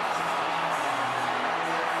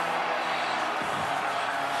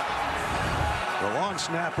 The long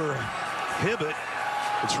snapper, Hibbett,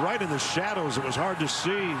 it's right in the shadows. It was hard to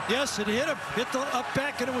see. Yes, it hit him, hit the up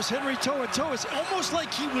back, and it was Henry To'oTo'o. It's almost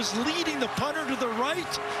like he was leading the punter to the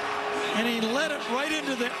right, and he let it right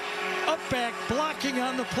into the up back, blocking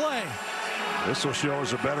on the play. This will show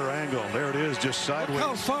us a better angle. There it is, just sideways. Look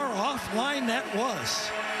how far offline that was.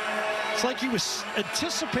 It's like he was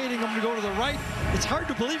anticipating him to go to the right. It's hard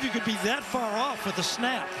to believe you could be that far off with a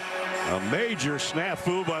snap. A major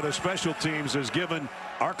snafu by the special teams has given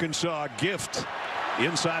Arkansas a gift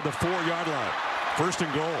inside the 4-yard line. First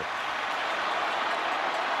and goal.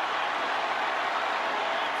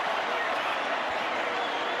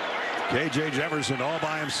 KJ Jefferson all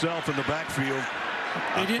by himself in the backfield.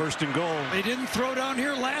 First and goal. They didn't throw down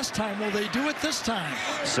here last time. Will they do it this time?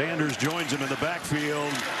 Sanders joins him in the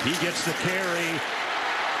backfield. He gets the carry.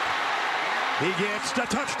 He gets the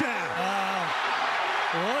touchdown. Wow.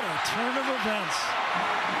 What a turn of events.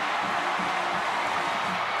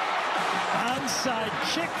 Onside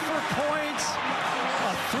kick for points.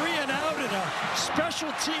 A 3-and-out and a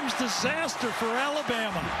special teams disaster for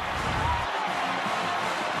Alabama.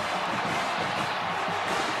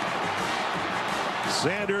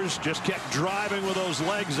 Sanders just kept driving with those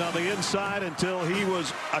legs on the inside until he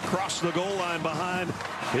was across the goal line behind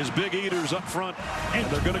his big eaters up front. And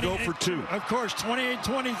they're going to go for 2. Of course,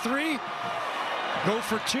 28-23. Go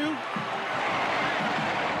for 2.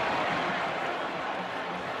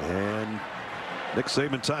 And Nick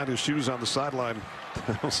Saban tied his shoes on the sideline.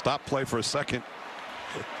 Stop play for a second.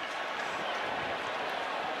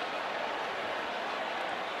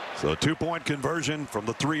 So a 2-point conversion from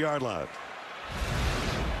the 3-yard line.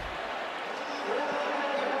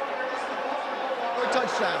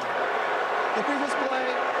 Touchdown. The previous play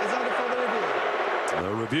is under further review.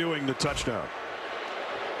 They're reviewing the touchdown.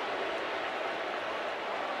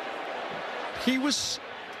 He was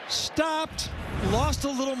stopped, lost a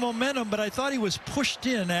little momentum, but I thought he was pushed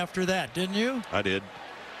in after that, didn't you? I did.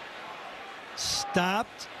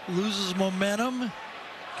 Stopped, loses momentum.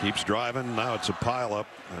 Keeps driving. Now it's a pileup,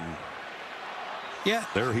 and yeah,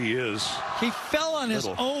 there he is. He fell on his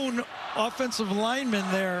own offensive lineman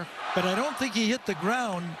there, but I don't think he hit the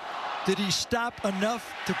ground. Did he stop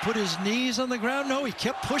enough to put his knees on the ground? No, he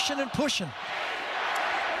kept pushing and pushing.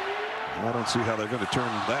 I don't see how they're going to turn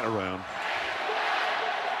that around.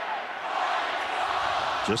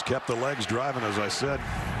 Just kept the legs driving, as I said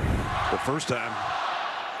the first time.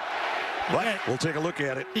 But we'll take a look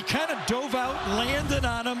at it. He kind of dove out, landed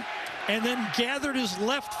on him, and then gathered his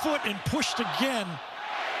left foot and pushed again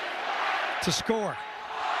to score.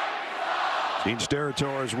 Gene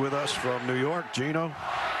Steratore is with us from New York. Gino?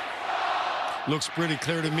 Looks pretty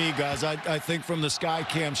clear to me, guys. I think from the sky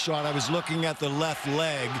cam shot, I was looking at the left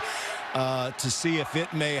leg, to see if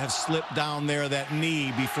it may have slipped down there, that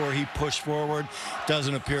knee, before he pushed forward.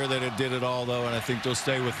 Doesn't appear that it did at all, though, and I think they'll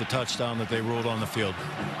stay with the touchdown that they ruled on the field.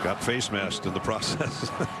 Got face masked in the process.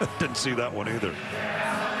 Didn't see that one either.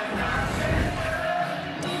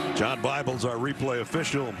 John Bible's our replay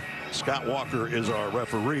official. Scott Walker is our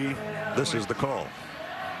referee. This is the call.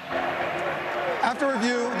 After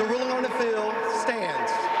review, the ruling on the field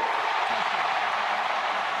stands.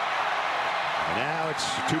 And now it's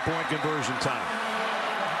 2-point conversion time.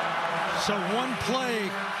 So one play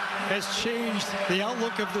has changed the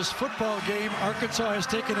outlook of this football game. Arkansas has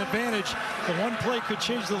taken advantage. The one play could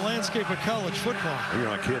change the landscape of college football. You're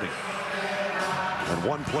not kidding. And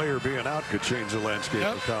one player being out could change the landscape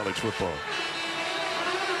of college football.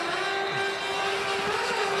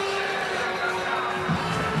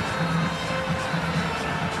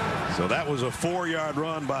 So that was a 4-yard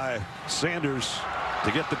run by Sanders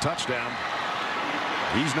to get the touchdown.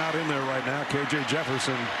 He's not in there right now. KJ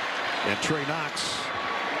Jefferson and Trey Knox.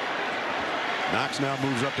 Knox now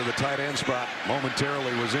moves up to the tight end spot.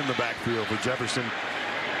 Momentarily was in the backfield for Jefferson.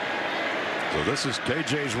 So this is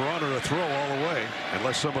KJ's run or a throw all the way,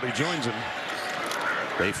 unless somebody joins him.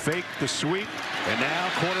 They fake the sweep, and now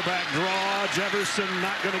quarterback draw. Jefferson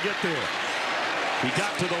not going to get there. He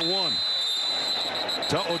got to the 1.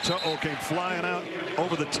 To'o came flying out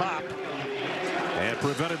over the top and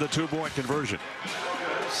prevented the 2-point conversion.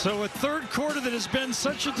 So a third quarter that has been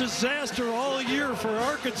such a disaster all year for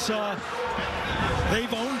Arkansas,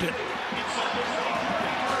 they've owned it.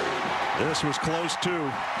 This was close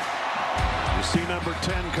too. You see number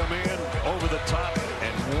 10 come in over the top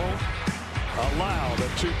and won't allow the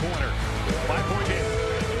 2-pointer. 5-point game.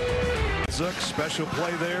 Zook, special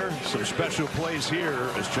play there. Some special plays here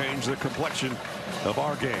has changed the complexion of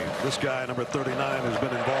our game. This guy, number 39, has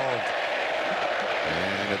been involved.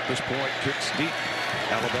 And at this point, kicks deep.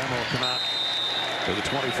 Alabama will come out to the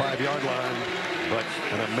 25-yard line. But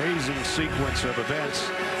an amazing sequence of events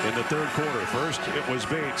in the third quarter. First, it was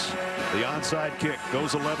Bates. The onside kick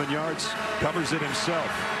goes 11 yards, covers it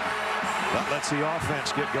himself. That lets the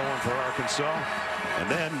offense get going for Arkansas. And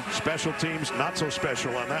then special teams, not so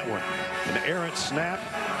special on that one. An errant snap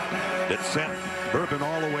that sent Bourbon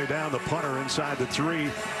all the way down, the punter inside the 3.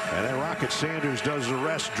 And then Rocket Sanders does the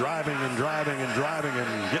rest, driving and driving and driving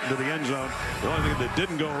and getting to the end zone. The only thing that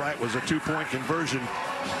didn't go right was a 2-point conversion.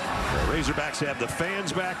 The Razorbacks have the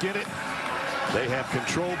fans back in it. They have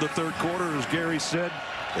controlled the third quarter, as Gary said.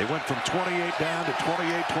 They went from 28 down to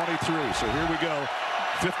 28-23. So here we go.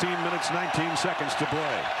 15 minutes, 19 seconds to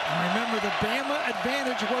play. And remember, the Bama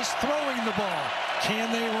advantage was throwing the ball.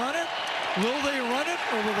 Can they run it? Will they run it,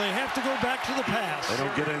 or will they have to go back to the pass? They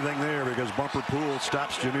don't get anything there because Bumper Pool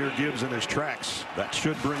stops Jahmyr Gibbs in his tracks. That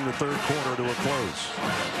should bring the third quarter to a close.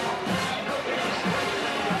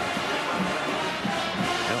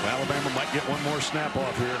 Well, Alabama might get one more snap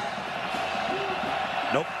off here.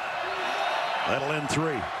 Nope. That'll end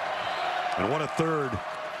 3. And what a third.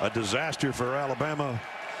 A disaster for Alabama.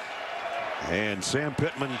 And Sam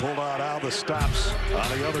Pittman pulled out all the stops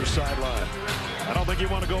on the other sideline. I don't think you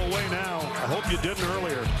want to go away now. I hope you didn't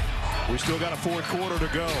earlier. We still got a fourth quarter to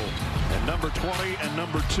go. And number 20 and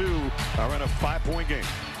number 2 are in a 5-point game.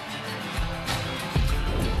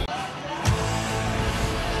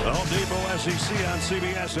 The Home Depot SEC on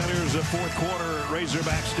CBS enters the fourth quarter at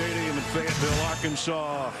Razorback Stadium in Fayetteville,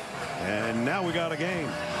 Arkansas. And now we got a game.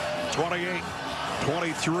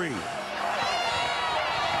 28-23.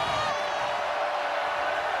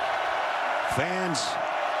 Fans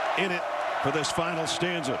in it for this final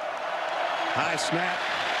stanza. High snap.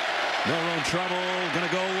 No room trouble. Going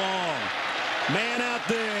to go long. Man out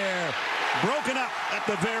there. Broken up at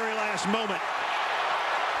the very last moment.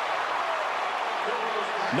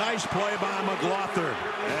 Nice play by McLaughlin.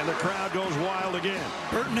 And the crowd goes wild again.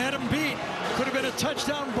 Burton had him beat. Could have been a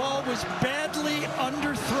touchdown. Ball was badly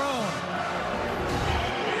underthrown.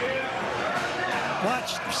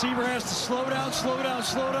 Watch, receiver has to slow down, slow down,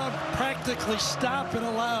 slow down, practically stop and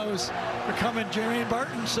allows for coming. Jermaine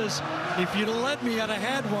Barton says, if you'd have led me, I'd have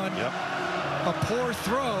had one. Yep. A poor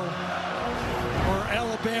throw, or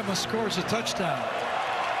Alabama scores a touchdown.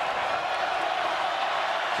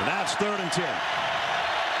 So now it's 3rd and 10.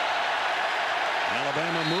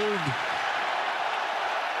 Alabama moved.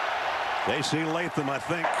 J.C. Latham, I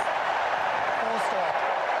think.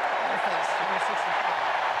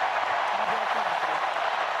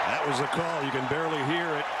 That was a call. You can barely hear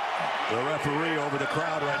it. The referee over the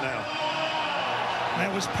crowd right now.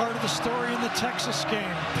 That was part of the story in the Texas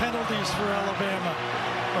game. Penalties for Alabama.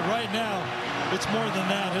 But right now, it's more than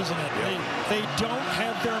that, isn't it? Yep. They don't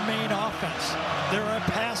have their main offense. They're a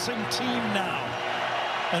passing team now.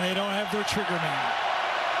 and they don't have their trigger man.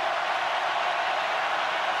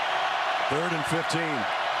 3rd and 15.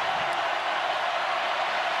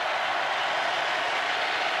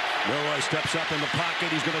 Milroy steps up in the pocket.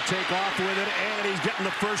 He's going to take off with it, and he's getting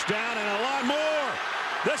the first down and a lot more.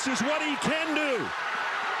 This is what he can do.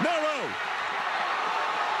 Milroy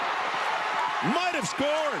might have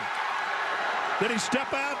scored. Did he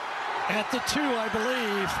step out? At the 2, I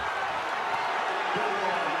believe.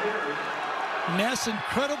 Ness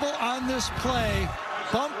incredible on this play.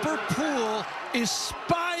 Bumper Pool is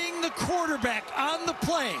spying the quarterback on the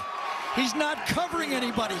play. He's not covering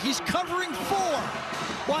anybody. He's covering 4.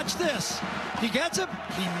 Watch this. He gets him.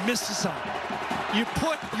 He misses him. You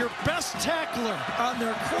put your best tackler on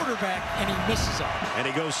their quarterback, and he misses him. And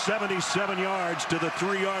he goes 77 yards to the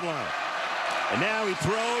 3-yard line. And now he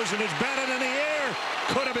throws, and it's batted in the air.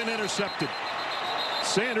 Could have been intercepted.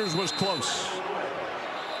 Sanders was close.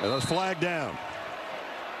 And a flag down.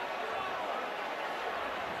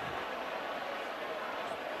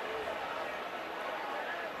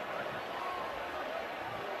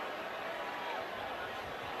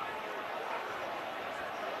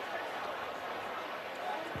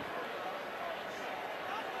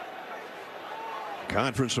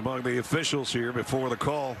 Conference among the officials here before the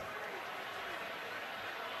call.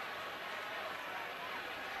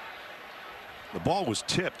 The ball was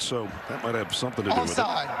tipped, so that might have something to do with it.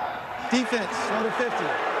 Offside. Defense, number 50.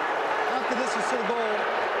 Half the distance to the goal.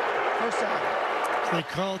 First down. They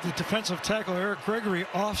called the defensive tackle Eric Gregory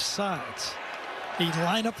offsides. He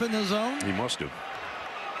lined up in the zone. He must have.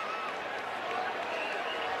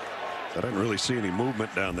 I didn't really see any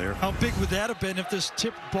movement down there. How big would that have been if this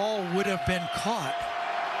tipped ball would have been caught?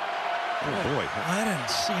 Oh boy. I didn't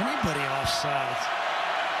see anybody offside.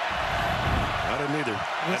 I didn't either.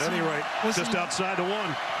 At any rate, just outside the 1.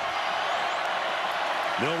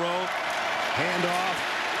 Milroy, handoff.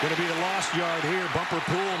 Going to be a lost yard here. Bumper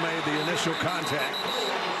Pool made the initial contact.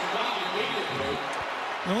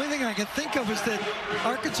 The only thing I can think of is that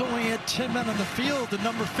Arkansas only had 10 men on the field. The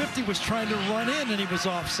number 50 was trying to run in, and he was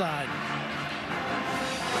offside.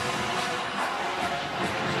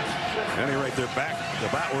 At any rate, they're back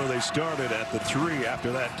about where they started at the 3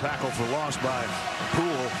 after that tackle for loss by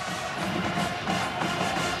Poole.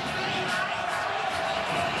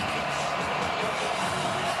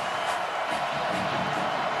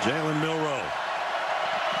 Jalen Milroy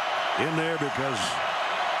in there because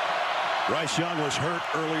Bryce Young was hurt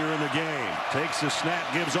earlier in the game. Takes the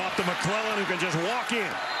snap, gives off to McClellan, who can just walk in.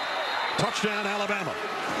 Touchdown, Alabama.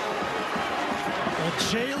 Well,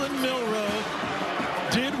 Jalen Milroy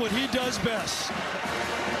did what he does best.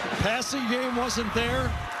 Passing game wasn't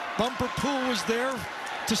there. Bumper Pool was there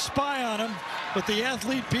to spy on him, but the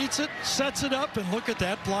athlete beats it, sets it up, and look at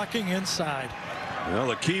that blocking inside. Well,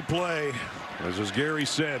 the key play, as Gary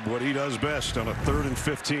said, what he does best on a 3rd and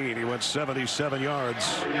 15. He went 77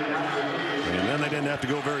 yards, and then they didn't have to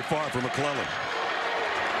go very far for McClellan.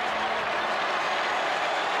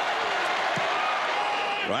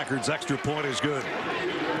 Rackard's extra point is good.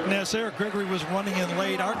 And as Eric Gregory was running in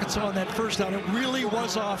late, Arkansas on that first down, it really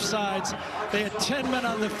was offsides. They had 10 men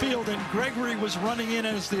on the field, and Gregory was running in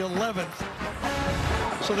as the 11th.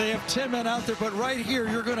 So they have 10 men out there, but right here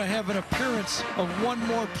you're going to have an appearance of one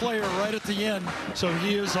more player right at the end, so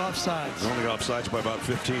he is offsides. Only offsides by about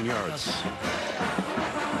 15 yards. Yes.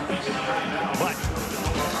 But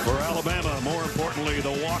for Alabama, more importantly,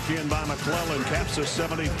 the walk-in by McClellan caps a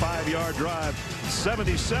 75-yard drive,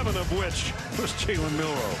 77 of which was Jalen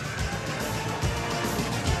Milroy.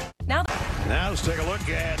 Now let's take a look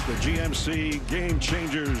at the GMC Game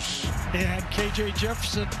Changers. And KJ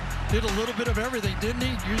Jefferson did a little bit of everything, didn't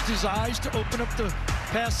he? Used his eyes to open up the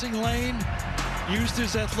passing lane, used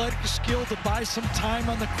his athletic skill to buy some time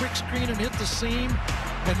on the quick screen and hit the seam,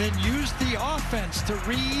 and then used the offense to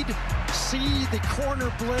read, see the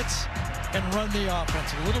corner blitz, and run the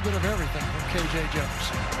offense. A little bit of everything from KJ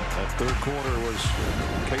Jefferson. That third quarter was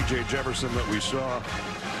KJ Jefferson that we saw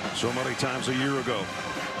so many times a year ago.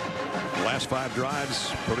 The last 5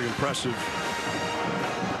 drives, pretty impressive.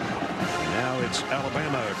 Now it's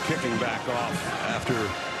Alabama kicking back off after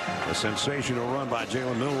a sensational run by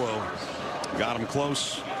Jalen Milroy. Got him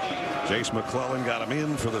close. Jace McClellan got him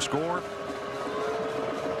in for the score.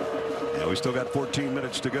 Yeah, we still got 14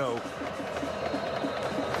 minutes to go.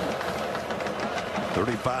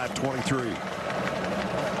 35-23.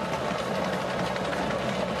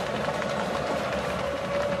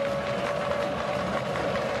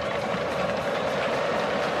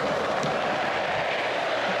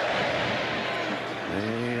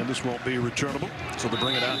 This won't be returnable, so they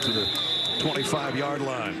bring it out to the 25-yard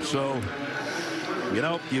line. So You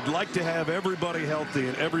know, you'd like to have everybody healthy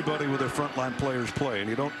and everybody with their frontline players play, and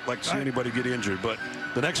you don't like to see anybody get injured. But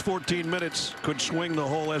the next 14 minutes could swing the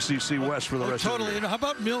whole SEC West for the rest of the year. You know, how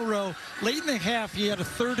about Milroe? Late in the half, he had a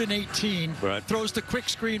 3rd and 18. Right. Throws the quick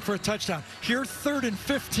screen for a touchdown. Here, 3rd and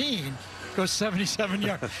 15. Goes 77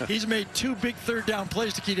 yards. He's made 2 big 3rd down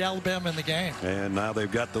plays to keep Alabama in the game. And now they've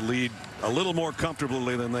got the lead a little more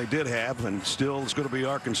comfortably than they did have, and still it's going to be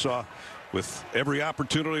Arkansas with every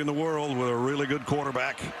opportunity in the world with a really good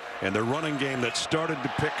quarterback and their running game that started to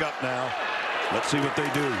pick up now. Let's see what they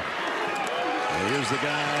do. And here's the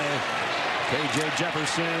guy, KJ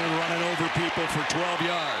Jefferson, running over people for 12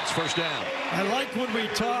 yards. First down. I like when we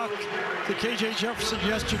talked to KJ Jefferson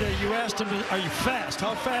yesterday. You asked him, are you fast?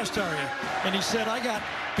 How fast are you? And he said, I got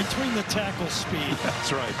between the tackle speed.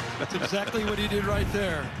 That's right. That's exactly what he did right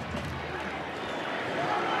there.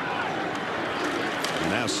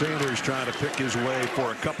 Now Sanders trying to pick his way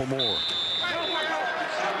for a couple more.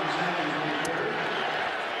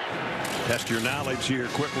 Test your knowledge here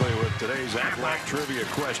quickly with today's Athletic Trivia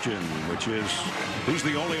question, which is, who's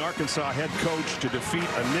the only Arkansas head coach to defeat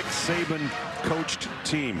a Nick Saban coached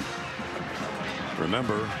team?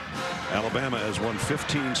 Remember, Alabama has won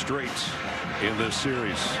 15 straight in this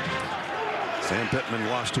series. Sam Pittman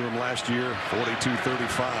lost to him last year,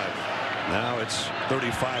 42-35. Now it's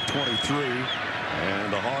 35-23.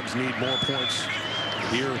 And the Hogs need more points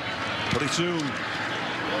here pretty soon.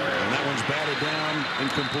 And that one's batted down,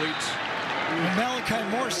 incomplete. And Malachi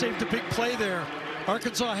Moore saved a big play there.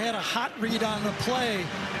 Arkansas had a hot read on the play.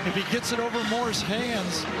 If he gets it over Moore's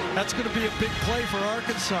hands, that's going to be a big play for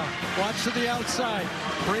Arkansas. Watch to the outside.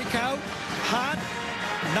 Break out, hot,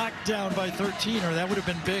 knocked down by 13, or that would have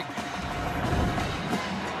been big.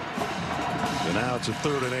 And now it's a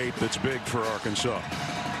 3rd and 8 that's big for Arkansas.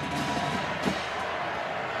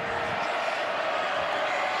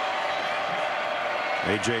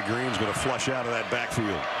 A.J. Green's going to flush out of that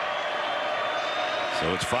backfield.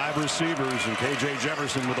 So it's 5 receivers and KJ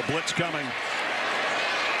Jefferson with a blitz coming.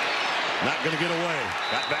 Not going to get away.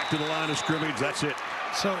 Got back to the line of scrimmage. That's it.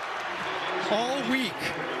 So all week,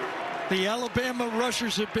 the Alabama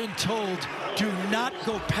rushers have been told, do not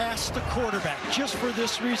go past the quarterback, just for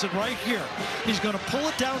this reason right here. He's going to pull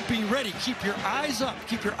it down, be ready. Keep your eyes up.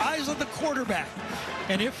 Keep your eyes on the quarterback.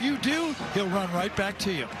 And if you do, he'll run right back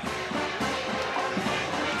to you.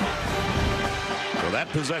 So that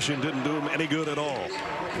possession didn't do him any good at all.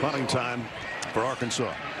 Punting time for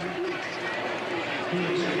Arkansas.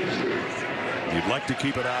 You'd like to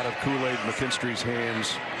keep it out of Kool-Aid McKinstry's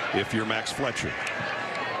hands if you're Max Fletcher.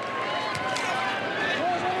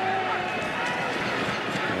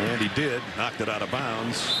 And he did, knocked it out of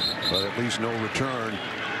bounds, but at least no return.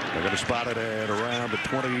 They're going to spot it at around the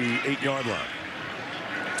 28-yard line.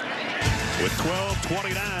 With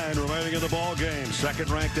 12:29 remaining in the ball game,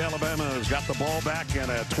 second-ranked Alabama has got the ball back and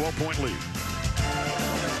a 12-point lead.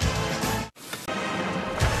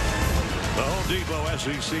 The Home Depot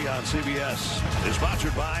SEC on CBS is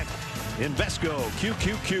sponsored by Invesco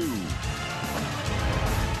QQQ,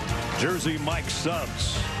 Jersey Mike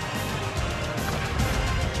Subs,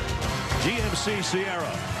 GMC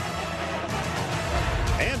Sierra,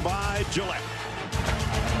 and by Gillette.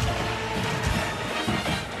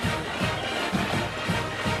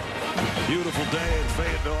 Beautiful day in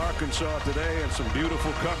Fayetteville, Arkansas today, and some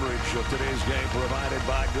beautiful coverage of today's game provided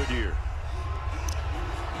by Goodyear.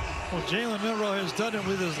 Well, Jalen Milroe has done it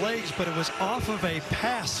with his legs, but it was off of a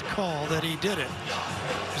pass call that he did it.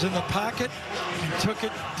 He was in the pocket and took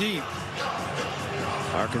it deep.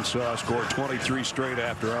 Arkansas scored 23 straight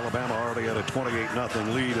after Alabama already had a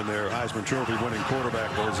 28-0 lead, and their Heisman Trophy winning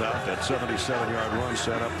quarterback goes out. That 77-yard run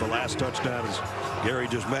set up the last touchdown, as Gary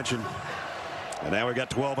just mentioned. And now we got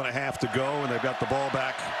 12.5 to go, and they've got the ball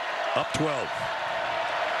back up 12.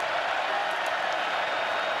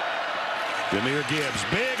 Jahmyr Gibbs,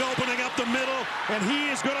 big opening up the middle, and he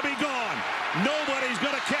is going to be gone. Nobody's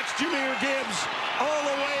going to catch Jahmyr Gibbs all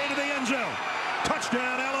the way to the end zone.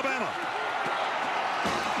 Touchdown, Alabama.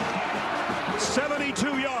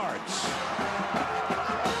 72 yards.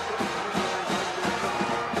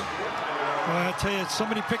 Well, I tell you,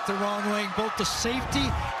 somebody picked the wrong lane. Both the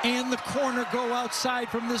safety and the corner go outside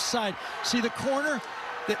from this side. See the corner?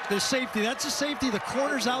 The safety, that's a safety. The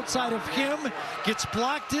corner's outside of him, gets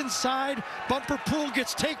blocked inside. Bumper Pool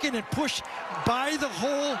gets taken and pushed by the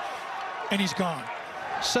hole, and he's gone.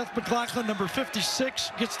 Seth McLaughlin, number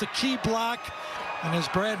 56, gets the key block. And as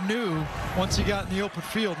Brad knew, once he got in the open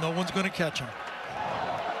field, no one's going to catch him.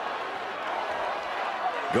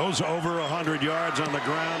 Goes over 100 yards on the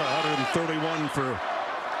ground, 131 for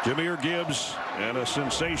Jahmyr Gibbs and a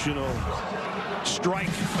sensational strike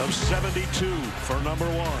of 72 for number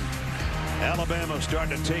 1. Alabama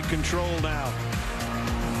starting to take control now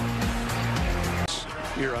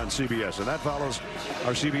here on CBS, and that follows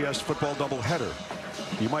our CBS football doubleheader.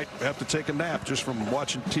 You might have to take a nap just from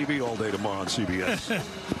watching TV all day tomorrow on CBS.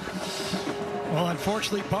 Well,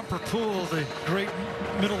 unfortunately, Bumper Poole, the great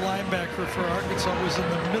middle linebacker for Arkansas, was in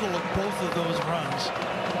the middle of both of those runs.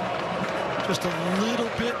 Just a little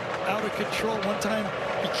bit out of control. One time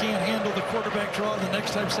he can't handle the quarterback draw. The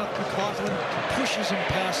next time Seth McLaughlin pushes him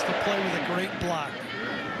past the play with a great block.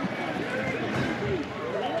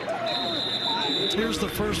 Here's the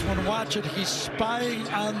first one. Watch it. He's spying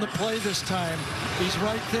on the play this time. He's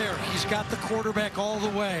right there. He's got the quarterback all the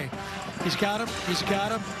way. He's got him. He's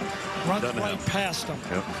got him. Runs right past him.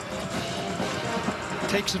 Yep.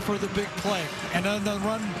 Takes it for the big play. And on the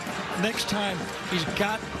run next time, he's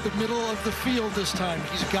got the middle of the field this time.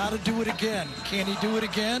 He's got to do it again. Can he do it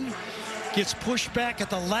again? Gets pushed back at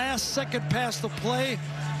the last second past the play.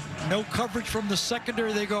 No coverage from the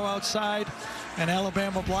secondary. They go outside, and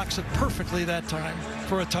Alabama blocks it perfectly that time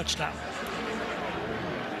for a touchdown.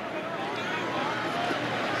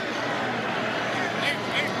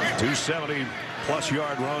 +270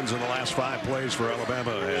 yard runs in the last 5 plays for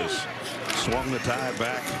Alabama has swung the tide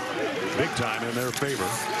back big time in their favor.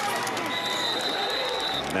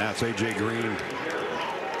 Now it's A.J. Green.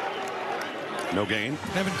 No gain.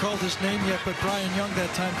 Haven't called his name yet, but Brian Young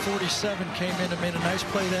that time, 47, came in and made a nice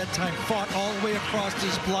play that time. Fought all the way across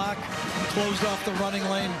his block, closed off the running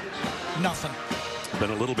lane. Nothing.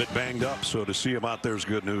 Been a little bit banged up, so to see him out there is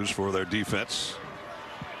good news for their defense.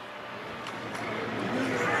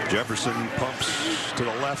 Jefferson pumps to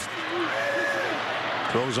the left.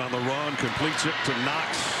 Throws on the run, completes it to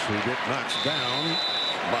Knox, who gets knocked down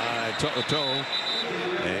by To'o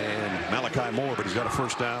and Malachi Moore, but he's got a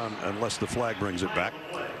first down unless the flag brings it back.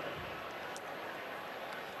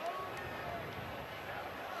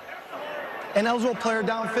 Ineligible player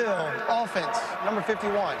downfield. Offense, number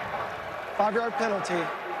 51. 5-yard penalty.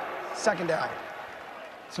 Second down.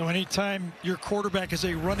 So anytime your quarterback is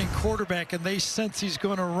a running quarterback and they sense he's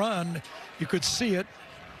going to run, you could see it.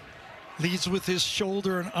 Leads with his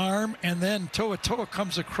shoulder and arm, and then Toa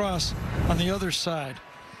comes across on the other side.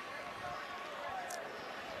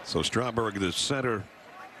 So Stromberg, the center,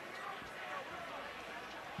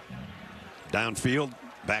 downfield,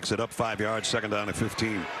 backs it up 5 yards, second down at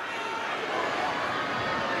 15.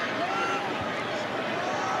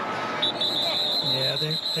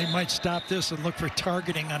 Yeah, they might stop this and look for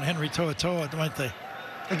targeting on Henry To'oTo'o, might they?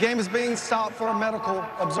 The game is being stopped for a medical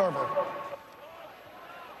observer.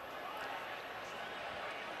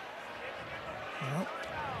 Well,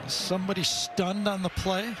 is somebody stunned on the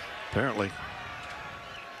play? Apparently.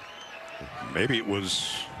 Maybe it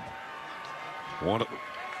was one of.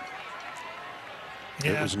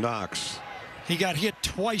 Yeah. It was Knox. He got hit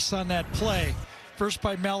twice on that play. First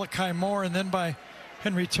by Malachi Moore and then by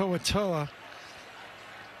Henry To'oTo'o.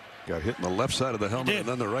 Got hit in the left side of the helmet and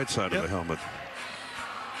then the right side of the helmet.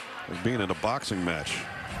 Like being in a boxing match.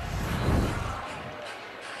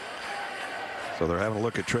 So they're having a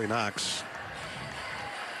look at Trey Knox.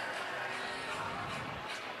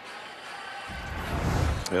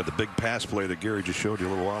 Yeah, the big pass play that Gary just showed you a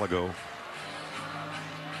little while ago.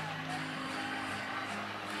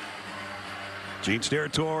 Gene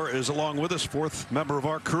Steratore is along with us, 4th member of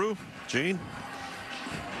our crew. Gene?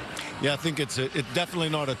 Yeah, I think it's definitely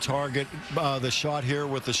not a target. The shot here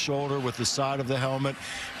with the shoulder, with the side of the helmet,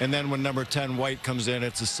 and then when number 10 White comes in,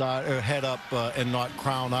 it's a side head up and not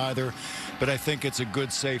crown either. But I think it's a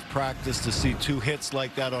good, safe practice to see 2 hits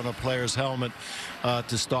like that on a player's helmet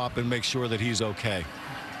to stop and make sure that he's okay.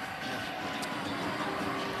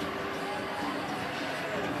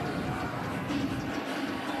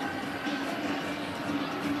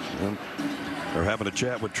 And they're having a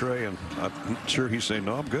chat with Trey, and I'm sure he's saying,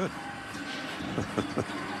 no, I'm good.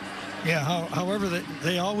 Yeah, however,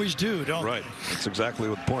 they always do, don't right. they? That's exactly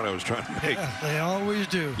what the point I was trying to make. Yeah, they always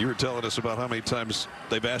do. You were telling us about how many times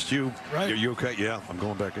they've asked you, right. Are you okay? Yeah, I'm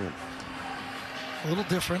going back in. A little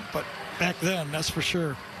different, but back then, that's for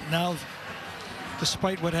sure. Now,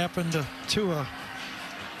 despite what happened to Tua,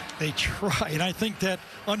 they try. And I think that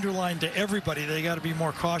underlined to everybody, they got to be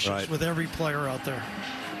more cautious with every player out there.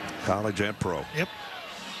 College and pro. Yep.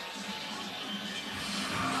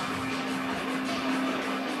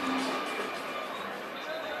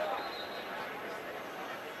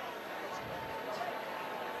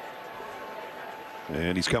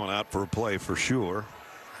 And he's coming out for a play for sure,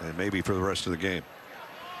 and maybe for the rest of the game.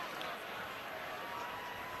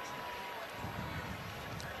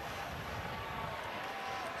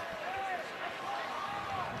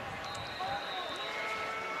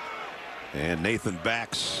 And Nathan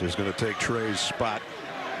Bax is going to take Trey's spot.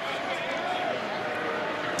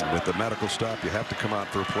 With the medical stop, you have to come out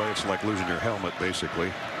for a play. It's like losing your helmet,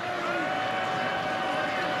 basically.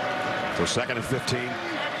 So 2nd and 15.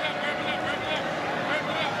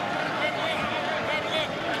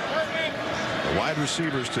 The wide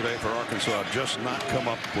receivers today for Arkansas have just not come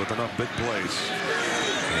up with enough big plays.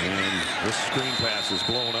 And this screen pass is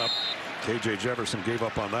blown up. KJ Jefferson gave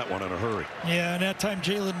up on that one in a hurry. Yeah, and that time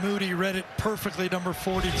Jalen Moody read it perfectly, number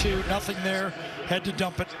 42. Nothing there. Had to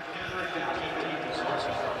dump it.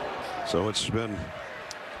 So it's been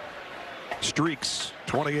streaks,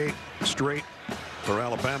 28 straight for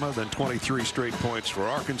Alabama, then 23 straight points for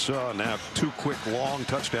Arkansas. Now 2 quick long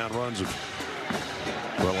touchdown runs of,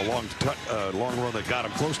 well, a long run that got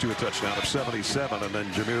him close to a touchdown of 77, and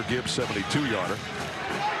then Jahmyr Gibbs 72-yarder.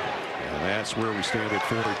 And that's where we stand at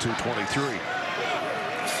 42-23.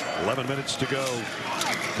 11 minutes to go.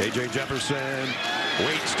 KJ Jefferson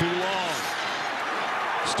waits too long.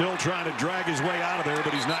 Still trying to drag his way out of there,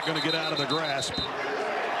 but he's not going to get out of the grasp.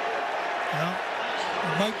 Well,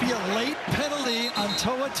 it might be a late penalty on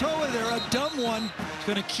Toa there, a dumb one. It's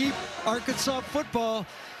going to keep Arkansas football.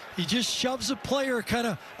 He just shoves a player, kind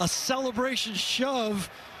of a celebration shove,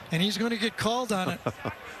 and he's going to get called on it.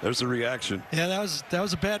 There's the reaction. Yeah, that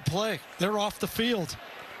was a bad play. They're off the field.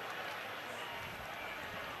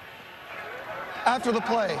 After the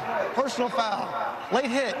play, personal foul,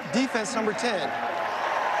 late hit, defense number 10.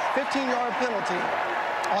 15-yard penalty,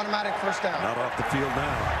 automatic first down. Not off the field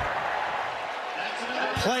now.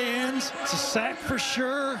 Play ends. It's a sack for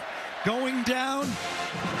sure. Going down.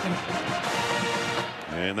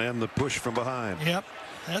 And then the push from behind. Yep.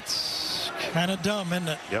 That's kind of dumb, isn't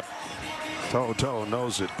it? Yep. Toe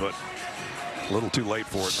knows it, but a little too late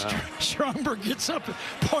for it now. Stromberg gets up and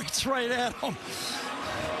points right at him.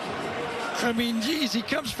 I mean, geez, he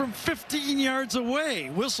comes from 15 yards away.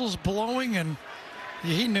 Whistle's blowing, and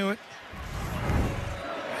he knew it.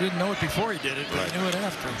 He didn't know it before he did it, but he knew it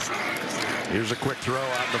after. Here's a quick throw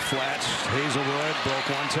out in the flats. Hazelwood broke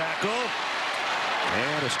one tackle.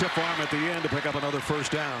 And a stiff arm at the end to pick up another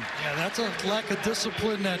first down. Yeah, that's a lack of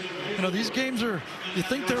discipline that, you know, these games are, you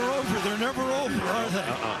think they're over. They're never over, are they?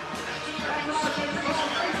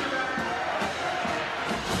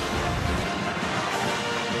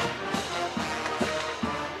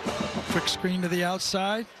 Quick screen to the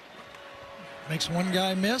outside. Makes one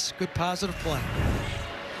guy miss. Good positive play.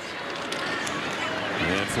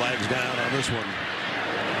 And flags down on this one.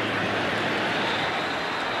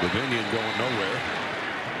 Davinian going nowhere.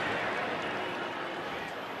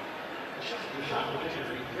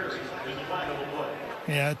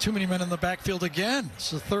 Yeah, too many men in the backfield again. It's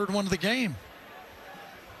the 3rd one of the game.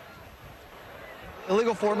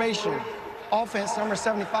 Illegal formation. Offense number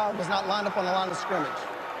 75 was not lined up on the line of scrimmage.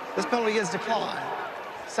 This penalty is declined.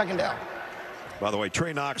 2nd down. By the way,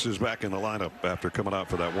 Trey Knox is back in the lineup after coming out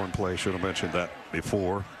for that one play. Should have mentioned that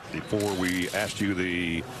before we asked you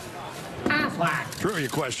the trivia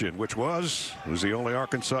question, which was, who's the only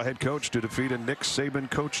Arkansas head coach to defeat a Nick Saban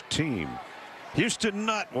coached team? Houston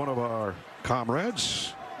Nutt, one of our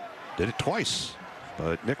comrades, did it twice.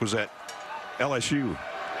 But Nick was at LSU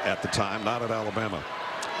at the time, not at Alabama.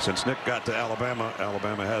 Since Nick got to Alabama,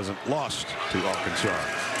 Alabama hasn't lost to Arkansas.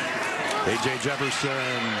 KJ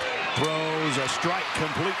Jefferson throws a strike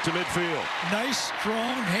complete to midfield. Nice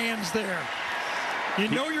strong hands there. You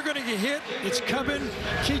know you're going to get hit. It's coming.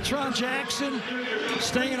 Keytron Jackson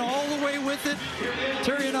staying all the way with it.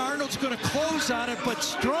 Terrion Arnold's going to close on it, but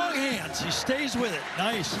strong hands. He stays with it.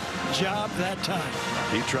 Nice job that time.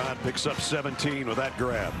 Keytron picks up 17 with that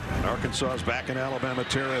grab. And Arkansas is back in Alabama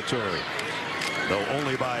territory, though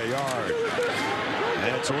only by a yard.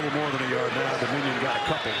 And it's a little more than a yard now. Dominion got a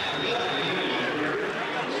couple.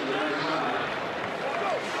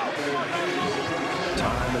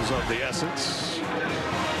 Time is of the essence.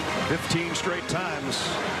 15 straight times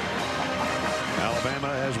Alabama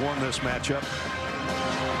has won this matchup.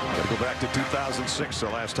 Got to go back to 2006, the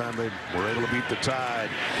last time they were able to beat the Tide.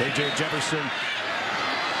 KJ Jefferson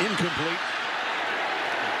incomplete.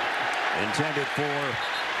 Intended for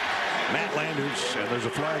Matt Landers, and there's a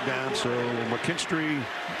flag down. So McKinstry,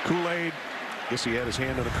 Kool-Aid. Guess he had his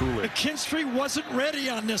hand on the Kool-Aid. McKinstry wasn't ready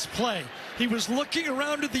on this play. He was looking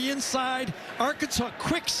around to the inside. Arkansas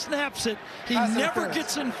quick snaps it. He never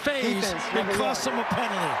gets in phase and costs him a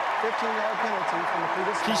penalty. 15-yard penalty from the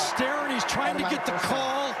previous. He's staring. He's trying to get the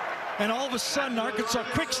call, and all of a sudden Arkansas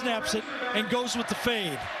quick snaps it and goes with the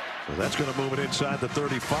fade. So that's going to move it inside the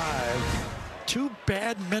 35. 2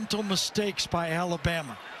 bad mental mistakes by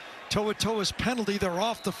Alabama. Toa's penalty. They're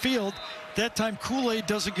off the field. That time Kool-Aid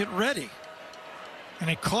doesn't get ready, and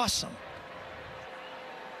it costs them.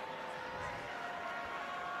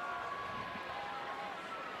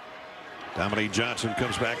 Dominique Johnson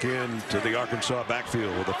comes back in to the Arkansas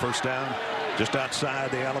backfield with a first down just outside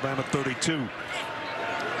the Alabama 32.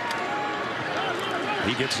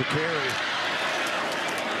 He gets the carry.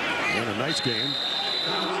 And a nice game.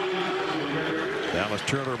 Dallas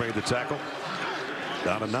Turner made the tackle.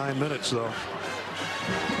 Down to 9 minutes, though.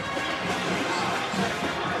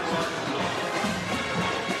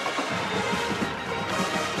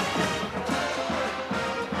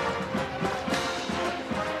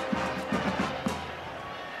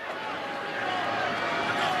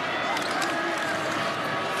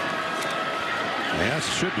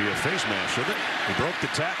 This should be a face mask, shouldn't it? He broke the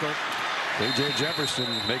tackle. KJ Jefferson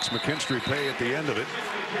makes McKinstry pay at the end of it.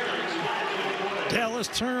 Dallas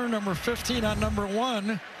Turner, number 15 on number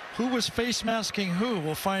 1. Who was face masking who?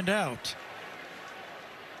 We'll find out.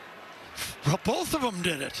 Well, both of them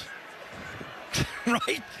did it.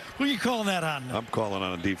 Right? Who are you calling that on? I'm calling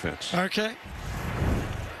on a defense. Okay.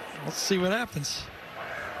 Let's see what happens.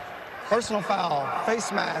 Personal foul,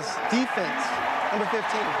 face mask, defense, number 15.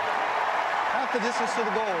 Half the distance to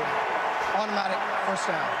the goal, automatic first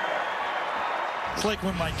down. It's like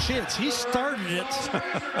when my kids, he started it.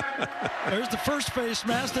 There's the first face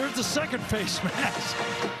mask, there's the second face mask.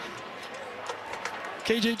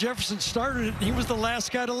 KJ Jefferson started it, and he was the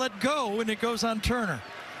last guy to let go, and it goes on Turner.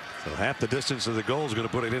 So half the distance of the goal is going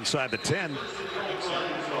to put it inside the 10.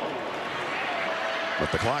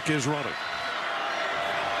 But the clock is running.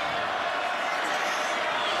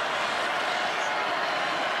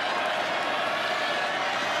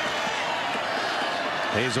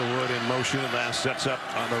 Hazelwood in motion, and now sets up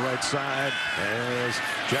on the right side as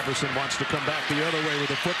Jefferson wants to come back the other way with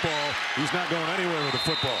the football. He's not going anywhere with the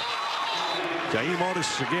football. Jaheim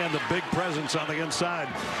Otis again, the big presence on the inside.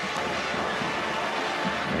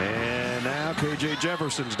 And now KJ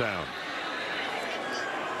Jefferson's down.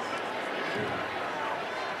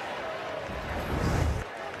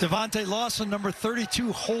 Devontae Lawson, number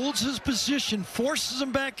 32, holds his position, forces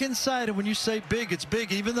him back inside. And when you say big, it's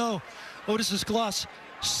big. Even though Otis is gloss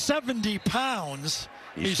 70 pounds,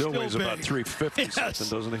 he still weighs big. about 350 yes. something,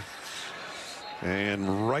 doesn't he?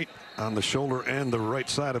 And right on the shoulder and the right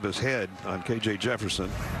side of his head on KJ Jefferson.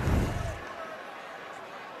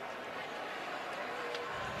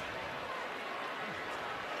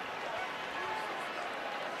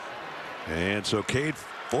 And so Cade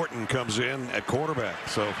Fortin comes in at quarterback.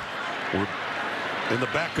 So we're in the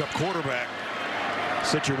backup quarterback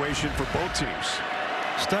situation for both teams.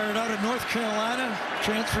 Started out at North Carolina,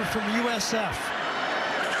 transferred from USF.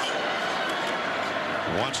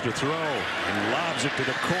 Wants to throw and lobs it to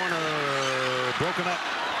the corner. Broken up.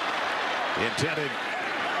 Intended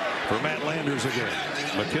for Matt Landers again.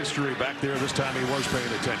 McKinstry back there. This time he was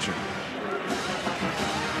paying attention.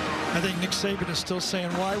 I think Nick Saban is still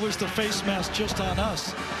saying, why was the face mask just on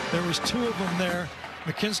us? There was 2 of them there.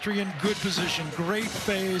 McKinstry in good position, great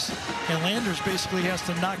phase, and Landers basically has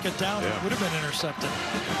to knock it down. It would have been intercepted.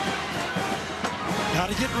 Got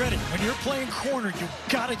to get ready. When you're playing corner, you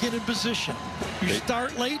got to get in position. You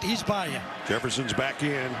start late, he's by you. Jefferson's back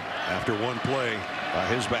in after one play by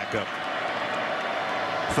his backup.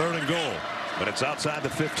 3rd and goal, but it's outside the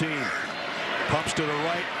 15. Pumps to the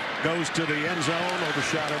right, goes to the end zone,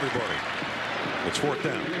 overshot everybody. It's 4th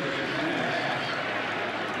down.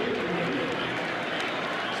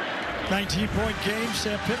 19-point game.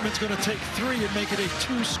 Sam Pittman's going to take 3 and make it a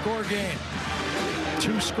 2-score game.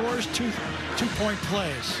 2 scores, 2-point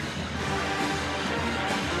plays.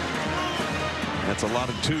 That's a lot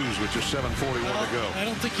of 2s with just 7:41 to go. I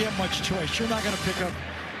don't think you have much choice. You're not going to pick up.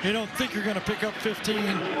 You don't think you're going to pick up 15.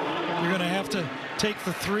 You're going to have to take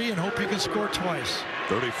the 3 and hope you can score twice.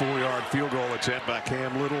 34-yard field goal attempt by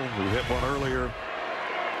Cam Little, who hit one earlier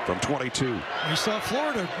from 22. We saw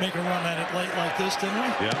Florida make a run at it late like this, didn't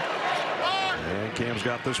we? Yeah. And Cam's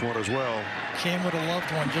got this one as well. Cam would have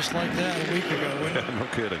loved one just like that a week ago, wouldn't he? No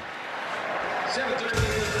kidding.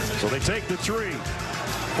 So they take the 3.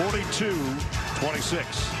 42-26.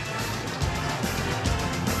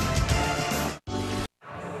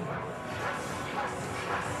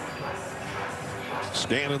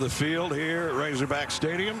 Scan of the field here at Razorback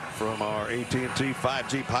Stadium from our AT&T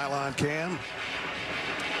 5G pylon cam.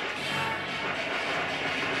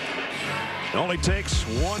 It only takes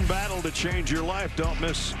one battle to change your life. Don't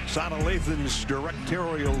miss Sana Lathan's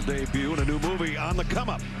directorial debut in a new movie, On the Come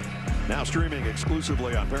Up. Now streaming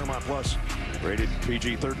exclusively on Paramount Plus, rated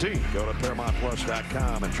PG-13. Go to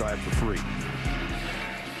ParamountPlus.com and try it for free.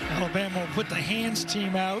 Alabama will put the hands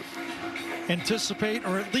team out, anticipate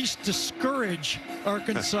or at least discourage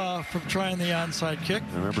Arkansas from trying the onside kick.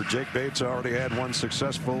 Remember, Jake Bates already had one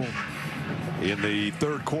successful in the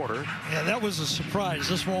third quarter. Yeah, that was a surprise.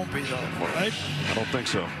 This won't be, though, right? I don't think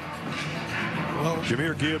so. Well,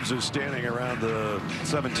 Jahmyr Gibbs is standing around the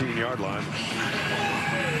 17-yard line.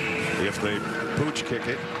 If they pooch kick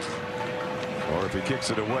it, or if he kicks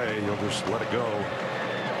it away, he'll just let it go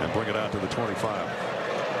and bring it out to the 25.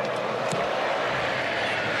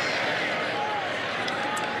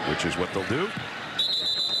 Which is what they'll do.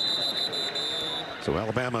 So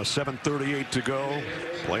Alabama, 7:38 to go,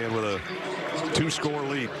 playing with a 2-score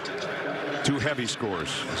lead. 2 heavy scores,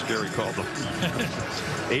 as Gary called them.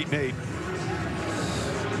 8-8.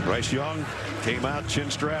 Bryce Young came out, chin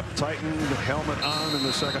strap tightened, helmet on in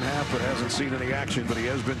the second half, but hasn't seen any action, but he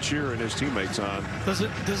has been cheering his teammates on. Does it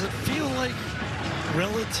feel like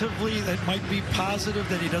relatively that might be positive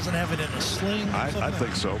that he doesn't have it in a sling? I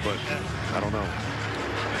think so, but I don't know.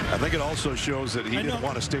 I think it also shows that he didn't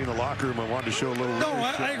want to stay in the locker room and wanted to show a little. No,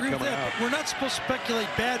 I agree with that. We're not supposed to speculate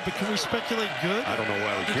bad, but can we speculate good? I don't know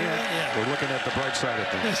why we can't. Yeah. We're looking at the bright side of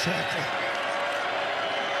things. Exactly.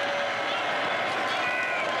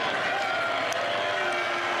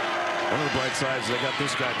 One of the bright sides, they got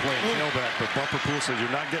this guy playing tailback, but Bumper Pool says, you're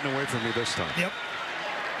not getting away from me this time. Yep.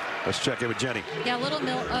 Let's check in with Jenny. Yeah, a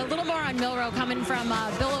little more on Milroe coming from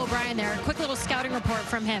Bill O'Brien there. Quick little scouting report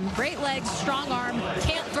from him. Great legs, strong arm,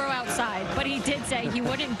 can't throw outside. But he did say he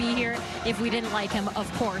wouldn't be here if we didn't like him.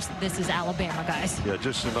 Of course, this is Alabama, guys. Yeah,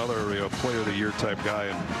 just another player of the year type guy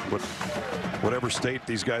in whatever state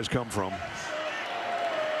these guys come from.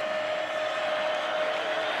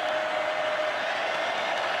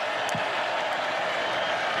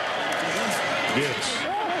 Gibbs.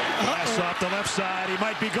 Pass off the left side. He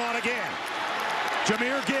might be gone again.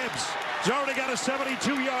 Jahmyr Gibbs. He's already got a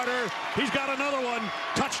 72-yarder. He's got another one.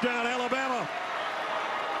 Touchdown, Alabama.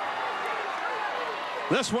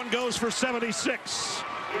 This one goes for 76.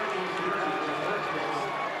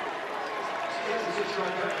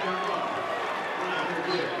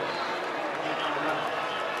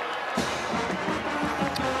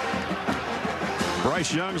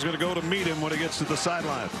 Bryce Young's going to go to meet him when he gets to the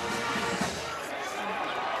sideline.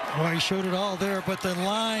 Well, he showed it all there, but the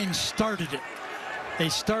line started it. They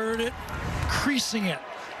started it, creasing it.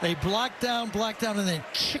 They block down, and then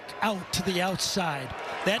kick out to the outside.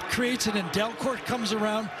 That creates it, and Delcourt comes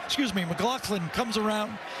around, McLaughlin comes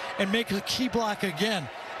around and makes a key block again.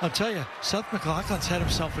 I'll tell you, Seth McLaughlin's had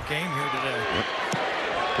himself a game here today. Yep.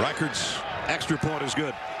 Reichardt's extra point is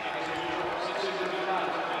good.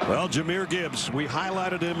 Well, Jahmyr Gibbs, we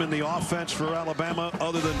highlighted him in the offense for Alabama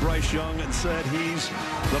other than Bryce Young and said he's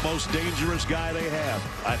the most dangerous guy they have.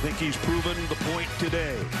 I think he's proven the point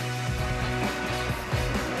today.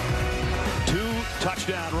 2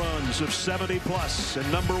 touchdown runs of 70+,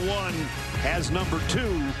 and number 1 has number 2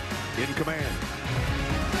 in command.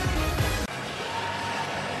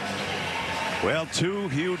 Well, 2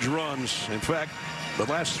 huge runs. In fact, the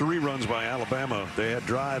last 3 runs by Alabama, they had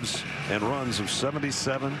drives and runs of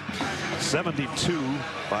 77, 72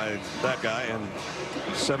 by that guy, and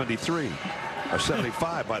 73 or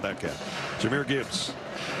 75 by that guy. Jahmyr Gibbs.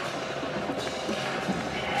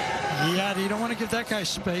 Yeah, you don't want to give that guy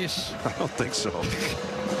space. I don't think so.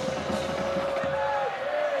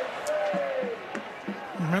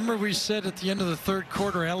 Remember we said at the end of the third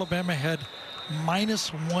quarter, Alabama had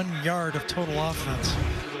 -1 yard of total offense.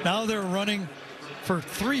 Now they're running for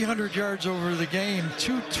 300 yards over the game,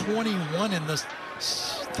 221 in the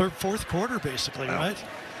fourth quarter, basically, right?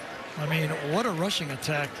 I mean, what a rushing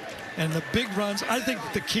attack. And the big runs, I think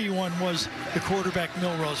the key one was the quarterback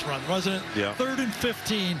Milroe's run, wasn't it? Yeah. 3rd and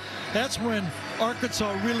 15. That's when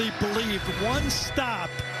Arkansas really believed one stop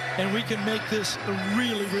and we can make this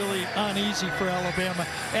really, really uneasy for Alabama.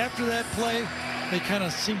 After that play, they kind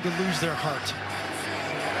of seemed to lose their heart.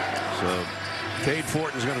 So Cade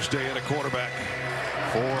Fortin's going to stay at a quarterback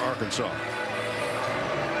for Arkansas.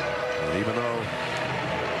 And even though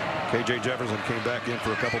K.J. Jefferson came back in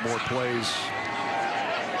for a couple more plays,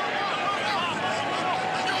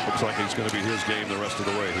 looks like it's going to be his game the rest of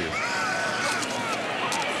the way here.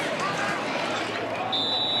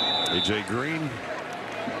 A.J. Green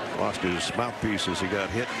lost his mouthpiece as he got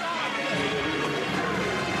hit.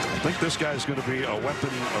 I think this guy's going to be a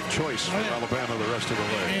weapon of choice for Alabama the rest of the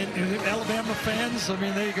way. And Alabama fans, I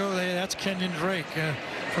mean, there you go. That's Kenyon Drake.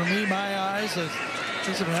 For me, my eyes, this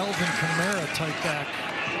is an Alvin Kamara type back.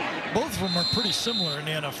 Both of them are pretty similar in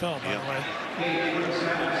the NFL, by the way.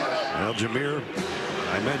 Well, Jahmyr,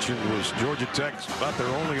 I mentioned, was Georgia Tech's about their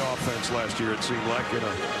only offense last year, it seemed like, in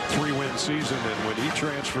a 3-win season. And when he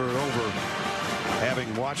transferred over,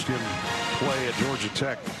 having watched him play at Georgia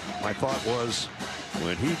Tech, my thought was,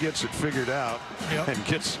 when he gets it figured out and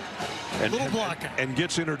gets and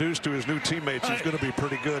gets introduced to his new teammates, he's going to be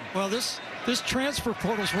pretty good. Well, this transfer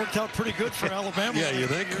portal's worked out pretty good for Alabama. Yeah, you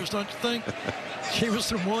think? Years, don't you think?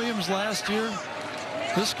 Jamison Williams last year.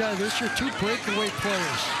 This guy this year, 2 breakaway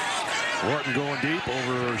players. Wharton going deep,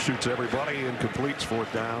 overshoots everybody and completes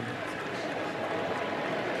 4th down.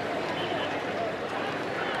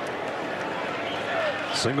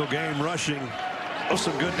 Single game rushing. Oh,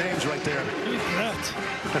 some good names right there.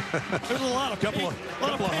 There's a lot of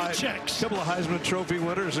paychecks. Couple of Heisman Trophy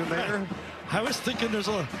winners in there. I was thinking there's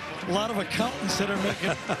a lot of accountants that are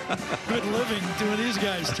making good living doing these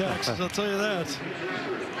guys' taxes. I'll tell you that.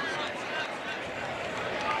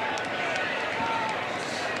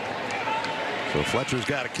 So Fletcher's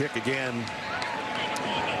got a kick again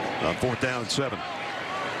on 4th down and 7.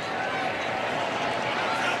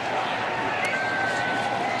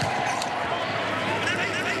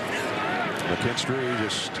 McKinstry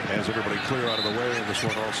just has everybody clear out of the way, and this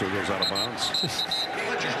one also goes out of bounds.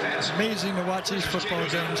 It's amazing to watch these football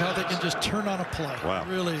games, how they can just turn on a play. Wow. It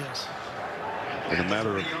really is. In a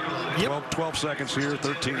matter of 12 seconds here,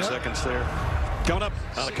 13 seconds there. Coming up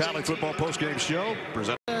on the College Football Postgame Show.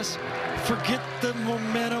 Forget the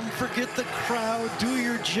momentum, forget the crowd, do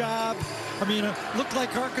your job. I mean, it looked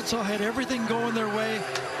like Arkansas had everything going their way.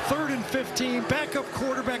 3rd and 15, backup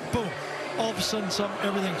quarterback, boom. All of a sudden,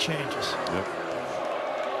 everything changes. Yep.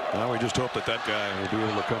 Now we just hope that guy will be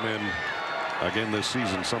able to come in again this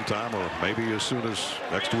season sometime, or maybe as soon as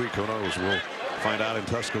next week. Who knows? We'll find out in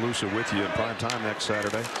Tuscaloosa with you in prime time next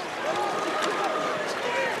Saturday.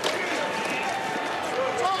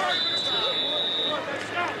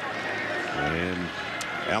 And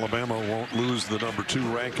Alabama won't lose the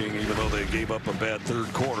 #2 ranking, even though they gave up a bad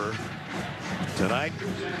 3rd quarter. Tonight,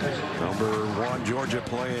 #1 Georgia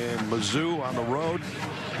playing Mizzou on the road.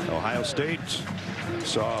 Ohio State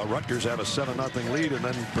saw Rutgers have a 7-0 lead and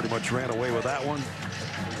then pretty much ran away with that one.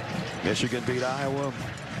 Michigan beat Iowa.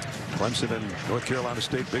 Clemson and North Carolina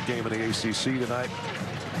State, big game in the ACC tonight.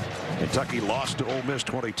 Kentucky lost to Ole Miss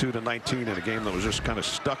 22-19 in a game that was just kind of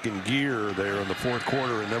stuck in gear there in the 4th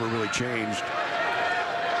quarter and never really changed.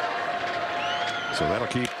 So that'll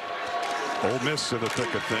keep Ole Miss in the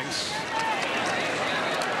thick of things.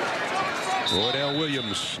 Roydell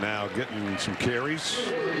Williams now getting some carries.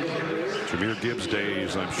 Jahmyr Gibbs'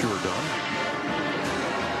 days, I'm sure, done.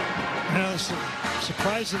 Now, the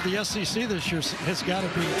surprise of the SEC this year has got to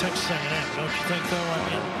be Texas A&M, don't you think, though? I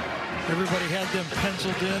mean, everybody had them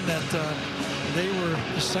penciled in that they were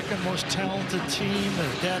the 2nd most talented team.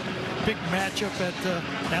 That big matchup at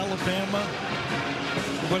Alabama.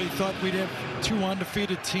 Everybody thought we'd have 2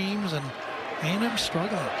 undefeated teams, and A&M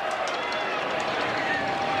struggling.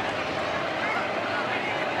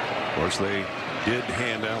 Of course, they did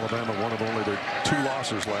hand Alabama one of only their 2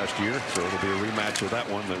 losses last year, so it'll be a rematch of that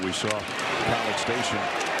one that we saw at College Station.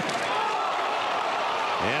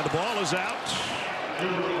 And the ball is out.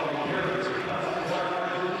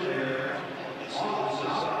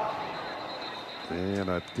 And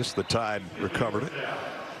I guess the Tide recovered it.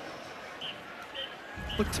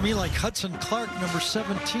 Looked to me like Hudson Clark,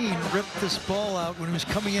 #17, ripped this ball out when he was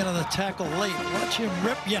coming in on the tackle late. Watch him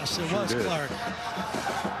rip. Yes, it was Clark.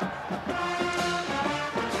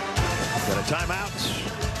 Got a timeout.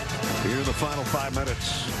 Here are the final 5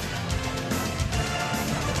 minutes.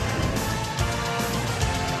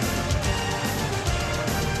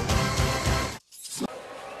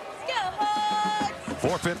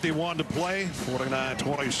 .451 to play.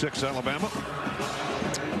 49-26 Alabama.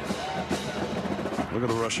 Look at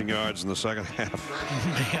the rushing yards in the second half.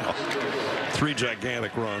 3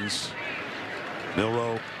 gigantic runs.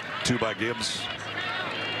 Milroe, 2 by Gibbs.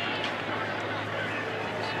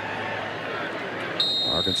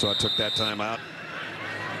 Arkansas took that time out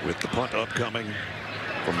with the punt upcoming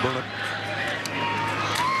from Burnett.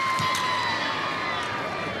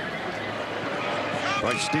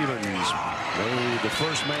 Bryce Stevens made the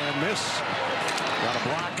first man miss. Got a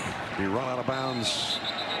block. He run out of bounds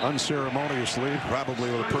unceremoniously, probably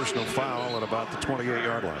with a personal foul at about the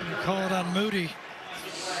 28-yard line. Call it on Moody,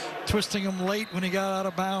 twisting him late when he got out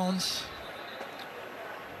of bounds.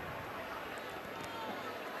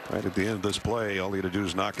 Right at the end of this play, all he had to do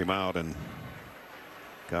is knock him out, and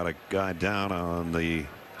got a guy down on the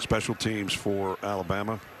special teams for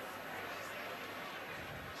Alabama.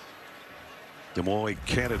 Demoy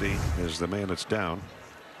Kennedy is the man that's down.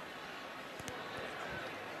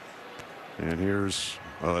 And here's,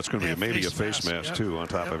 well, that's going to be maybe a face mask too, on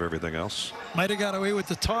top of everything else. Might have got away with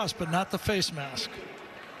the toss, but not the face mask.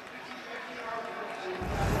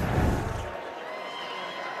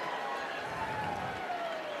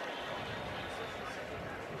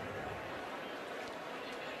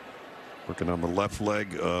 Working on the left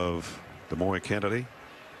leg of Demouy Kennedy.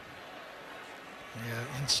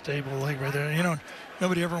 Yeah, unstable leg right there. You know,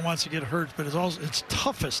 nobody ever wants to get hurt, but it's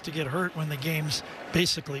toughest to get hurt when the game's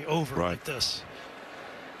basically over like this.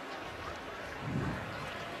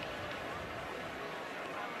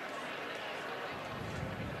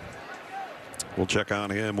 We'll check on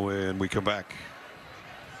him when we come back.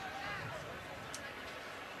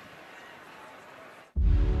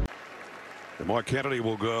 Demouy Kennedy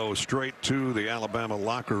will go straight to the Alabama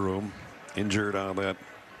locker room, injured on that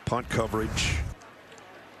punt coverage.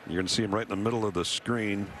 You're going to see him right in the middle of the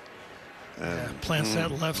screen. Plants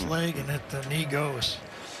that left leg and the knee goes.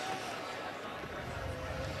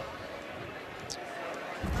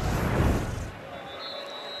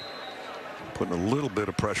 Putting a little bit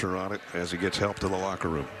of pressure on it as he gets help to the locker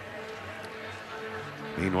room.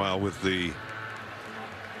 Meanwhile, with the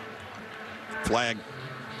flag,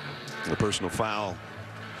 the personal foul,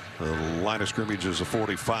 the line of scrimmage is a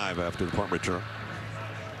 45 after the punt return.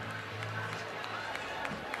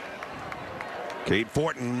 Cade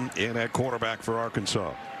Fortin in at quarterback for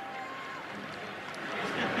Arkansas.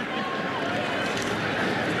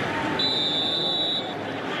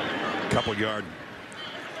 Couple yard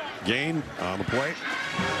gain on the play.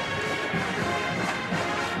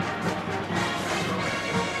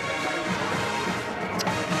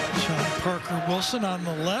 John Parker Wilson on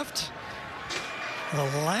the left.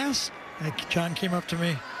 John came up to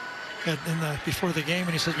me before the game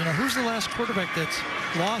and he said, you know, who's the last quarterback that's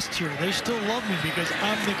lost here? They still love me because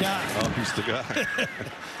I'm the guy. Oh, he's the guy.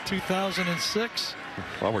 2006.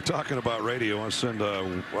 While we're talking about radio, I want to send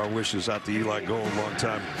our wishes out to Eli Gold,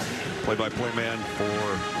 longtime play-by-play man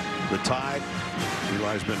for the Tide.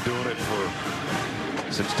 Eli's been doing it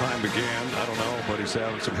since time began. I don't know, but he's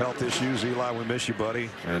having some health issues. Eli, we miss you, buddy.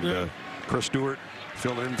 And Chris Stewart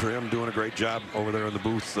filling in for him, doing a great job over there in the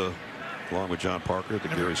booth, along with John Parker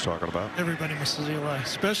that Gary's talking about. Everybody misses Eli,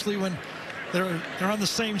 especially when they're on the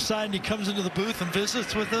same side and he comes into the booth and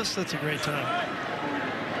visits with us. That's a great time.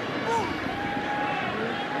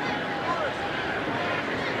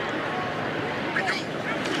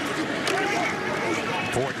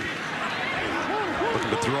 Fortin looking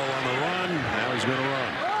to throw on the run. Now he's going to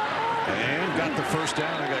run. And got the first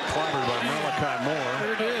down and got clobbered by Malachi Moore.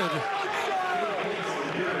 Sure did.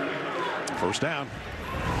 First down.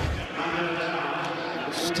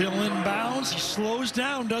 Still in bounds. He slows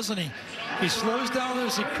down, doesn't he? He slows down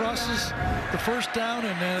as he crosses the first down,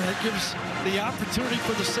 and that gives the opportunity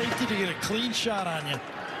for the safety to get a clean shot on you.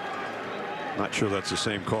 Not sure that's the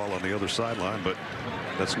same call on the other sideline, but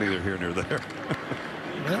that's neither here nor there.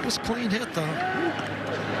 That was clean hit, though.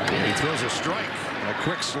 And he throws a strike, a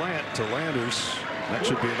quick slant to Landers. That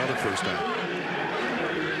should be another first down.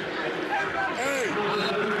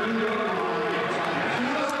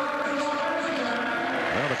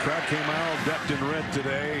 Well, the crowd came out decked in red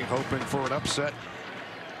today, hoping for an upset.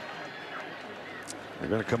 They're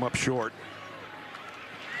going to come up short.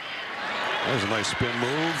 There's a nice spin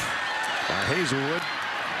move by Hazelwood.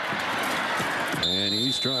 And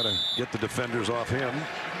he's trying to get the defenders off him.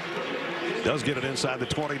 Does get it inside the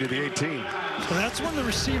 20 to the 18. So that's when the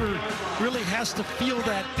receiver really has to feel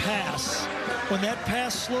that pass. When that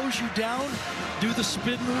pass slows you down, do the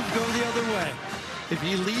spin move, go the other way. If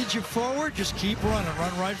he leads you forward, just keep running.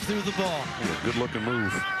 Run right through the ball. A good looking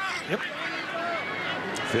move. Yep.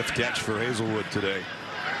 Fifth catch for Hazelwood today.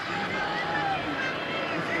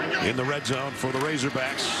 In the red zone for the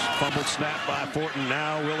Razorbacks. Fumbled snap by Fortin.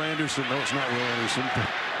 Now Will Anderson. No, it's not Will Anderson.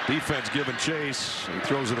 Defense giving chase. He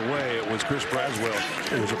throws it away. It was Chris Braswell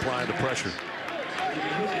who was applying the pressure.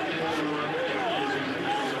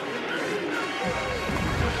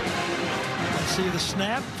 See, the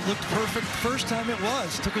snap looked perfect the first time it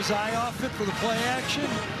was. Took his eye off it for the play action.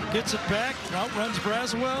 Gets it back. Outruns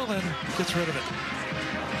Braswell and gets rid of it.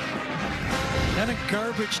 And a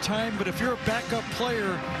garbage time, but if you're a backup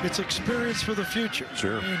player, it's experience for the future.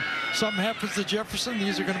 Sure. I mean, something happens to Jefferson,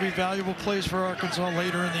 these are going to be valuable plays for Arkansas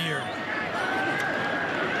later in the year.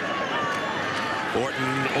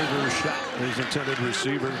 Fortin overshot his intended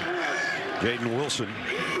receiver, Jaden Wilson.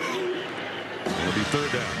 It'll be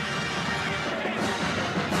third down.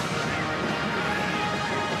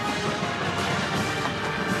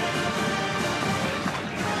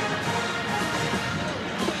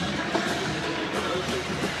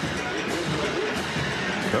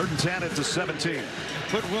 Third and 10 at the 17.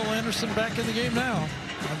 Put Will Anderson back in the game now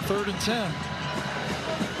on 3rd and 10.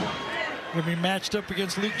 Going to be matched up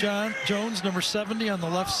against Luke Jones, number 70 on the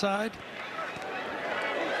left side.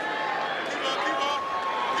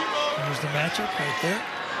 There's the matchup right there.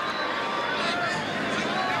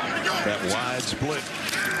 That wide split.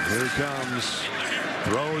 Here he comes.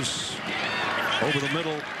 Throws over the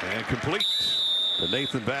middle and complete to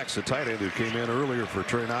Nathan Bax, the tight end who came in earlier for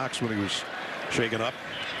Trey Knox when he was shaken up.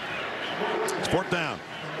 It's 4th down.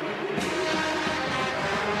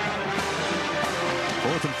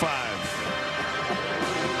 4th and 5.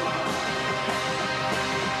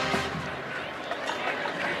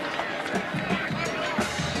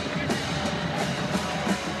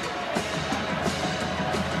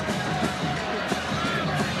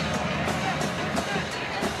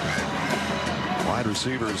 Wide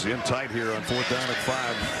receivers in tight here on 4th down and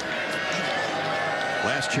 5.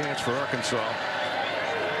 Last chance for Arkansas.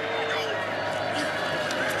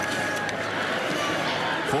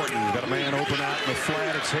 Fortin got a man open out in the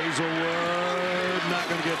flat. It's Hazelwood. Not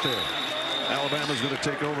going to get there. Alabama's going to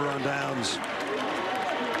take over on downs.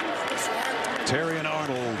 Terry and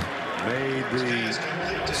Arnold made the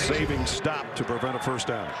saving stop to prevent a 1st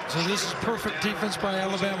down. So this is perfect defense by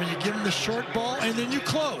Alabama. You give them the short ball, and then you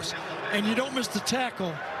close. And you don't miss the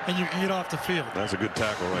tackle, and you can get off the field. That's a good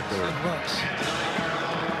tackle right there. It was.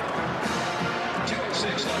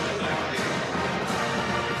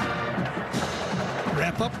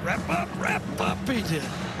 Wrap up, wrap up, wrap up, he did.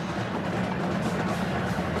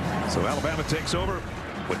 So Alabama takes over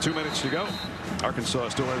with 2 minutes to go. Arkansas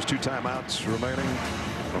still has 2 timeouts remaining.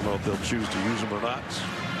 I don't know if they'll choose to use them or not.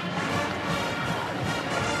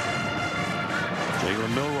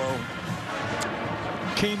 Jalen Milroe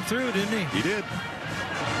came through, didn't he? He did.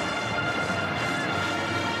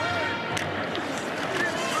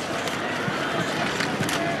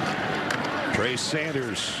 Trey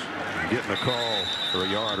Sanders getting a call for a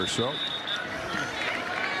yard or so.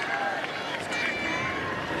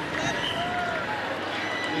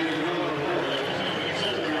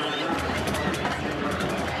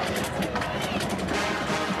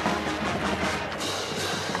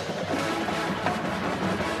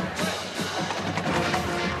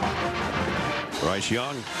 Bryce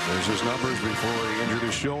Young, there's his numbers before he injured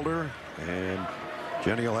his shoulder, and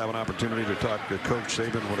Jenny will have an opportunity to talk to Coach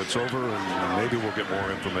Saban when it's over, and maybe we'll get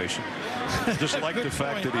more information. Just like the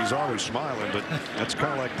fact that he's always smiling, but that's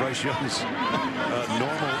kind of like Bryce Young's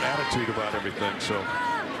normal attitude about everything. So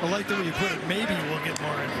I like the way you put it. Maybe we'll get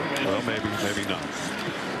more information. Well, maybe not.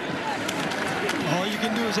 All you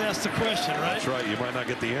can do is ask the question, right? That's right. You might not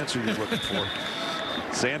get the answer you're looking for.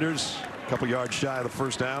 Sanders, a couple yards shy of the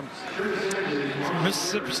 1st down.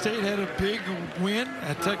 Mississippi State had a big win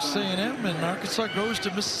at Texas A&M, and Arkansas goes to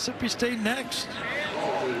Mississippi State next.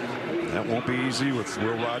 That won't be easy with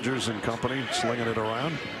Will Rogers and company slinging it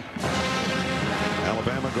around.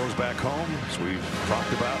 Alabama goes back home, as we've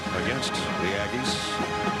talked about, against the Aggies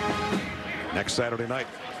next Saturday night.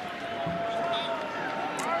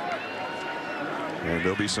 And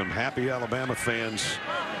there'll be some happy Alabama fans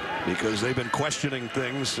because they've been questioning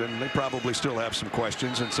things, and they probably still have some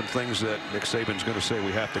questions and some things that Nick Saban's going to say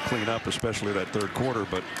we have to clean up, especially that 3rd quarter.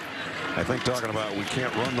 But I think talking about we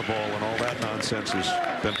can't run the ball and all that nonsense has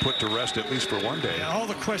been put to rest, at least for one day. Yeah, all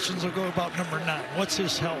the questions will go about number 9. What's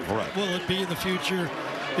his health? Right. Will it be in the future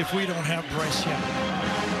if we don't have Bryce Young?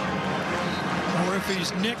 Or if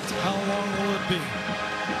he's nicked, how long will it be?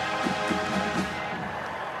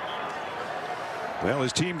 Well,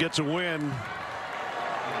 his team gets a win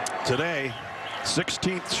today,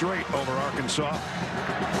 16th straight over Arkansas.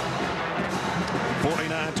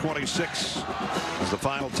 49-26 is the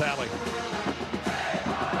final tally.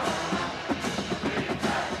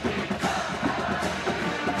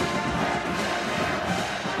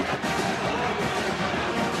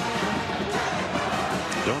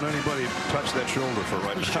 Don't anybody touch that shoulder for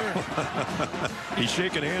right now. Sure. He's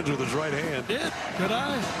shaking hands with his right hand. Did. Good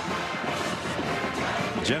eye.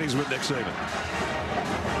 Jenny's with Nick Saban.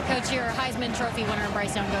 Coach, your Heisman Trophy winner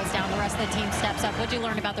Bryce Young goes down. The rest of the team steps up. What did you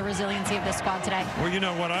learn about the resiliency of this squad today? Well, you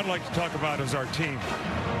know what I'd like to talk about is our team.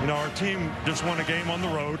 You know, our team just won a game on the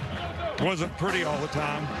road. Wasn't pretty all the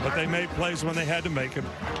time, but they made plays when they had to make it.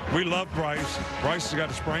 We love Bryce. Bryce has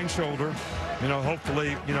got a sprained shoulder. You know,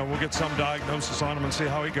 hopefully, you know, we'll get some diagnosis on him and see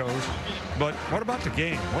how he goes. But what about the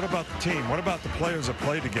game? What about the team? What about the players that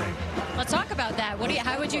played the game? Let's talk about that.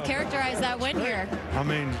 How would you characterize that win here? I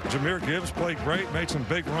mean, Jahmyr Gibbs played great, made some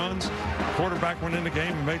big runs. Quarterback went in the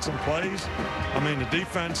game and made some plays. I mean, the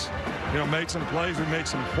defense, you know, made some plays. We made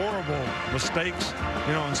some horrible mistakes,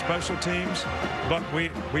 you know, on special teams. But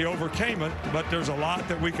we overcame it. But there's a lot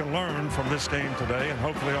that we can learn from this game today, and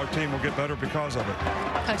hopefully our team will get better because of it.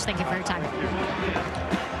 Coach, thank you for your time.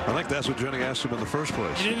 I think that's what Jenny asked him in the first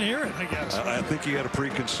place. He didn't hear it, I guess. I think he had a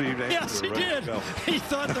preconceived answer. Yes, he did. He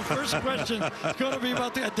thought the first question was going to be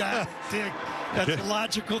about the that's a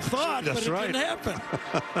logical thought, That's but it right. didn't happen.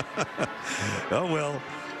 Oh, well,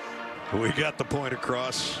 We got the point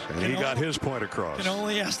across, and he got his point across. You can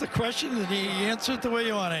only ask the question, and he answered the way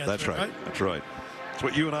you want to answer. That's right. That's right. That's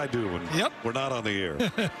what you and I do when we're not on the air.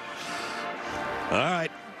 All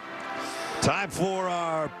right. Time for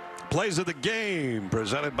our plays of the game,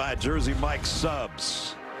 presented by Jersey Mike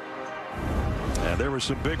Subs. And there were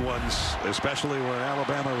some big ones, especially when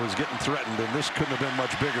Alabama was getting threatened, and this couldn't have been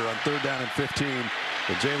much bigger on 3rd down and 15.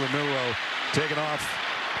 With Jalen Milroe taking off,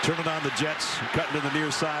 turning on the jets, cutting to the near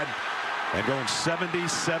side, and going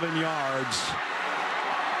 77 yards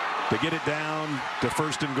to get it down to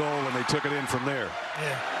 1st and goal, and they took it in from there.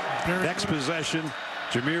 Next possession,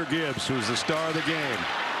 Jahmyr Gibbs, who's the star of the game,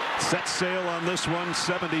 set sail on this one,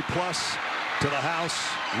 70-plus to the house.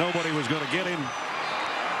 Nobody was going to get him.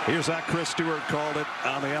 Here's how Chris Stewart called it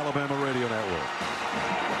on the Alabama Radio Network.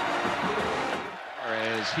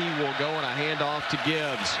 As he will go on a handoff to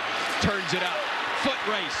Gibbs. Turns it out. Foot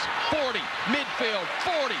race. 40. Midfield.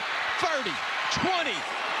 40. 30. 20.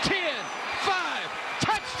 10. 5.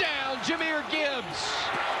 Touchdown, Jahmyr Gibbs.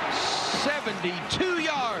 72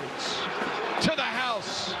 yards to the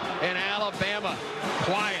house. And Alabama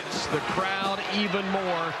quiets the crowd even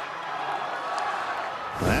more.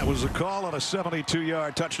 That was a call on a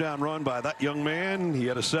 72-yard touchdown run by that young man. He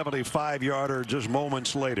had a 75-yarder just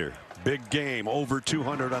moments later. Big game, over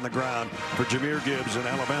 200 on the ground for Jahmyr Gibbs, and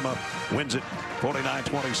Alabama wins it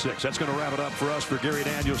 49-26. That's going to wrap it up for us. For Gary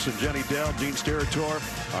Danielson, Jenny Dell, Gene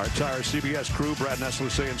Steratore, our entire CBS crew, Brad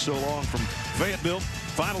Nessler saying so long from Fayetteville.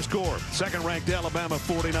 Final score, 2nd-ranked Alabama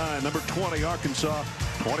 49, number 20 Arkansas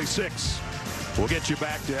 26. We'll get you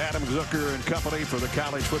back to Adam Zucker and company for the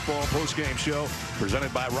college football postgame show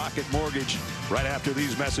presented by Rocket Mortgage right after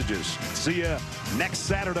these messages. See you next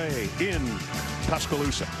Saturday in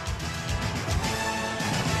Tuscaloosa.